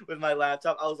bed with my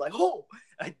laptop, I was like, "Oh!"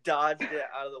 I dodged it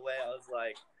out of the way. I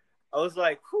was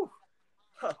like, "Whew."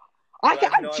 Huh. I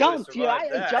jumped,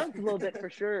 I jumped a little bit for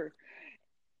sure.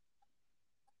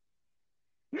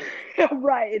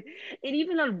 Right. And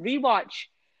even on rewatch,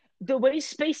 the way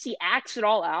Spacey acts it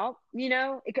all out,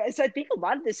 because I think a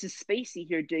lot of this is Spacey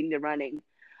here doing the running.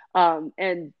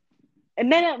 And it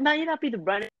may not be the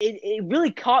running. It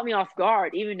really caught me off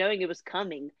guard, even knowing it was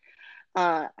coming.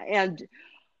 And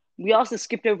we also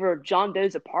skipped over John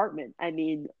Doe's apartment. I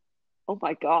mean, oh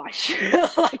my gosh.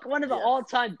 Like one of the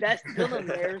all-time best villain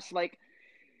layers. Like,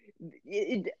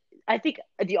 I think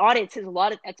the audience has a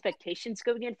lot of expectations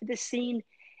going in for this scene,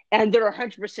 and they're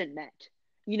 100% met,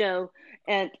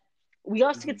 and we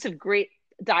also get some great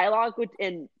dialogue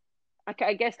and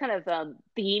I guess kind of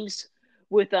themes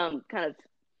with kind of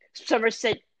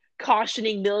Somerset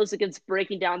cautioning Mills against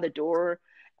breaking down the door,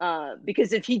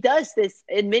 because if he does this,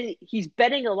 he's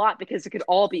betting a lot because it could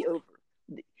all be over.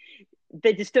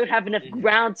 They just don't have enough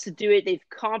grounds to do it.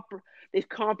 They've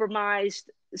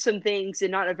compromised some things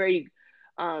in not a very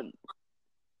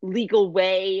legal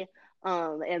way,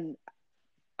 and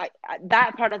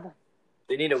that part of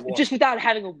they need a warrant. Just without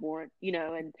having a warrant,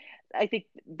 and I think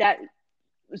that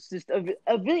was just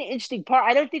a really interesting part.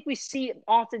 I don't think we see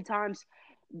oftentimes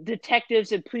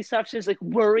detectives and police officers like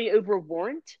worry over a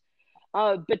warrant,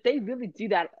 but they really do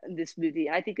that in this movie.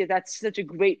 I think that's such a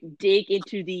great dig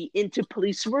into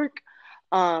police work,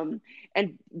 and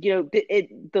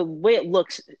the way it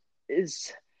looks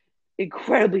is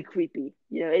incredibly creepy.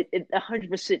 It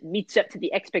 100% meets up to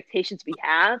the expectations we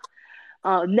have.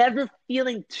 Never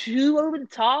feeling too over the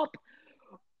top,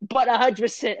 but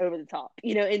 100% over the top.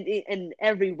 In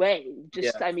every way.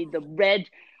 I mean, the red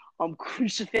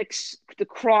crucifix, the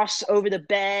cross over the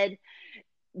bed,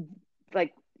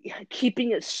 like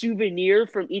keeping a souvenir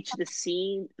from each of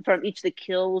the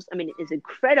kills. I mean, it is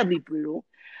incredibly brutal.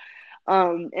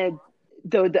 And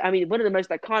one of the most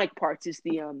iconic parts is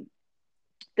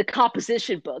the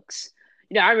composition books.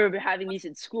 I remember having these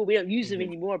in school. We don't use them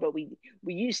anymore, but we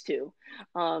used to.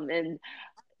 And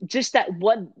just that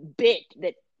one bit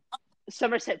that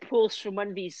Somerset pulls from one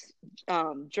of these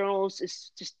journals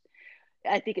is just,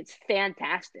 I think it's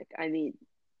fantastic. I mean,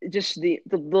 just the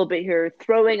little bit here,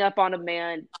 throwing up on a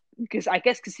man because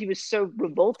he was so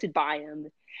revolted by him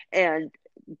and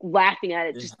laughing at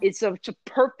it. Just it's such a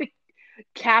perfect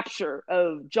capture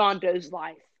of John Doe's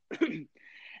life.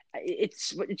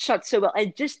 It's shot so well,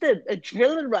 and just the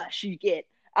adrenaline rush you get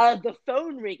out of the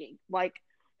phone ringing, like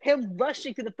him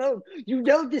rushing to the phone.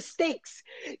 The stakes.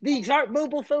 These aren't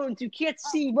mobile phones. You can't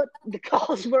see what the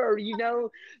calls were. You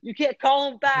can't call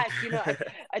them back.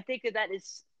 I think that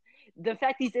is the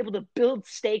fact he's able to build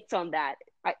stakes on that.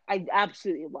 I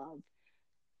absolutely love.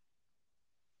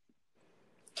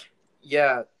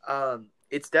 Yeah,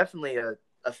 it's definitely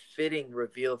a fitting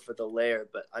reveal for the lair,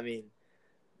 but I mean,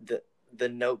 the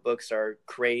notebooks are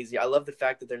crazy. I love the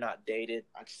fact that they're not dated.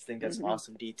 I just think that's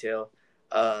awesome detail.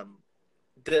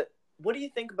 What do you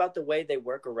think about the way they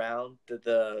work around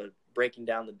the breaking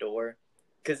down the door?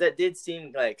 Because that did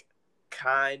seem like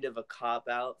kind of a cop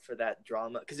out for that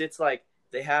drama. Because it's like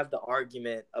they have the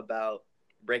argument about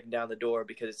breaking down the door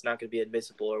because it's not going to be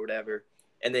admissible or whatever,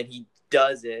 and then he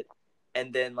does it,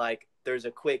 and then like there's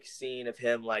a quick scene of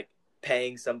him like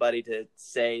paying somebody to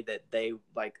say that they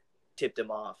like tipped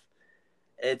him off.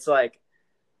 It's like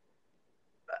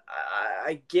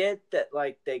I get that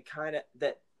like they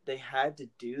had to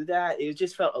do that. It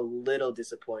just felt a little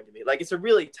disappointing to me. Like it's a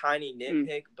really tiny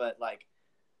nitpick, but like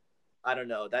I don't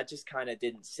know, that just kind of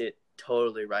didn't sit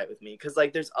totally right with me, because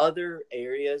like there's other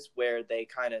areas where they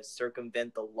kind of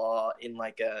circumvent the law in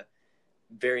like a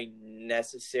very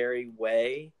necessary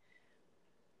way,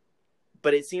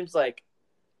 but it seems like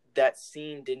that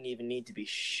scene didn't even need to be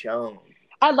shown.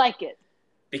 I like it.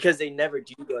 because they never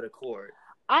do go to court.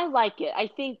 I like it. I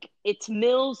think it's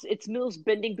Mills. It's Mills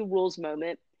bending the rules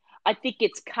moment. I think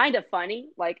it's kind of funny.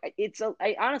 Like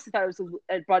I honestly thought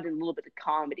it brought in a little bit of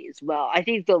comedy as well. I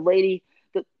think the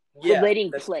Yeah,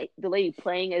 the lady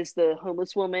playing as the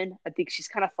homeless woman. I think she's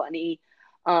kind of funny.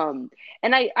 And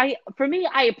for me,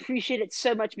 I appreciate it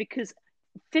so much because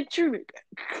Fincher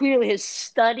clearly has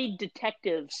studied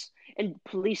detectives and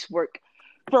police work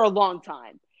for a long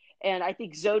time, and I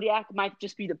think Zodiac might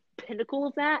just be the pinnacle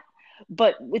of that.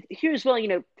 But with here as well,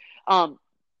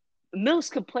 Mills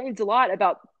complains a lot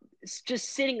about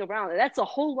just sitting around. That's a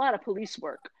whole lot of police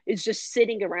work. Is just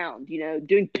sitting around,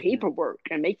 doing paperwork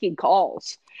and making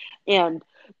calls, and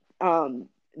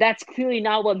that's clearly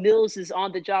not what Mills is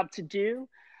on the job to do.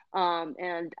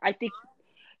 And I think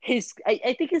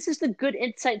I think it's just a good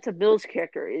insight to Mills'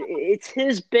 character. It's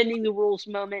his bending the rules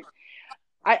moment.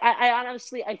 I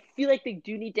honestly I feel like they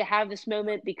do need to have this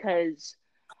moment because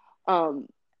um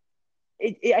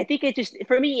I think it just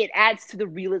for me it adds to the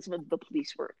realism of the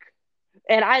police work.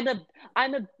 And I'm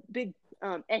a big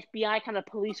FBI kind of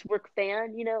police work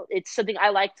fan. It's something I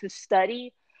like to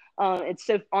study. And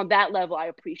so on that level, I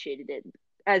appreciated it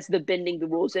as the bending the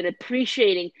rules and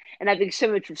appreciating and having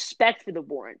so much respect for the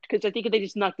warrant. Because I think if they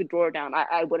just knocked the door down,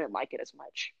 I wouldn't like it as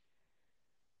much.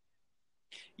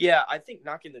 Yeah, I think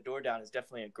knocking the door down is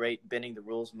definitely a great bending the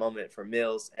rules moment for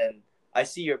Mills, and I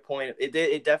see your point.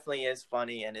 It definitely is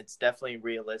funny, and it's definitely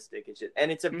realistic.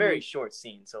 It's a very short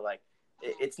scene, so like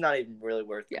it's not even really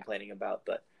worth complaining about.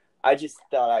 But I just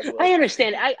thought I would. I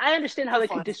understand. I understand how it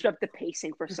could disrupt the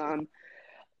pacing for some,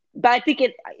 but I think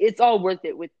it's all worth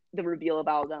it with the reveal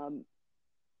about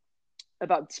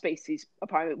Spacey's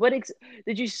apartment.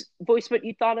 Did you voice what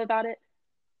you thought about it?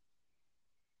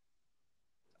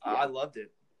 I loved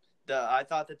it. I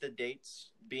thought that the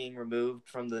dates being removed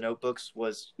from the notebooks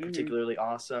was particularly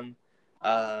awesome.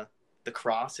 The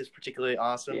cross is particularly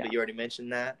awesome, but you already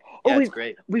mentioned that. Yeah, it's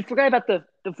great. We forgot about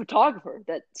the photographer.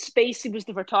 That Spacey was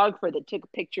the photographer that took a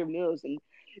picture of Mills, and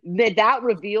that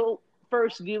reveal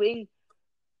first viewing,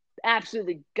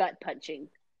 absolutely gut punching.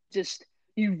 Just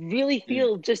you really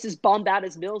feel just as bummed out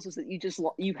as Mills is that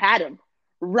you had him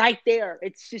right there.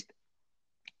 It's just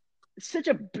such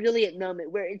a brilliant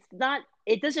moment where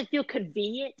it doesn't feel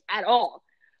convenient at all.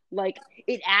 Like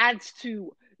it adds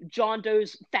to John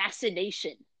Doe's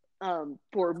fascination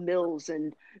for Mills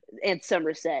and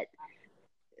Somerset.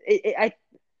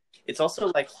 It's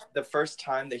also like the first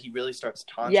time that he really starts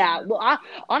taunting them. Well,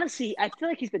 honestly, I feel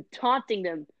like he's been taunting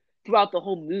them throughout the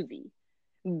whole movie.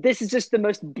 This is just the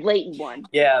most blatant one.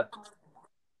 Yeah.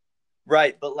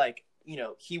 Right, but like,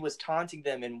 he was taunting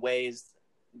them in ways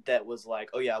that was like,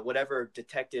 oh yeah, whatever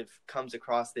detective comes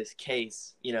across this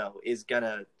case, is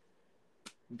gonna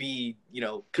be,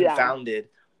 confounded.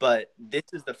 But this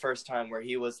is the first time where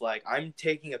he was like, I'm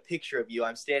taking a picture of you,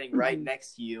 I'm standing right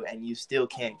next to you, and you still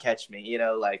can't catch me.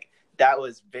 Like that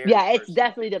was very personal. It's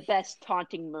definitely the best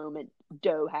taunting moment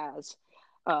Doe has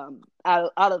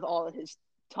out of all of his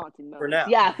taunting moments.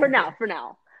 For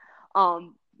now.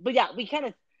 But yeah,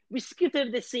 we skipped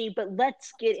over this scene, but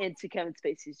let's get into Kevin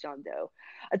Spacey's John Doe.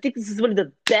 I think this is one of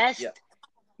the best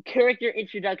character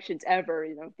introductions ever.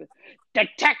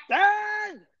 Detective,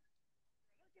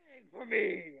 for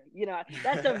me.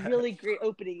 That's a really great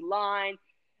opening line.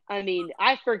 I mean,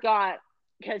 I forgot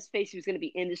Kevin Spacey was going to be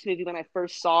in this movie when I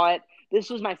first saw it. This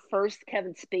was my first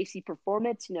Kevin Spacey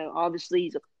performance. Obviously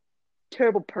he's a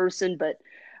terrible person, but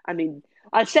I mean,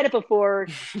 I've said it before.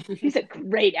 He's a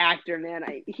great actor, man.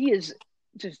 He is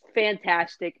just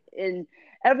fantastic in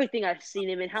everything I've seen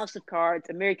him in. House of Cards,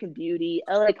 American Beauty,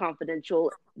 LA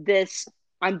Confidential.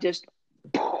 I'm just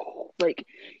like,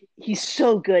 he's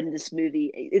so good in this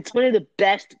movie. It's one of the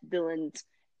best villains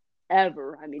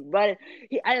ever. I mean,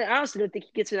 I honestly don't think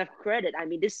he gets enough credit. I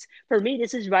mean, this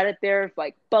is right up there with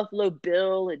like Buffalo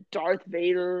Bill and Darth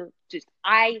Vader, just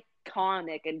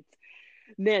iconic. And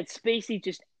man, Spacey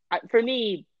just, for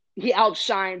me, he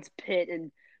outshines Pitt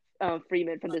and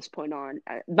Freeman from this point on.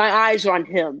 My eyes are on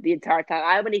him the entire time.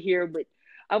 I want to hear what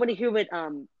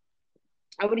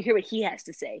he has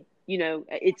to say.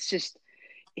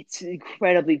 It's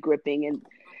incredibly gripping, and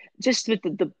just with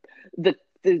the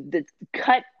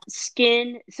cut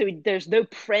skin, so there's no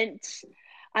prints.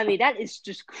 I mean, that is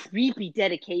just creepy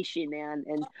dedication, man.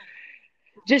 And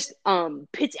just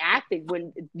Pitt's acting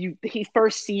when he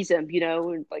first sees him,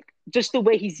 and like just the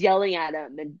way he's yelling at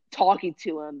him and talking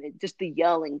to him, and just the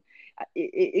yelling,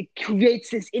 it creates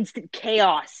this instant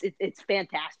chaos. It's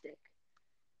fantastic.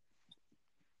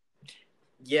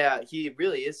 Yeah, he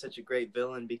really is such a great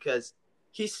villain because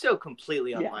he's so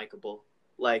completely unlikable.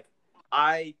 Like,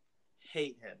 I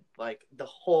hate him like the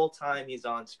whole time he's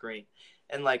on screen.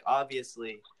 And like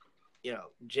obviously,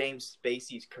 James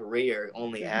Spacey's career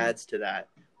only adds to that,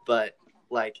 but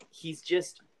like he's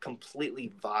just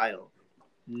completely vile.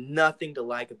 Nothing to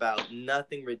like about,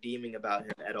 nothing redeeming about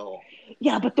him at all.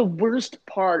 Yeah, but the worst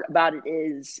part about it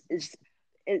is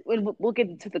when we'll get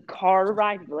into the car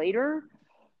ride later,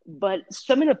 but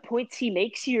some of the points he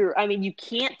makes here, I mean, you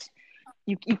can't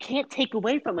take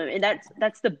away from him, and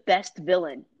that's the best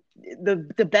villain.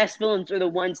 The best villains are the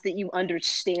ones that you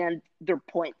understand their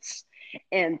points,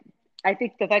 and I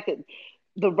think the fact that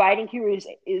the writing here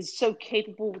is so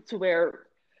capable to where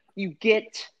you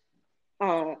get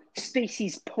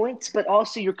Spacey's points, but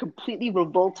also you're completely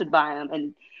revolted by him,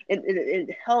 and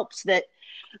it helps that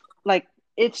like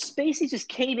if Spacey just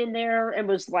came in there and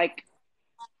was like,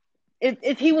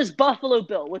 if he was Buffalo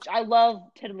Bill, which I love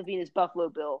Ted Levine as Buffalo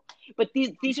Bill, but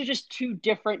these are just two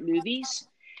different movies,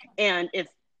 and if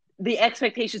the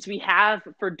expectations we have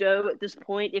for Doe at this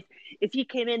point, if he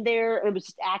came in there and was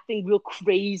just acting real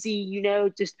crazy,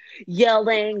 just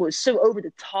yelling, was so over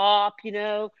the top,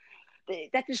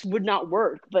 that just would not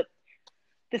work. But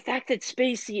the fact that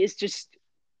Spacey is just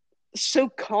so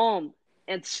calm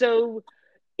and so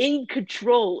in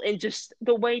control, and just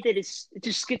the way that it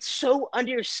just gets so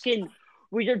under your skin,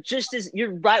 where you're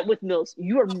right with Mills.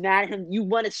 You are mad at him. You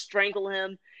want to strangle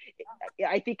him.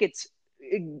 I think it's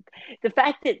the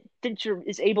fact that Fincher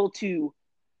is able to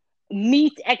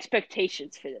meet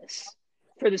expectations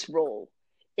for this role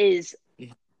is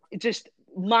just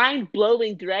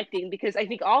mind-blowing directing, because I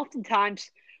think oftentimes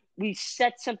we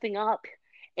set something up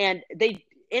and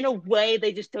in a way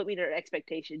they just don't meet our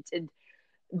expectations, and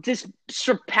just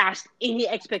surpassed any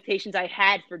expectations I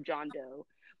had for John Doe.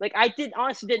 Like I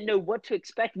honestly didn't know what to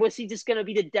expect. Was he just going to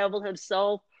be the devil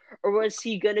himself, or was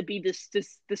he going to be this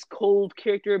cold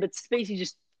character? But Spacey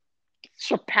just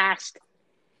surpassed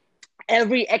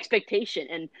every expectation,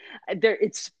 and there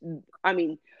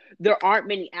aren't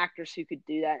many actors who could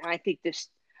do that. And I think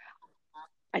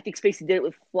Spacey did it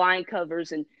with flying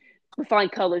colors, and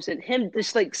him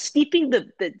just like steeping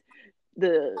the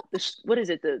what is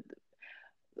it,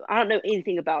 I don't know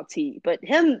anything about tea, but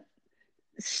him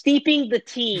steeping the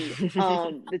tea,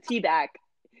 the tea bag,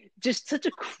 just such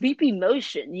a creepy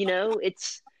motion. He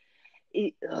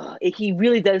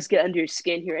really does get under your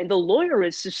skin here, and the lawyer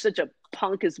is just such a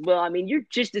punk as well. I mean, you're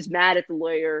just as mad at the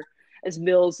lawyer as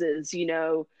Mills is.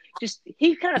 Just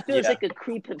he kind of feels like a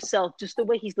creep himself, just the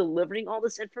way he's delivering all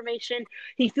this information.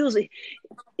 He really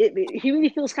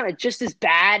feels kind of just as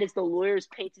bad as the lawyer is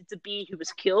painted to be, who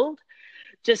was killed.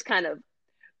 Just kind of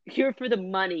here for the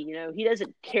money, he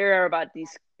doesn't care about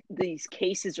these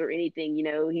cases or anything,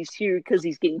 he's here because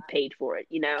he's getting paid for it,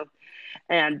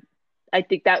 and I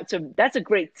think that's a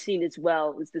great scene as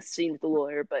well, is the scene with the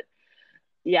lawyer. But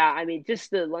yeah, I mean, just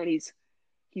the line,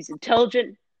 he's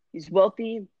intelligent, he's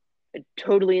wealthy, and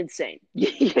totally insane.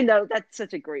 That's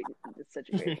such a great line.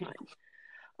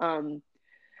 And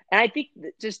I think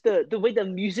that just the way the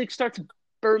music starts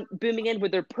booming in, where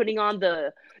they're putting on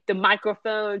the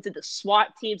microphones and the SWAT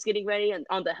teams getting ready and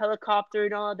on the helicopter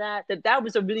and all that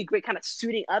was a really great kind of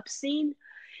suiting up scene.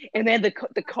 And then the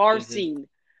car scene,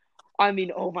 I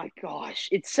mean, oh my gosh,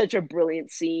 it's such a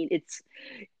brilliant scene.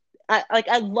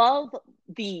 I love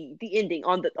the ending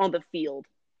on the field,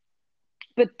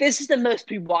 but this is the most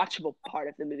rewatchable part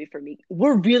of the movie for me.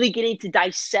 We're really getting to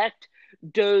dissect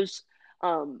Doe's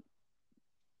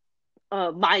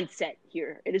mindset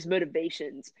here and his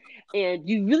motivations, and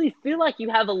you really feel like you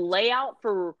have a layout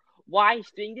for why he's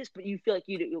doing this, but you feel like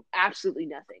you do absolutely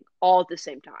nothing all at the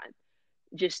same time.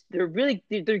 Just they're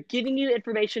giving you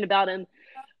information about him,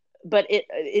 but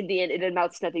in the end it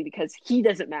amounts to nothing, because he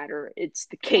doesn't matter. It's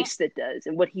the case that does,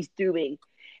 and what he's doing.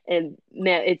 And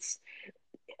man,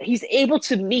 he's able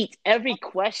to meet every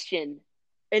question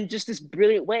in just this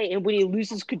brilliant way. And when he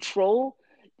loses control,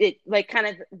 it like kind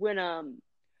of when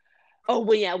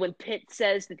Pitt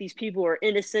says that these people are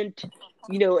innocent,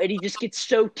 and he just gets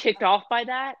so ticked off by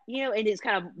that, and his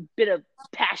kind of bit of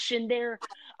passion there.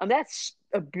 That's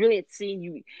a brilliant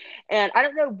scene. And I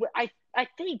don't know, I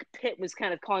think Pitt was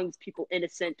kind of calling these people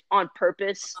innocent on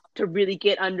purpose to really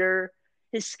get under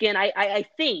his skin. I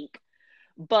think,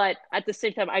 but at the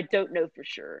same time, I don't know for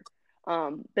sure.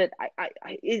 But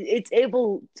he's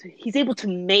able to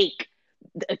make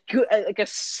a good, like a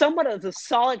somewhat of a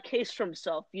solid case for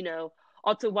himself,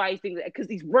 onto why he thinks that, because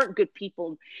these weren't good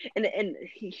people. And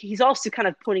he's also kind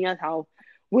of pointing out how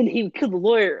when he killed the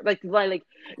lawyer, like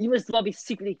you must well be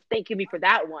secretly thanking me for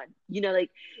that one, like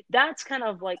that's kind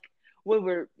of like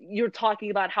when you're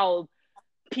talking about how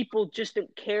people just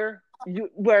don't care.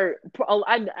 I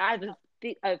have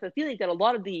have a feeling that a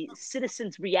lot of the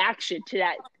citizens' reaction to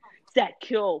that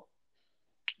kill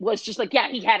was just like, yeah,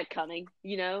 he had it coming,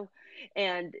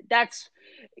 and that's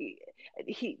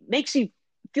he makes you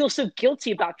feel so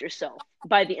guilty about yourself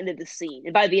by the end of the scene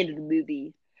and by the end of the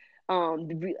movie. Um,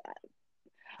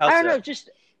 How I don't so? know, just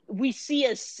we see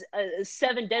a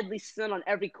seven deadly sin on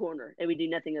every corner, and we do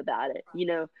nothing about it. I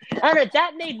don't know.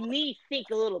 That made me think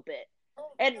a little bit,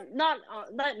 and not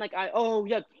like oh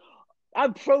yeah,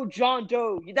 I'm pro John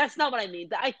Doe. That's not what I mean.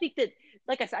 But I think that,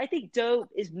 like I said, I think Doe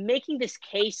is making this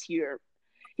case here.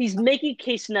 He's making a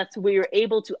case enough to where you're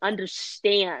able to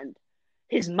understand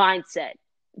his mindset,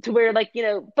 to where, like,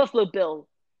 Buffalo Bill.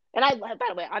 And by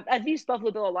the way, I've used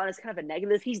Buffalo Bill a lot as kind of a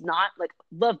negative. He's not, like,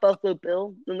 love Buffalo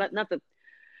Bill, not the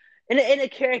in a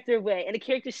character way, in a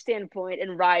character standpoint,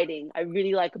 in writing. I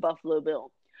really like Buffalo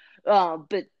Bill,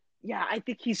 but yeah, I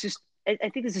think he's just. I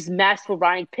think this is masterful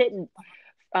writing. Pitt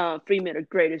and Freeman are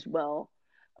great as well,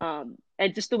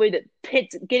 and just the way that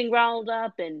Pitt's getting riled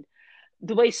up and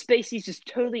the way Spacey's just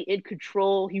totally in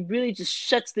control. He really just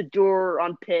shuts the door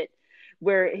on Pitt,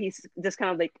 where he's just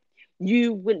kind of like,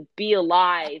 you wouldn't be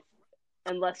alive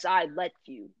unless I let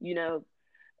you.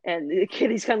 And the kid,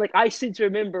 he's kind of like, I seem to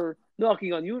remember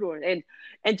knocking on your door.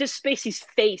 And just Spacey's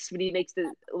face when he makes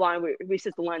the line, where he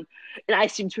says the line, and I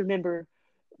seem to remember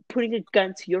putting a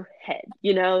gun to your head,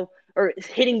 or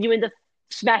hitting you in the,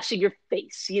 smashing your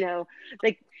face.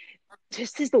 Like,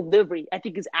 just his delivery, I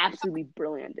think, is absolutely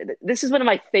brilliant. And this is one of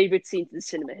my favorite scenes in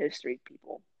cinema history,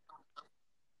 people.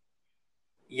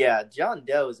 Yeah, John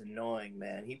Doe is annoying,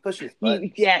 man. He pushes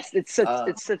buttons. Yes, it's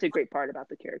such a great part about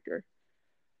the character.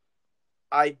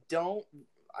 I don't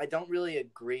really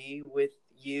agree with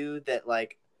you that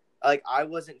like I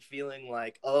wasn't feeling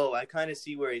like, oh, I kind of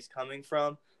see where he's coming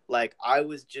from. Like, I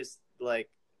was just like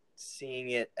seeing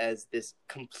it as this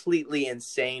completely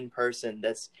insane person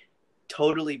that's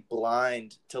totally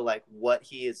blind to like what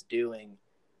he is doing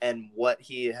and what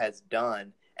he has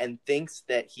done, and thinks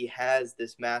that he has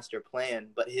this master plan,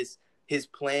 but his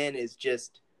plan is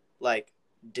just like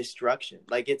destruction.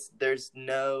 Like, there's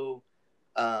no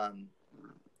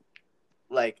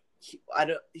like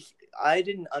I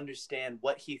didn't understand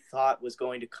what he thought was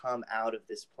going to come out of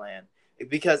this plan,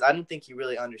 because I don't think he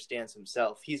really understands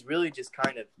himself. He's really just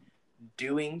kind of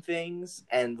doing things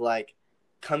and like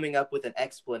coming up with an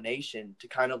explanation to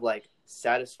kind of like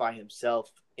satisfy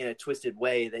himself in a twisted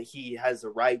way that he has the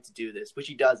right to do this, which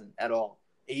he doesn't at all.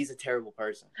 He's a terrible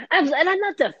person. And I'm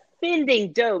not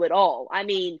defending Doe at all. I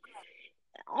mean,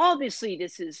 obviously,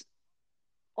 this is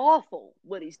awful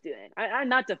what he's doing. I'm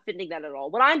not defending that at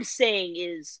all. What I'm saying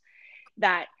is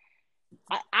that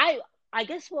I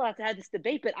guess we'll have to have this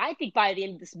debate, but I think by the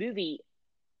end of this movie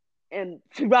and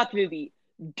throughout the movie,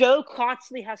 Doe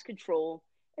constantly has control.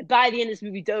 And by the end of this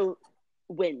movie, Doe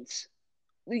wins.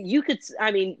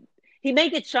 I mean, he may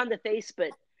get shot in the face, but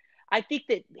I think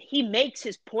that he makes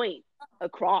his point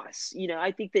across.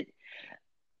 I think that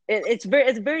it's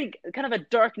very kind of a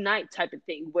Dark Knight type of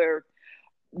thing, where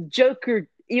Joker,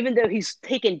 even though he's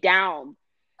taken down,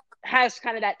 has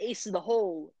kind of that ace in the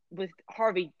hole with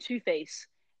Harvey Two-Face,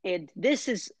 and this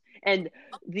is and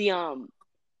the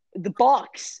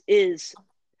box is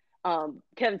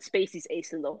Kevin Spacey's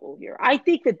ace in the hole here. I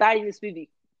think that by this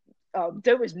movie,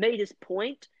 Doe has made his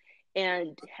point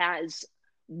and has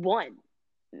won.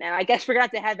 Now, I guess we're going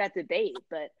to have that debate,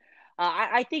 but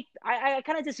I think I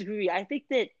kind of disagree. I think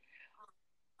that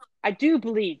I do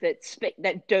believe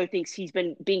that Doe thinks he's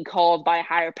been being called by a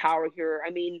higher power here.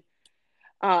 I mean,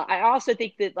 I also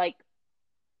think that, like,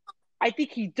 I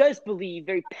think he does believe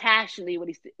very passionately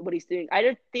what he's doing. I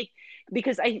don't think,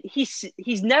 because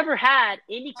he's never had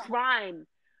any crime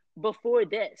before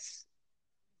this,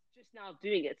 just now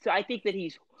doing it. So I think that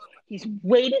he's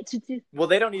waited to do. Well,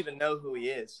 they don't even know who he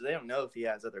is, so they don't know if he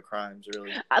has other crimes,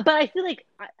 really. But I feel like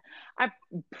I'm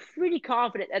pretty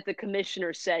confident that the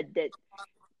commissioner said that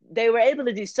they were able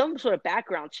to do some sort of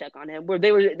background check on him, where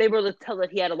they were able to tell that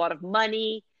he had a lot of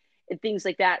money and things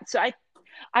like that. So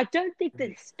I don't think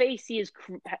that Spacey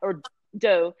or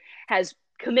Doe has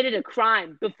committed a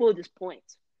crime before this point.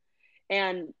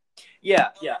 And yeah,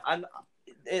 I'm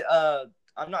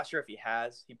not sure if he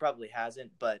has. He probably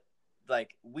hasn't, but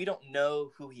like, we don't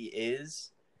know who he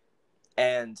is,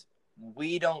 and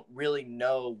we don't really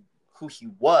know who he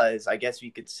was, I guess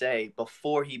you could say,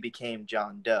 before he became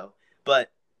John Doe.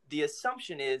 But the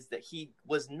assumption is that he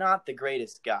was not the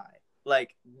greatest guy.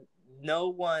 Like,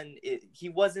 he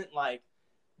wasn't like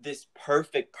this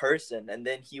perfect person, and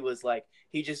then he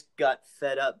just got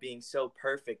fed up being so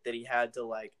perfect that he had to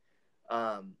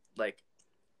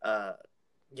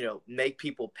make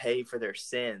people pay for their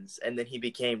sins, and then he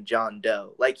became John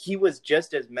Doe. Like, he was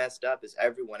just as messed up as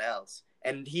everyone else,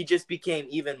 and he just became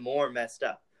even more messed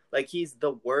up. Like, he's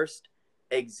the worst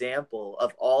example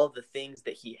of all the things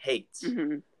that he hates.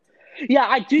 Mm-hmm. Yeah,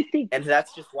 I do think, and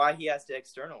that's just why he has to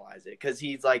externalize it, because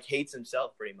he's like hates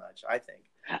himself pretty much, I think.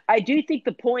 I do think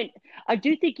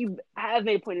you have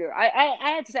made a point here. I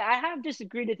have to say, I have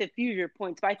disagreed with a few of your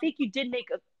points, but I think you did make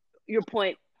your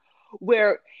point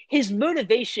where his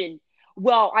motivation,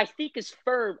 well, I think is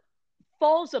firm,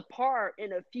 falls apart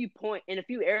in a few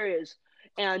areas,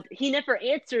 and he never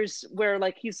answers where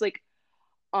he's like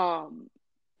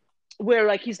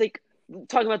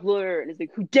talking about the lawyer, and he's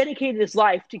like, who dedicated his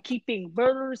life to keeping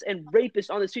murderers and rapists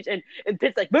on the streets, and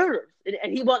Pitt's like, murderers,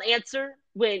 and he won't answer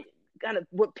when kind of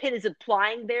what Pitt is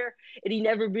implying there, and he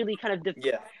never really kind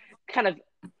of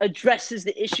addresses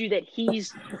the issue that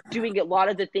he's doing a lot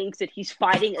of the things that he's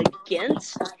fighting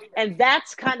against, and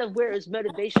that's kind of where his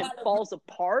motivation falls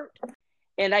apart.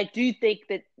 And I do think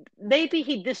that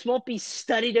maybe this won't be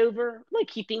studied over like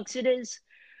he thinks it is,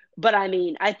 but I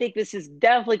mean, I think this is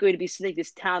definitely going to be something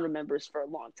this town remembers for a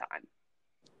long time.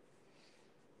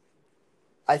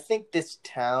 I think this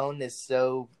town is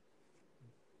so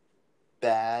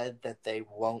bad that they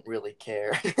won't really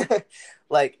care.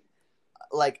 like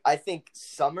I think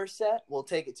Somerset will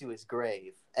take it to his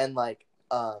grave, and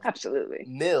absolutely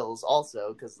Mills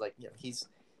also, because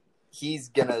he's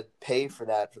gonna pay for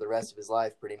that for the rest of his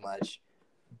life pretty much.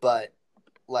 But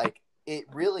it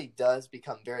really does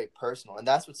become very personal, and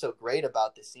that's what's so great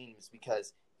about this scene, is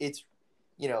because it's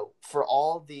for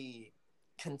all the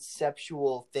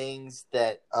conceptual things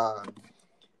that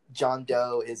John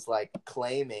Doe is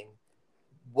claiming,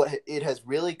 what it has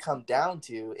really come down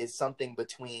to is something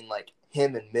between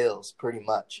him and Mills pretty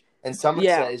much, and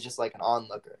Somerset is just an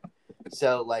onlooker.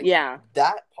 So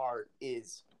that part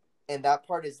is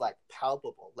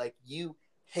palpable. You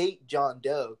hate John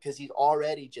Doe because he's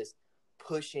already just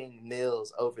pushing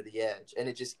Mills over the edge, and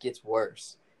it just gets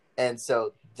worse. And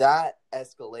so that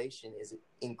escalation is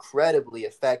incredibly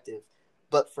effective.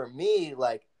 But for me,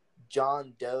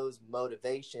 John Doe's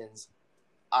motivations,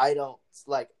 I don't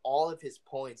all of his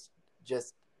points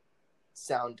just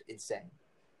sound insane.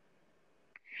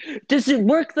 Does it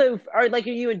work though? Are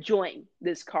you enjoying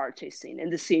this car chase scene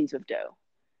and the scenes with Doe?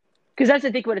 Because that's,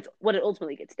 I think, what it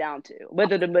ultimately gets down to,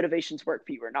 whether the motivations work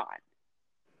for you or not.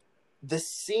 The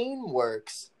scene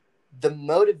works. The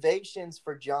motivations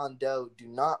for John Doe do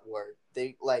not work.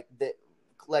 They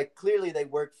clearly they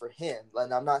work for him,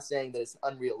 and I'm not saying that it's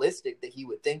unrealistic that he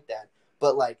would think that,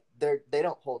 but they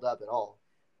don't hold up at all.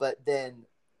 But then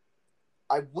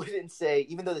I wouldn't say,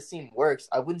 even though the scene works,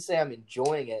 I wouldn't say I'm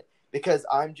enjoying it, because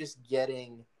I'm just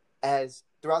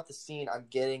throughout the scene, I'm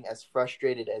getting as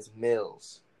frustrated as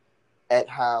Mills at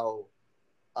how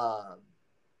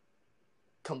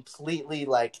completely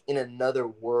in another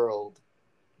world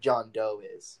John Doe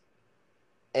is.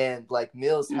 And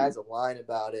Mills has a line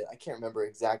about it. I can't remember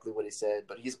exactly what he said,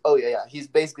 but he's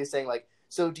basically saying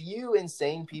so do you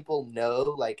insane people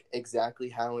know exactly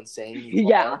how insane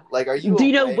you are? Are you do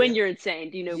you know when you're insane?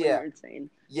 Do you know when you're insane?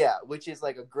 Yeah, which is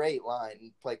a great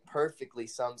line, perfectly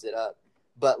sums it up.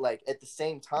 But at the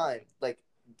same time,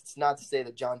 it's not to say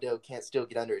that John Doe can't still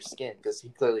get under his skin, because he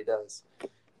clearly does.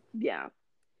 Yeah.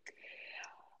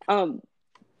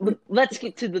 Let's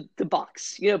get to the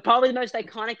box. Probably the most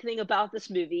iconic thing about this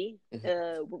movie.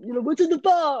 What's in the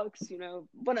box?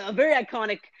 A very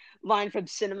iconic line from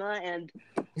cinema, and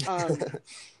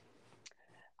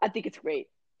I think it's great.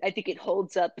 I think it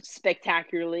holds up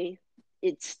spectacularly.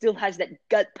 It still has that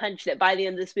gut punch that by the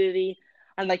end of this movie,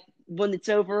 I'm when it's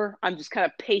over, I'm just kind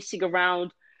of pacing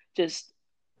around, just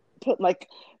kind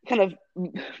of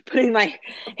putting my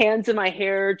hands in my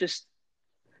hair, just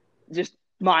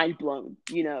mind blown.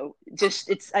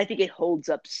 I think it holds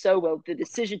up so well. The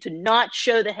decision to not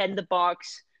show the head in the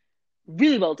box,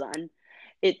 really well done.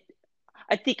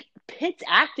 I think Pitt's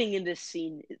acting in this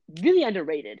scene is really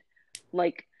underrated.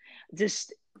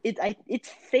 It's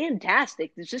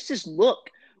fantastic. There's just this look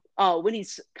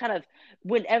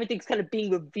when everything's kind of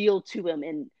being revealed to him,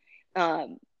 and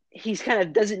he's kind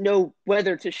of doesn't know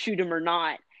whether to shoot him or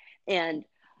not. And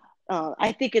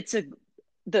I think it's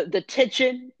the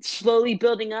tension slowly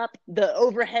building up. The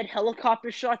overhead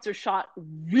helicopter shots are shot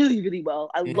really, really well.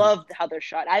 I love how they're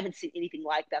shot. I haven't seen anything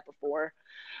like that before.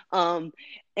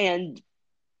 And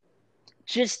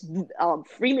just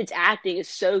Freeman's acting is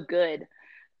so good.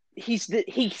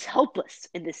 He's helpless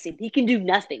in this scene. He can do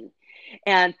nothing,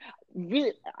 and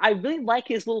I really like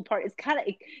his little part. It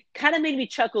kind of made me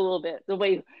chuckle a little bit, the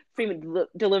way Freeman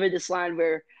delivered this line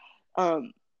where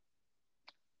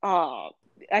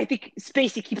I think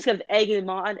Spacey keeps kind of egging him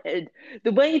on, and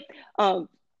the way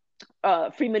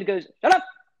Freeman goes, "Shut up."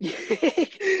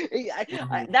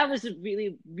 Mhm. That was a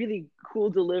really, really cool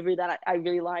delivery that I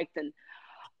really liked. And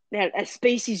man,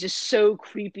 Spacey's just so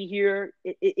creepy here.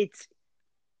 It's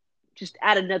just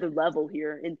at another level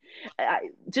here, and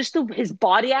just his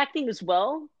body acting as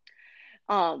well.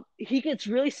 He gets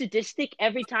really sadistic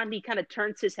every time he kind of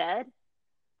turns his head,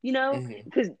 Mhm.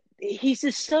 because he's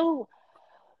just so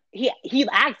he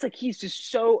acts like he's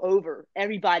just so over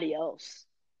everybody else.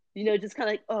 Just kind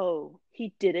of like, oh,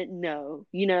 he didn't know.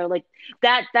 Like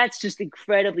that's just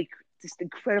incredibly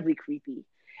creepy.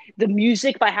 The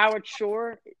music by Howard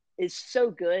Shore is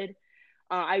so good.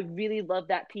 I really love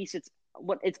that piece. It's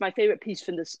my favorite piece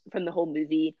from the whole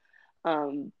movie.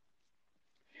 Um,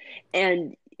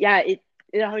 and yeah, it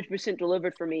 100%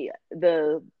 delivered for me.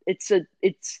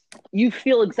 It's you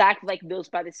feel exactly like Mills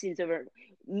by the scenes over.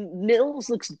 Mills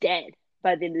looks dead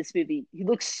by the end of this movie. He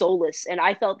looks soulless, and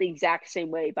I felt the exact same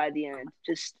way by the end,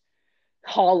 just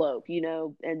hollow,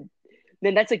 and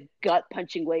then that's a gut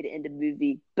punching way to end a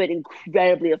movie, but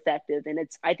incredibly effective. And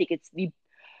I think it's the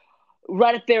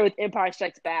right up there with Empire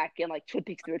Strikes Back and like Twin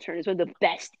Peaks: The Return. Is one of the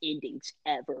best endings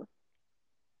ever.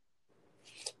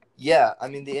 Yeah, I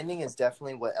mean the ending is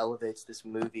definitely what elevates this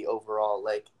movie overall.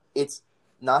 Like it's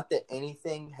not that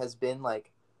anything has been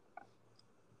like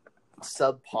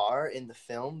subpar in the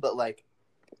film, but like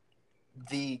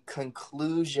the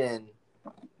conclusion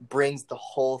brings the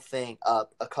whole thing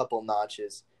up a couple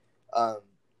notches.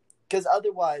 Because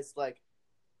otherwise,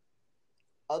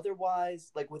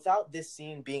 without this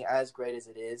scene being as great as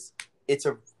it is, it's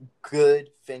a good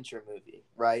Fincher movie,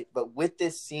 right? But with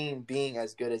this scene being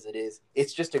as good as it is,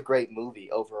 it's just a great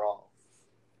movie overall.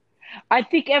 I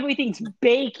think everything's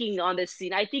baking on this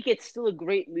scene. I think it's still a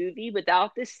great movie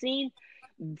without this scene.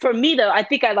 For me, though, I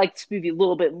think I like this movie a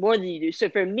little bit more than you do. So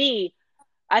for me,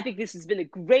 I think this has been a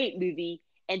great movie,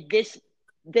 and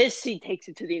this scene takes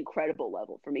it to the incredible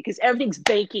level for me because everything's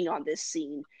banking on this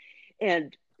scene,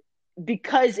 and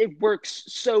because it works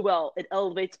so well, it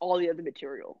elevates all the other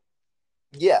material.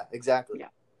 Yeah, exactly. Yeah.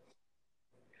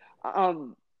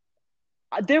 Um.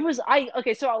 There was I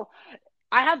okay. So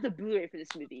I have the Blu-ray for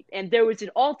this movie, and there was an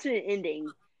alternate ending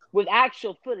with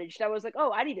actual footage that was like,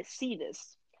 oh, I need to see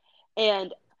this.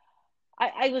 And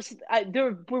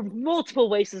there were multiple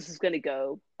ways this was going to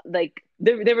go. Like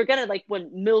they were gonna like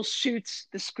when Mills shoots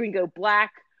the screen go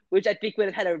black, which I think would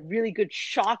have had a really good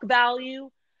shock value,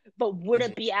 but Mhm.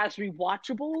 wouldn't be as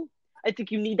rewatchable. I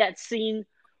think you need that scene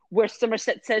where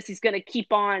Somerset says he's gonna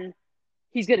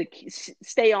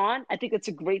stay on. I think that's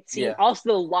a great scene. Yeah. Also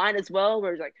the line as well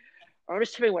where he's like,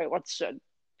 Ernest Hemingway once said,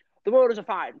 "The world is a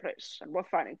fine place, and worth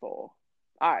fighting for.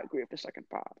 I agree with the second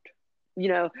part." You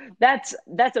know, that's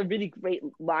a really great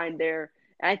line there.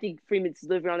 And I think Freeman's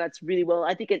delivery on that's really well.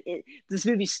 I think this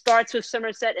movie starts with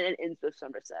Somerset and it ends with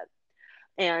Somerset.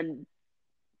 And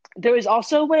there is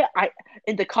also a way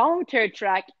in the commentary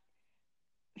track,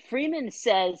 Freeman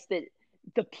says that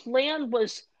the plan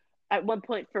was at one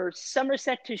point for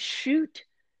Somerset to shoot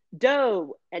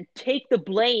Doe and take the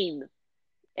blame,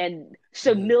 and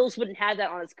so Hmm. Mills wouldn't have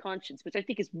that on his conscience, which I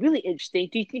think is really interesting.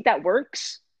 Do you think that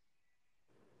works?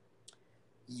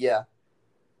 Yeah,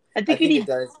 I I think you think it need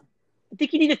does. I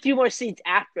think you need a few more scenes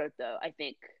after it, though. I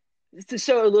think to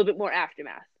show a little bit more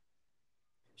aftermath.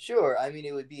 Sure, I mean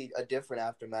it would be a different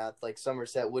aftermath. Like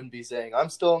Somerset wouldn't be saying "I'm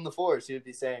still in the force." He would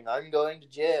be saying "I'm going to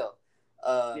jail."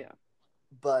 Um, Yeah,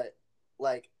 but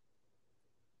like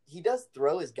he does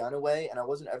throw his gun away, and I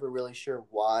wasn't ever really sure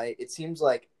why. It seems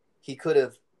like he could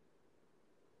have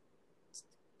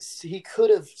he could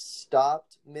have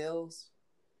stopped Mills,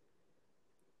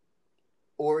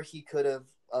 or he could have,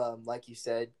 like you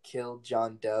said, killed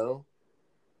John Doe.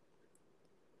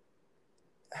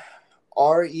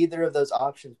 Are either of those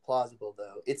options plausible,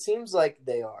 though? It seems like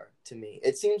they are to me.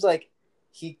 It seems like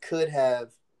he could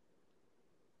have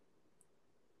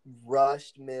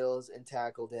rushed Mills and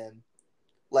tackled him.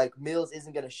 Like, Mills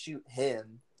isn't going to shoot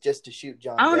him just to shoot I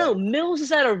John don't know. Doe. Mills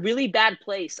is at a really bad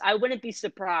place. I wouldn't be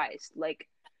surprised. Like,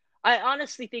 I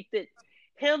honestly think that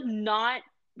him not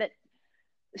that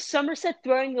Somerset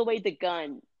throwing away the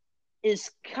gun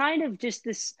is kind of just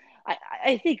this.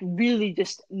 I think really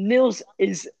just Mills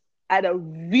is at a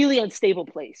really unstable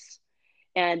place,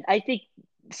 and I think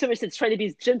Somerset's trying to be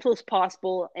as gentle as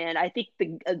possible. And I think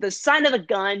the sign of a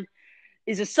gun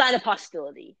is a sign of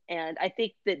hostility. And I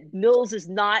think that Mills is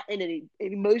not in an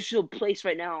emotional place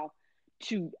right now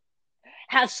to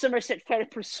have Somerset try to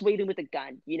persuade him with a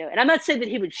gun. And I'm not saying that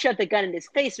he would shove the gun in his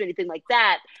face or anything like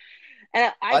that.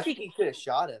 And I I think think he could have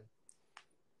shot him.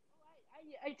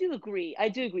 I do agree. I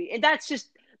do agree. And that's just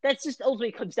that's just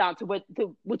ultimately comes down to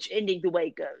which ending the way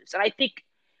it goes. And I think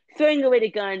throwing away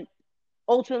the gun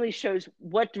ultimately shows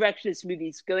what direction this movie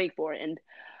is going for. And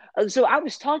so I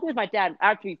was talking with my dad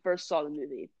after we first saw the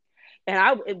movie,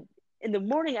 and in the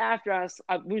morning after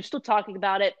we were still talking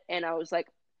about it, and I was like,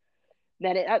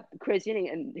 "Man, crazy ending,"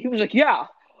 and he was like, "Yeah,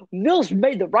 Mills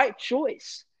made the right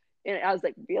choice," and I was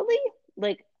like, "Really?"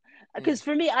 Like, because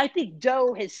for me, I think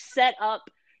Doe has set up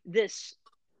this.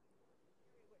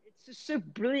 It's just so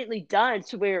brilliantly done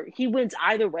to where he wins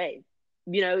either way.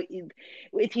 You know,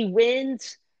 if he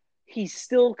wins, he's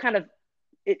still kind of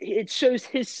it shows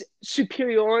his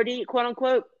superiority, quote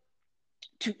unquote,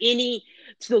 to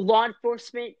the law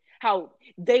enforcement, how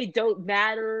they don't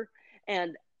matter.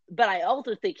 And but I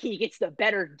also think he gets the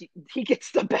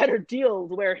better deal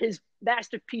where his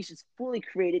masterpiece is fully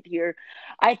created here.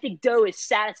 I think Doe is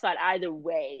satisfied either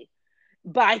way,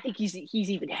 but I think he's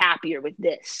even happier with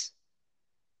this.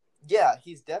 Yeah,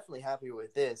 he's definitely happy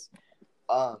with this.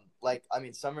 Like, I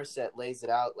mean, Somerset lays it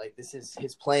out like this is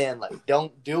his plan. Like,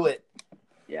 don't do it.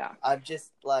 Yeah, I'm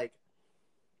just like,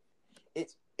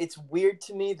 it's weird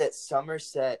to me that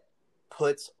Somerset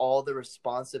puts all the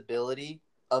responsibility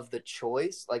of the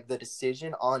choice, like the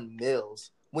decision, on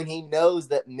Mills when he knows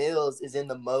that Mills is in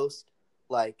the most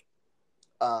like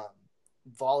um,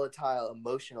 volatile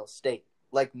emotional state.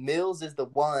 Like, Mills is the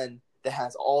one that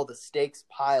has all the stakes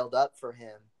piled up for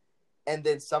him, and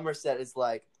then Somerset is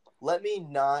like, let me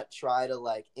not try to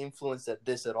like influence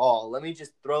this at all. Let me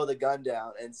just throw the gun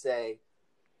down and say,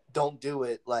 don't do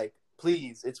it. Like,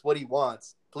 please, it's what he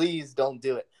wants. Please don't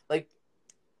do it. Like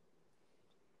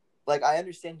I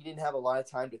understand he didn't have a lot of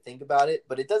time to think about it,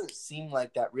 but it doesn't seem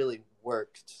like that really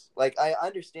worked. Like, I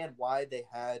understand why they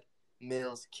had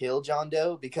Mills kill John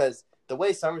Doe, because the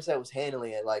way Somerset was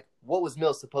handling it, like, what was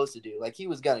Mills supposed to do? Like, he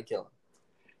was gonna kill him.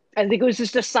 I think it was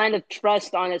just a sign of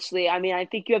trust. Honestly, I mean, I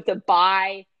think you have to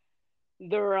buy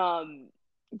their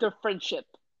friendship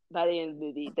by the end of the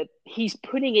movie. That he's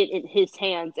putting it in his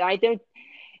hands, and I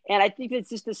think it's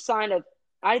just a sign of.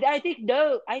 I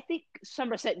think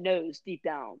Somerset knows deep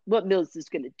down what Mills is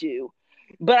going to do,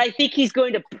 but I think he's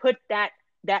going to put that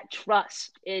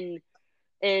trust in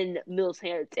Mills'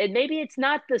 hands, and maybe it's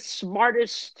not the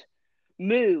smartest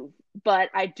move,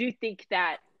 but I do think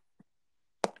that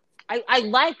I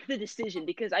like the decision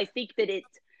because I think that I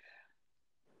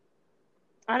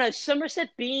don't know, Somerset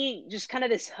being just kind of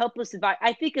this helpless advice.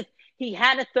 I think if he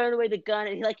hadn't thrown away the gun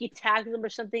and he tackled him or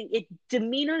something, it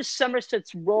demeanors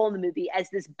Somerset's role in the movie as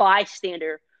this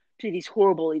bystander to these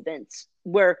horrible events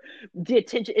where the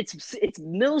attention it's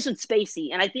Mills and Spacey.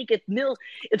 And I think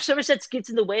if Somerset gets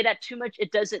in the way of that too much,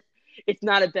 it's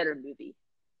not a better movie.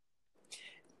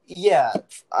 Yeah,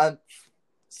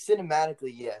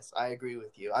 cinematically, yes, I agree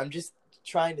with you. I'm just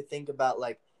trying to think about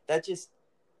like that. Just,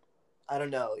 I don't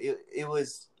know. It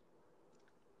was.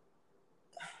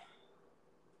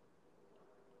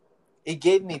 It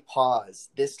gave me pause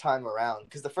this time around,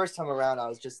 because the first time around I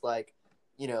was just like,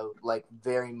 like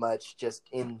very much just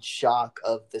in shock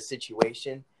of the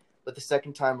situation. But the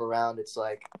second time around, it's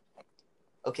like,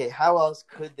 okay, how else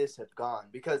could this have gone?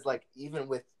 Because like even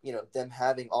with them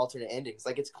having alternate endings,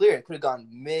 like it's clear it could have gone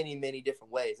many, many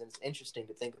different ways, and it's interesting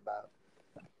to think about.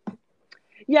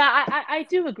 Yeah, I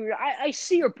do agree. I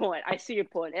see your point. I see your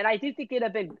point, and I do think it'd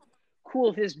have been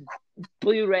cool if this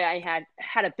Blu-ray I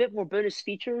had a bit more bonus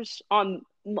features on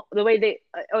the way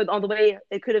on the way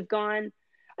it could have gone.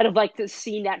 I'd have liked to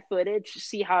see that footage,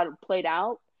 see how it played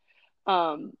out.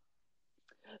 Um,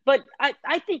 but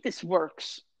I think this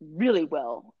works really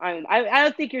well. I mean, I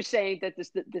don't think you're saying that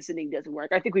this ending doesn't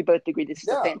work. I think we both agree this is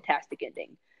a No. fantastic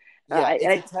ending. Yeah,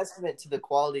 it's a testament to the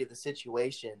quality of the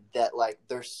situation that like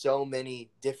there's so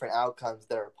many different outcomes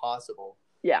that are possible.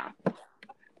 Yeah.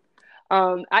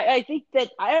 I think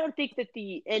that I don't think that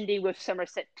the ending with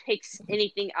Somerset takes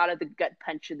anything out of the gut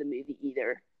punch of the movie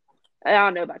either. I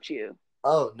don't know about you.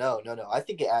 Oh no. I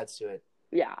think it adds to it.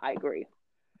 Yeah, I agree.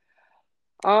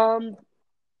 Um.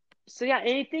 So yeah,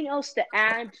 anything else to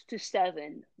add to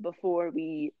Seven before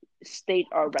we state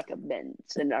our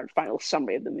recommends and our final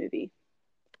summary of the movie?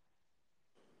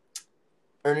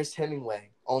 Ernest Hemingway,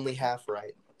 only half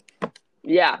right.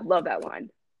 Yeah, love that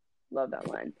line. Love that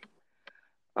line.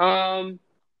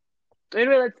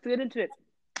 Anyway, let's get into it.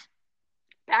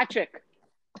 Patrick,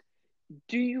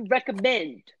 do you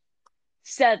recommend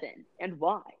Seven and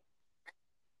why?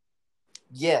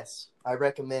 Yes, I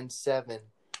recommend Seven.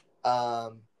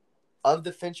 Of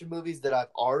the Fincher movies that I've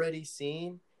already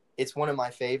seen, it's one of my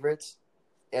favorites.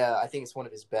 I think it's one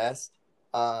of his best.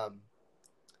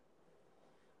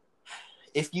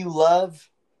 If you love,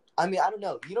 I mean, I don't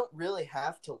know. You don't really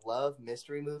have to love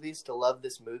mystery movies to love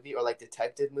this movie, or like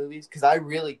detective movies, because I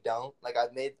really don't. Like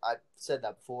I've said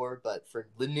that before, but for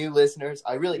the new listeners,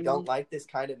 I really don't like this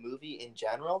kind of movie in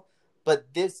general. But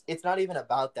it's not even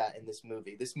about that in this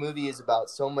movie. This movie is about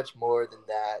so much more than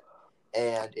that,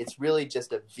 and it's really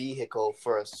just a vehicle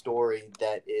for a story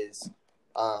that is,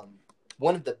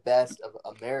 one of the best of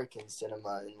American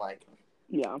cinema in like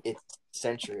its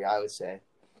century, I would say.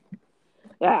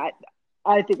 Yeah,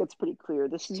 I think it's pretty clear.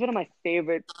 This is one of my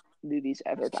favorite movies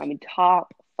ever. I mean,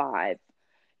 top 5.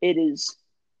 It is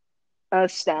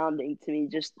astounding to me.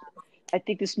 Just, I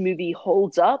think this movie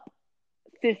holds up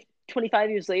 25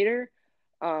 years later,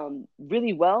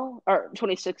 really well, or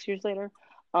 26 years later,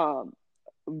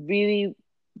 really,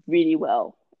 really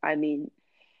well. I mean,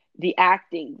 the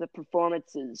acting, the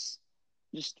performances,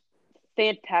 just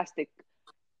fantastic.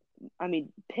 I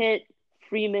mean, Pitt,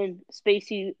 Freeman,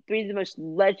 Spacey, 3 of the most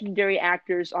legendary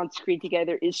actors on screen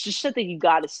together is just something you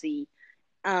got to see.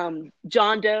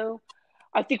 John Doe,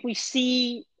 I think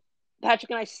Patrick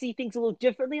and I see things a little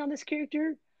differently on this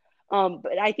character.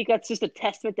 But I think that's just a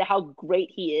testament to how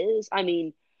great he is. I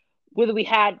mean, whether we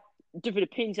had different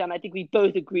opinions on, I think we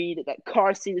both agreed that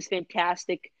car scene is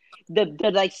fantastic. The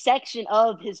dissection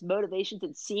of his motivations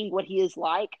and seeing what he is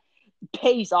like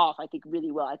pays off, I think, really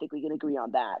well. I think we can agree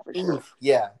on that for sure.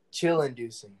 Yeah, chill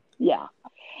inducing. Yeah.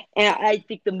 And I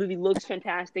think the movie looks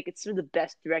fantastic. It's some of the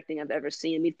best directing I've ever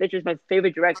seen. I mean, Fincher's my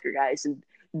favorite director, guys, and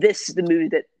this is the movie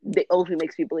that ultimately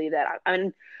makes me believe that. I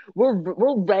mean,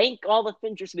 we'll rank all the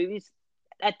Fincher's movies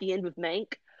at the end with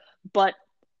Mank, but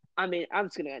I mean, I'm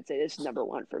just gonna say this is number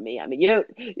 1 for me. I mean,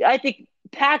 I think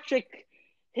Patrick,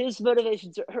 his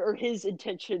motivations or his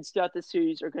intentions throughout the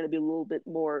series are going to be a little bit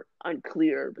more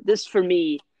unclear. But this, for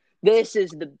me, this is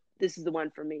the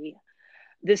one for me.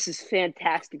 This is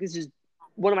fantastic. This is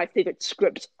one of my favorite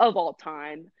scripts of all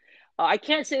time. I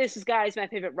can't say this guy is my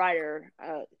favorite writer.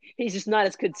 He's just not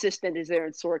as consistent as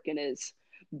Aaron Sorkin is.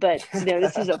 But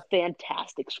this is a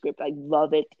fantastic script. I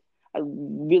love it. I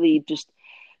really just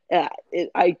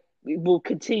I will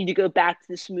continue to go back to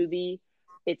this movie.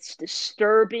 It's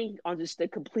disturbing on just a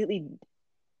completely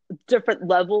different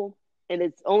level, and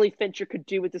it's only Fincher could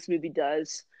do what this movie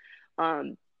does.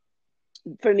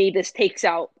 For me, this takes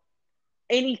out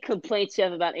any complaints you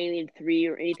have about Alien 3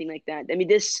 or anything like that. I mean,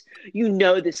 this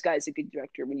guy's a good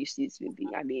director when you see this movie.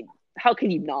 I mean, how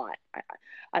can you not?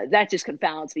 That just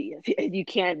confounds me. If you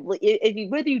can,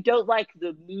 whether you don't like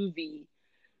the movie,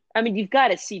 I mean, you've got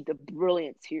to see the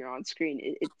brilliance here on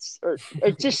screen. It's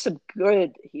just some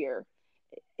good here.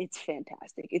 It's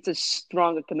fantastic. It's a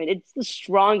strong recommend. It's the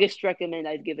strongest recommend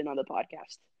I've given on the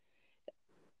podcast.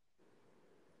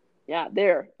 Yeah,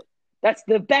 there. That's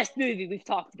the best movie we've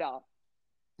talked about.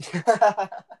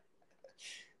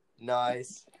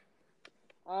 Nice.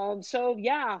 So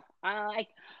yeah,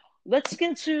 let's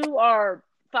get to our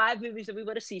 5 movies that we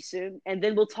want to see soon, and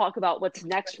then we'll talk about what's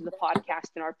next for the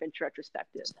podcast in our Fincher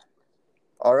retrospective.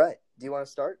 All right. Do you want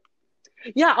to start?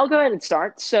 Yeah, I'll go ahead and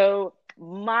start. So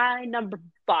my number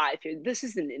 5 here. This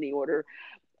isn't in any order.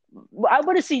 I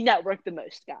want to see Network the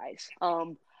most, guys.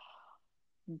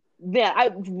 Yeah, I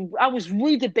was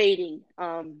really debating.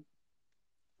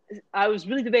 I was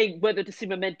really debating whether to see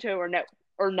Memento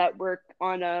or Network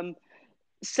on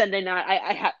Sunday night.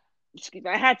 I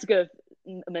had to go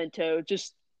with Memento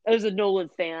just as a Nolan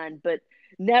fan, but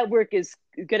Network is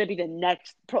going to be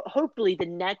hopefully the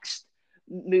next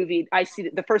movie I see,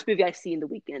 the first movie I see in the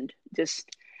weekend. Just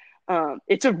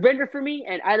it's a renter for me,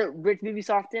 and I don't rent movies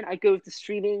often. I go with the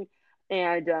streaming,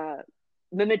 and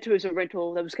Memento is a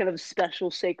rental. That was kind of a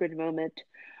special, sacred moment.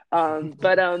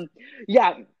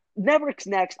 Yeah, Network's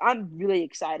next. I'm really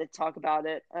excited to talk about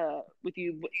it with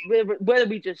you, whether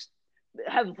we just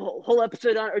have a whole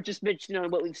episode on it or just mention on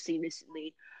what we've seen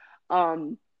recently.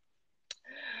 I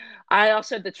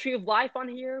also have the Tree of Life on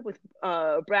here with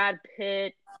Brad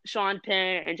Pitt, Sean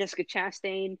Penn, and Jessica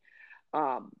Chastain.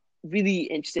 Really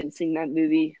interested in seeing that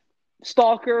movie.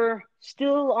 Stalker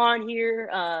still on here.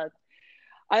 I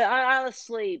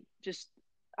honestly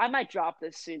I might drop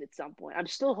this soon at some point. I'm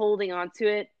still holding on to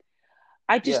it.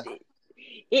 I really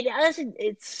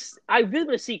want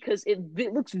to see because it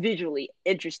looks visually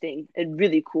interesting and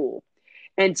really cool,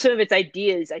 and some of its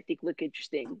ideas I think look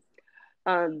interesting.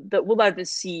 But we'll have to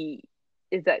see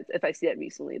if I see that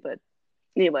recently. But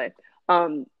anyway,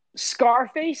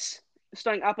 Scarface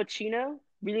starring Al Pacino.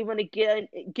 Really want to get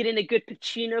in a good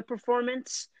Pacino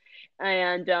performance,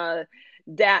 and that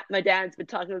my dad's been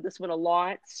talking about this one a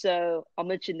lot, so I'll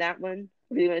mention that one.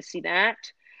 Really want to see that,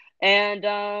 and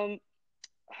let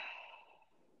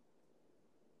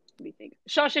me think.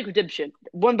 Shawshank Redemption,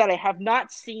 one that I have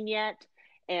not seen yet,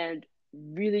 and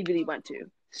really, really want to.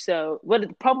 So,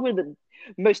 probably the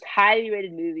most highly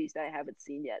rated movies that I haven't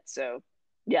seen yet. So,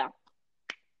 yeah.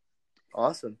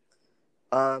 Awesome.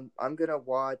 I'm gonna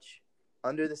watch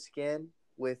Under the Skin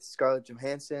with Scarlett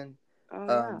Johansson. Oh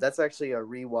yeah. That's actually a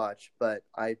rewatch, but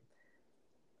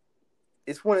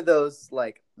it's one of those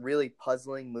like really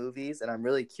puzzling movies, and I'm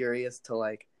really curious to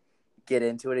like get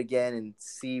into it again and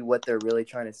see what they're really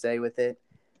trying to say with it.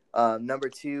 Number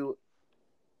 2,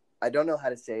 I don't know how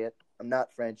to say it. I'm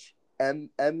not French.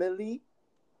 Emily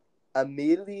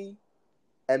Emile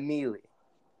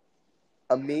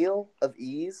of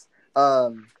Ease.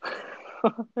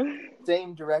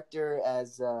 Same director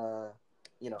as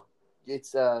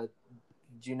it's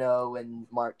Juno and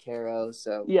Mark Caro.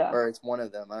 So Yeah. or it's one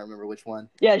of them. I don't remember which one.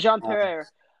 Yeah, Jean Pierre.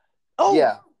 Oh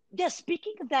yeah. Yeah,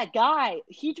 speaking of that guy,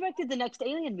 he directed the next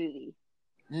Alien movie.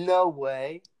 No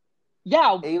way.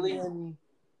 Yeah. Alien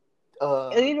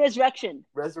Resurrection.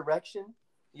 Resurrection?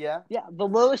 Yeah. Yeah, the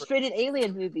lowest rated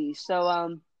Alien movie.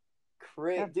 So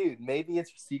great, yeah. dude. Maybe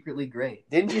it's secretly great.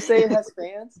 Didn't you say it has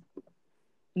fans?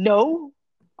 No,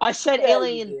 I said Yeah,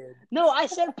 Alien. you did. No, I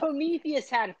said Prometheus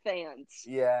had fans.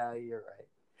 Yeah, you're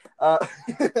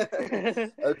right.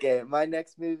 Okay, my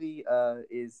next movie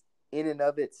is In and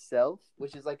of Itself,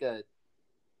 which is like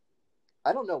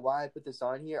I don't know why I put this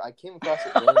on here. I came across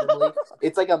it randomly.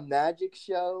 It's like a magic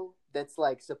show that's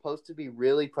like supposed to be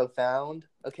really profound.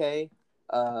 Okay,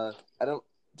 I don't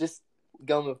just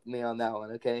go with me on that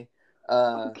one. Okay.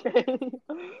 Okay.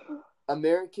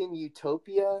 American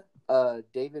Utopia.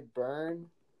 David Byrne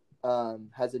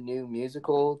has a new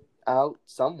musical out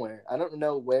somewhere. I don't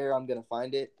know where I'm gonna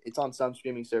find it. It's on some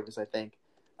streaming service, I think.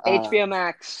 HBO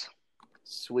Max.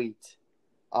 Sweet.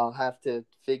 I'll have to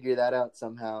figure that out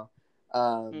somehow.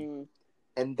 And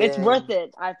then, it's worth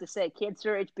it, I have to say.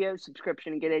 Cancel your HBO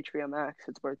subscription and get HBO Max.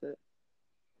 It's worth it.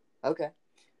 Okay.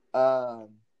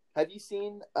 Have you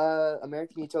seen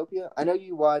American Utopia? I know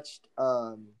you watched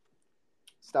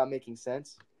Stop Making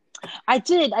Sense. I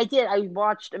did. I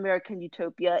watched American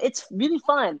Utopia. It's really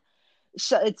fun.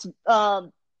 So it's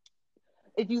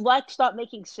if you like Stop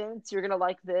Making Sense, you're gonna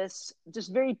like this.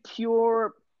 Just very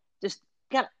pure, just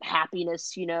kind of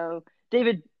happiness, you know.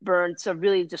 David Byrne's a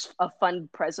really just a fun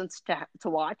presence to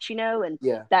watch, you know, and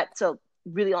Yeah. that's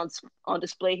really on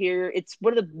display here. It's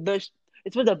one of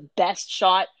the best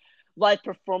shot live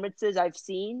performances I've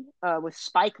seen with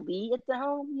Spike Lee at the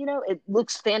helm. You know, it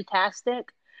looks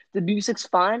fantastic. The music's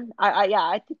fun.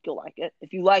 I think you'll like it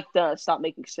if you like Stop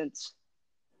Making Sense.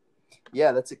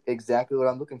 Yeah, that's exactly what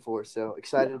I'm looking for. So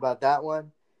excited about that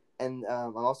one. And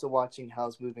I'm also watching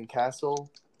Howl's Moving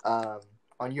Castle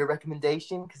on your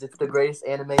recommendation because it's the greatest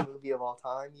anime movie of all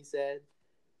time, you said.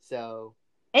 So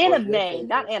anime,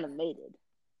 not animated.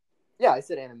 Yeah, I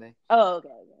said anime. Oh, okay.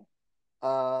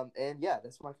 And yeah,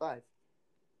 that's my 5.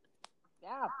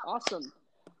 Yeah, awesome.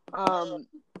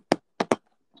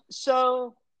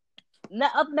 So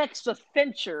up next with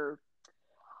Fincher,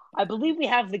 I believe we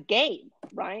have The Game,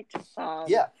 right?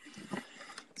 Yeah.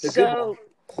 So,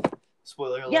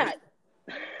 spoiler alert. Yeah.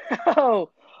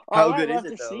 Oh, how good is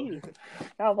it though? See.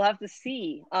 Oh, we'll have to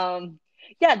see.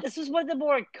 Yeah, this is one of the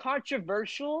more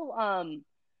controversial.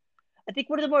 I think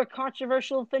one of the more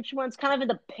controversial Fincher ones, kind of in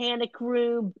the Panic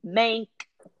Room, Mank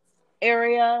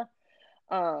area.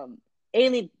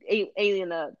 Alien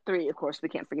 3, of course, we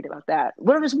can't forget about that.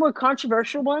 One of his more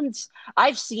controversial ones.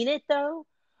 I've seen it though.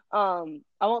 I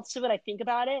won't say what I think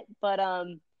about it, but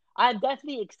I'm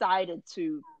definitely excited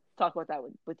to talk about that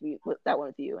with you.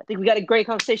 I think we got a great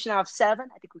conversation out of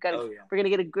Se7en. I think we're gonna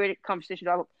get a great conversation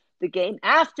about The Game.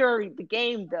 After The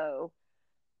Game, though,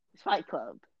 Fight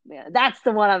Club. Man, that's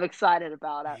the one I'm excited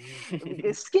about. Can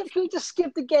we just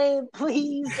skip The Game,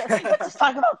 please? Let's just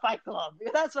talk about Fight Club.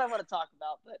 That's what I want to talk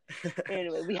about. But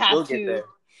anyway, we have to.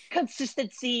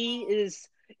 Consistency is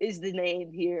the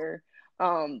name here.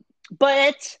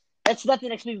 But that's not the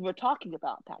next movie we're talking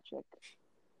about, Patrick.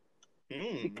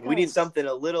 We need something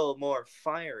a little more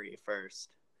fiery first.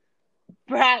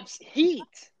 Perhaps Heat.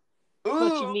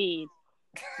 What you need.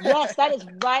 Yes, that is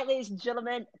right, ladies and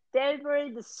gentlemen.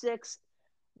 February the 6th.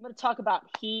 I'm going to talk about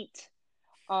Heat.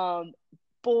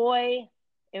 Boy,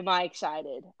 am I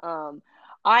excited.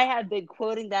 I have been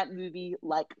quoting that movie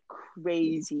like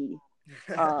crazy.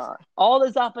 All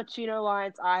those Al Pacino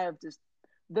lines, I have just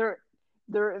they're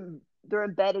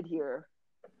embedded here.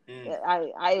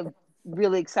 I am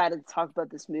really excited to talk about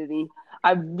this movie.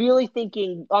 I'm really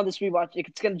thinking on this rewatch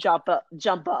it's going to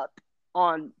jump up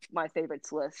on my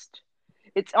favorites list.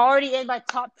 It's already in my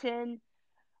top 10.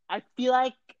 I feel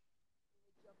like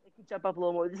it could jump up a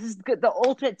little more. This is good. The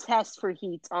ultimate test for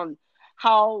Heat on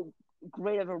how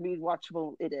great of a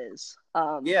rewatchable it is.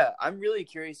 Yeah, I'm really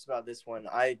curious about this one.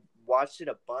 I watched it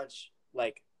a bunch,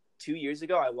 like 2 years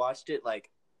ago. I watched it like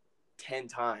 10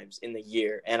 times in the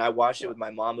year, and I watched it with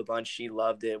my mom a bunch. She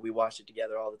loved it. We watched it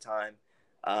together all the time.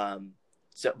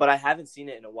 But I haven't seen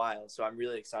it in a while, so I'm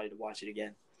really excited to watch it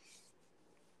again.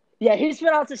 Yeah, here's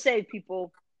what I have to say,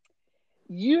 people.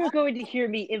 You're going to hear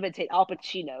me imitate Al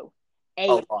Pacino A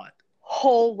lot.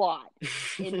 whole lot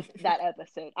in that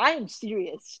episode. I am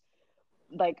serious.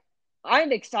 Like,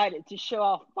 I'm excited to show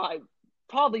off my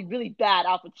probably really bad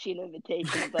Al Pacino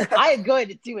imitation, but I am going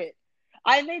to do it.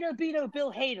 I may not be no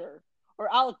Bill Hader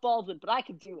or Alec Baldwin, but I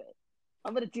can do it.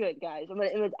 I'm going to do it, guys.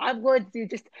 I'm going to do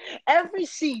just every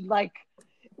scene. Like,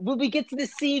 when we get to the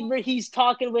scene where he's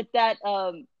talking with that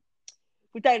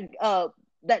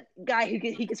that guy who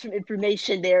he gets some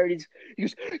information there, and he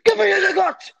goes, "Give me the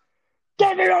guts,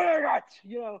 give me the guts."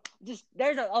 You know, just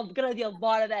there's gonna be a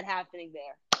lot of that happening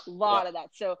there, a lot of that.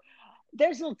 So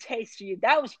there's a little taste for you.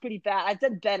 That was pretty bad. I've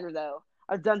done better though.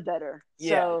 I've done better.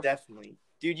 Yeah, definitely,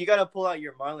 dude. You gotta pull out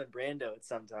your Marlon Brando at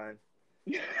some time.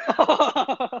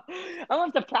 I'll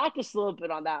have to practice a little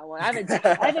bit on that one. I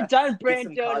haven't done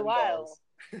Brando in a while.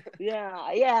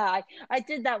 Yeah. I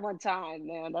did that one time,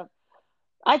 man.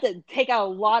 I had to take out a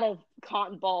lot of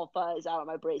cotton ball fuzz out of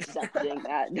my braces after doing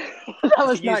that. That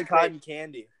was not cotton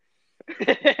candy.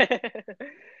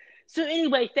 So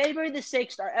anyway, February the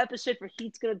 6th, our episode for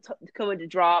Heat's going to come into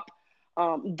drop.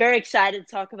 I'm very excited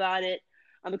to talk about it.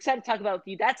 I'm excited to talk about it with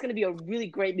you. That's going to be a really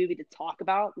great movie to talk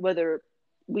about, whether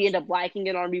we end up liking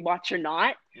it on rewatch or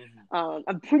not. Mm-hmm.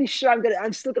 I'm pretty sure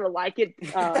I'm still gonna like it.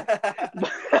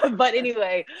 But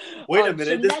anyway, wait a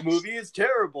minute, this movie is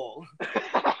terrible.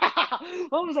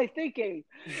 What was I thinking?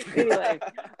 Anyway,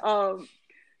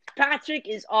 Patrick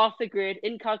is off the grid,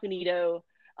 incognito.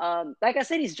 Like I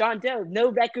said, he's John Doe.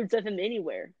 No records of him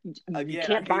anywhere. You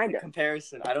can't find him.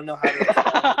 Comparison. I don't know how to respond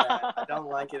to that. I don't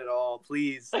like it at all.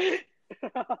 Please.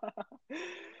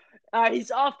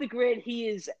 He's off the grid. He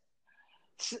is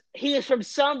from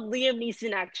some Liam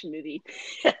Neeson action movie.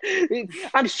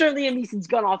 I'm sure Liam Neeson's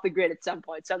gone off the grid at some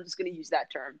point, so I'm just going to use that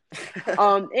term.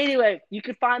 Anyway, you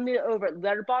can find me over at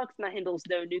Letterboxd. My handle is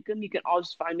No Nukem. You can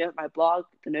also find me at my blog,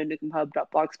 the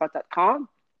nonukemhub.blogspot.com.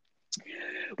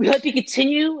 We hope you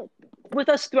continue with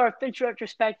us through our Fincher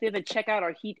Retrospective and check out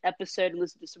our Heat episode and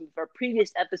listen to some of our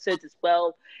previous episodes as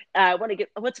well. I want to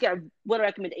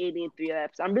recommend Alien 3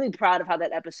 episode. I'm really proud of how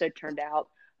that episode turned out.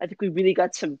 I think we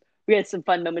had some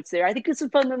fun moments there. I think there's some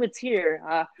fun moments here.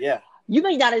 You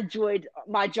may not have enjoyed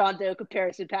my John Doe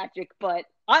comparison, Patrick, but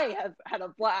I have had a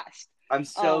blast. I'm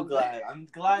so glad. I'm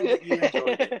glad that you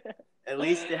enjoyed it. At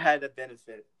least it had a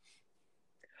benefit.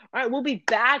 All right, we'll be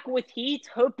back with Heat.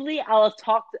 Hopefully, I'll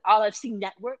have seen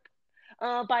Network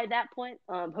by that point.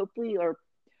 Hopefully,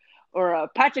 or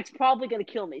Patrick's probably going to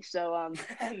kill me. So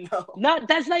no.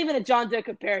 That's not even a John Doe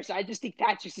comparison. I just think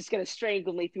Patrick's just going to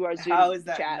strangle me through our Zoom chat. How is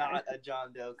that not a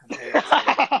John Doe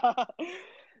comparison?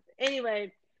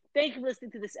 Anyway, thank you for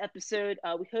listening to this episode.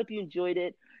 We hope you enjoyed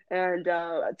it. And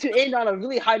to end on a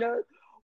really high note,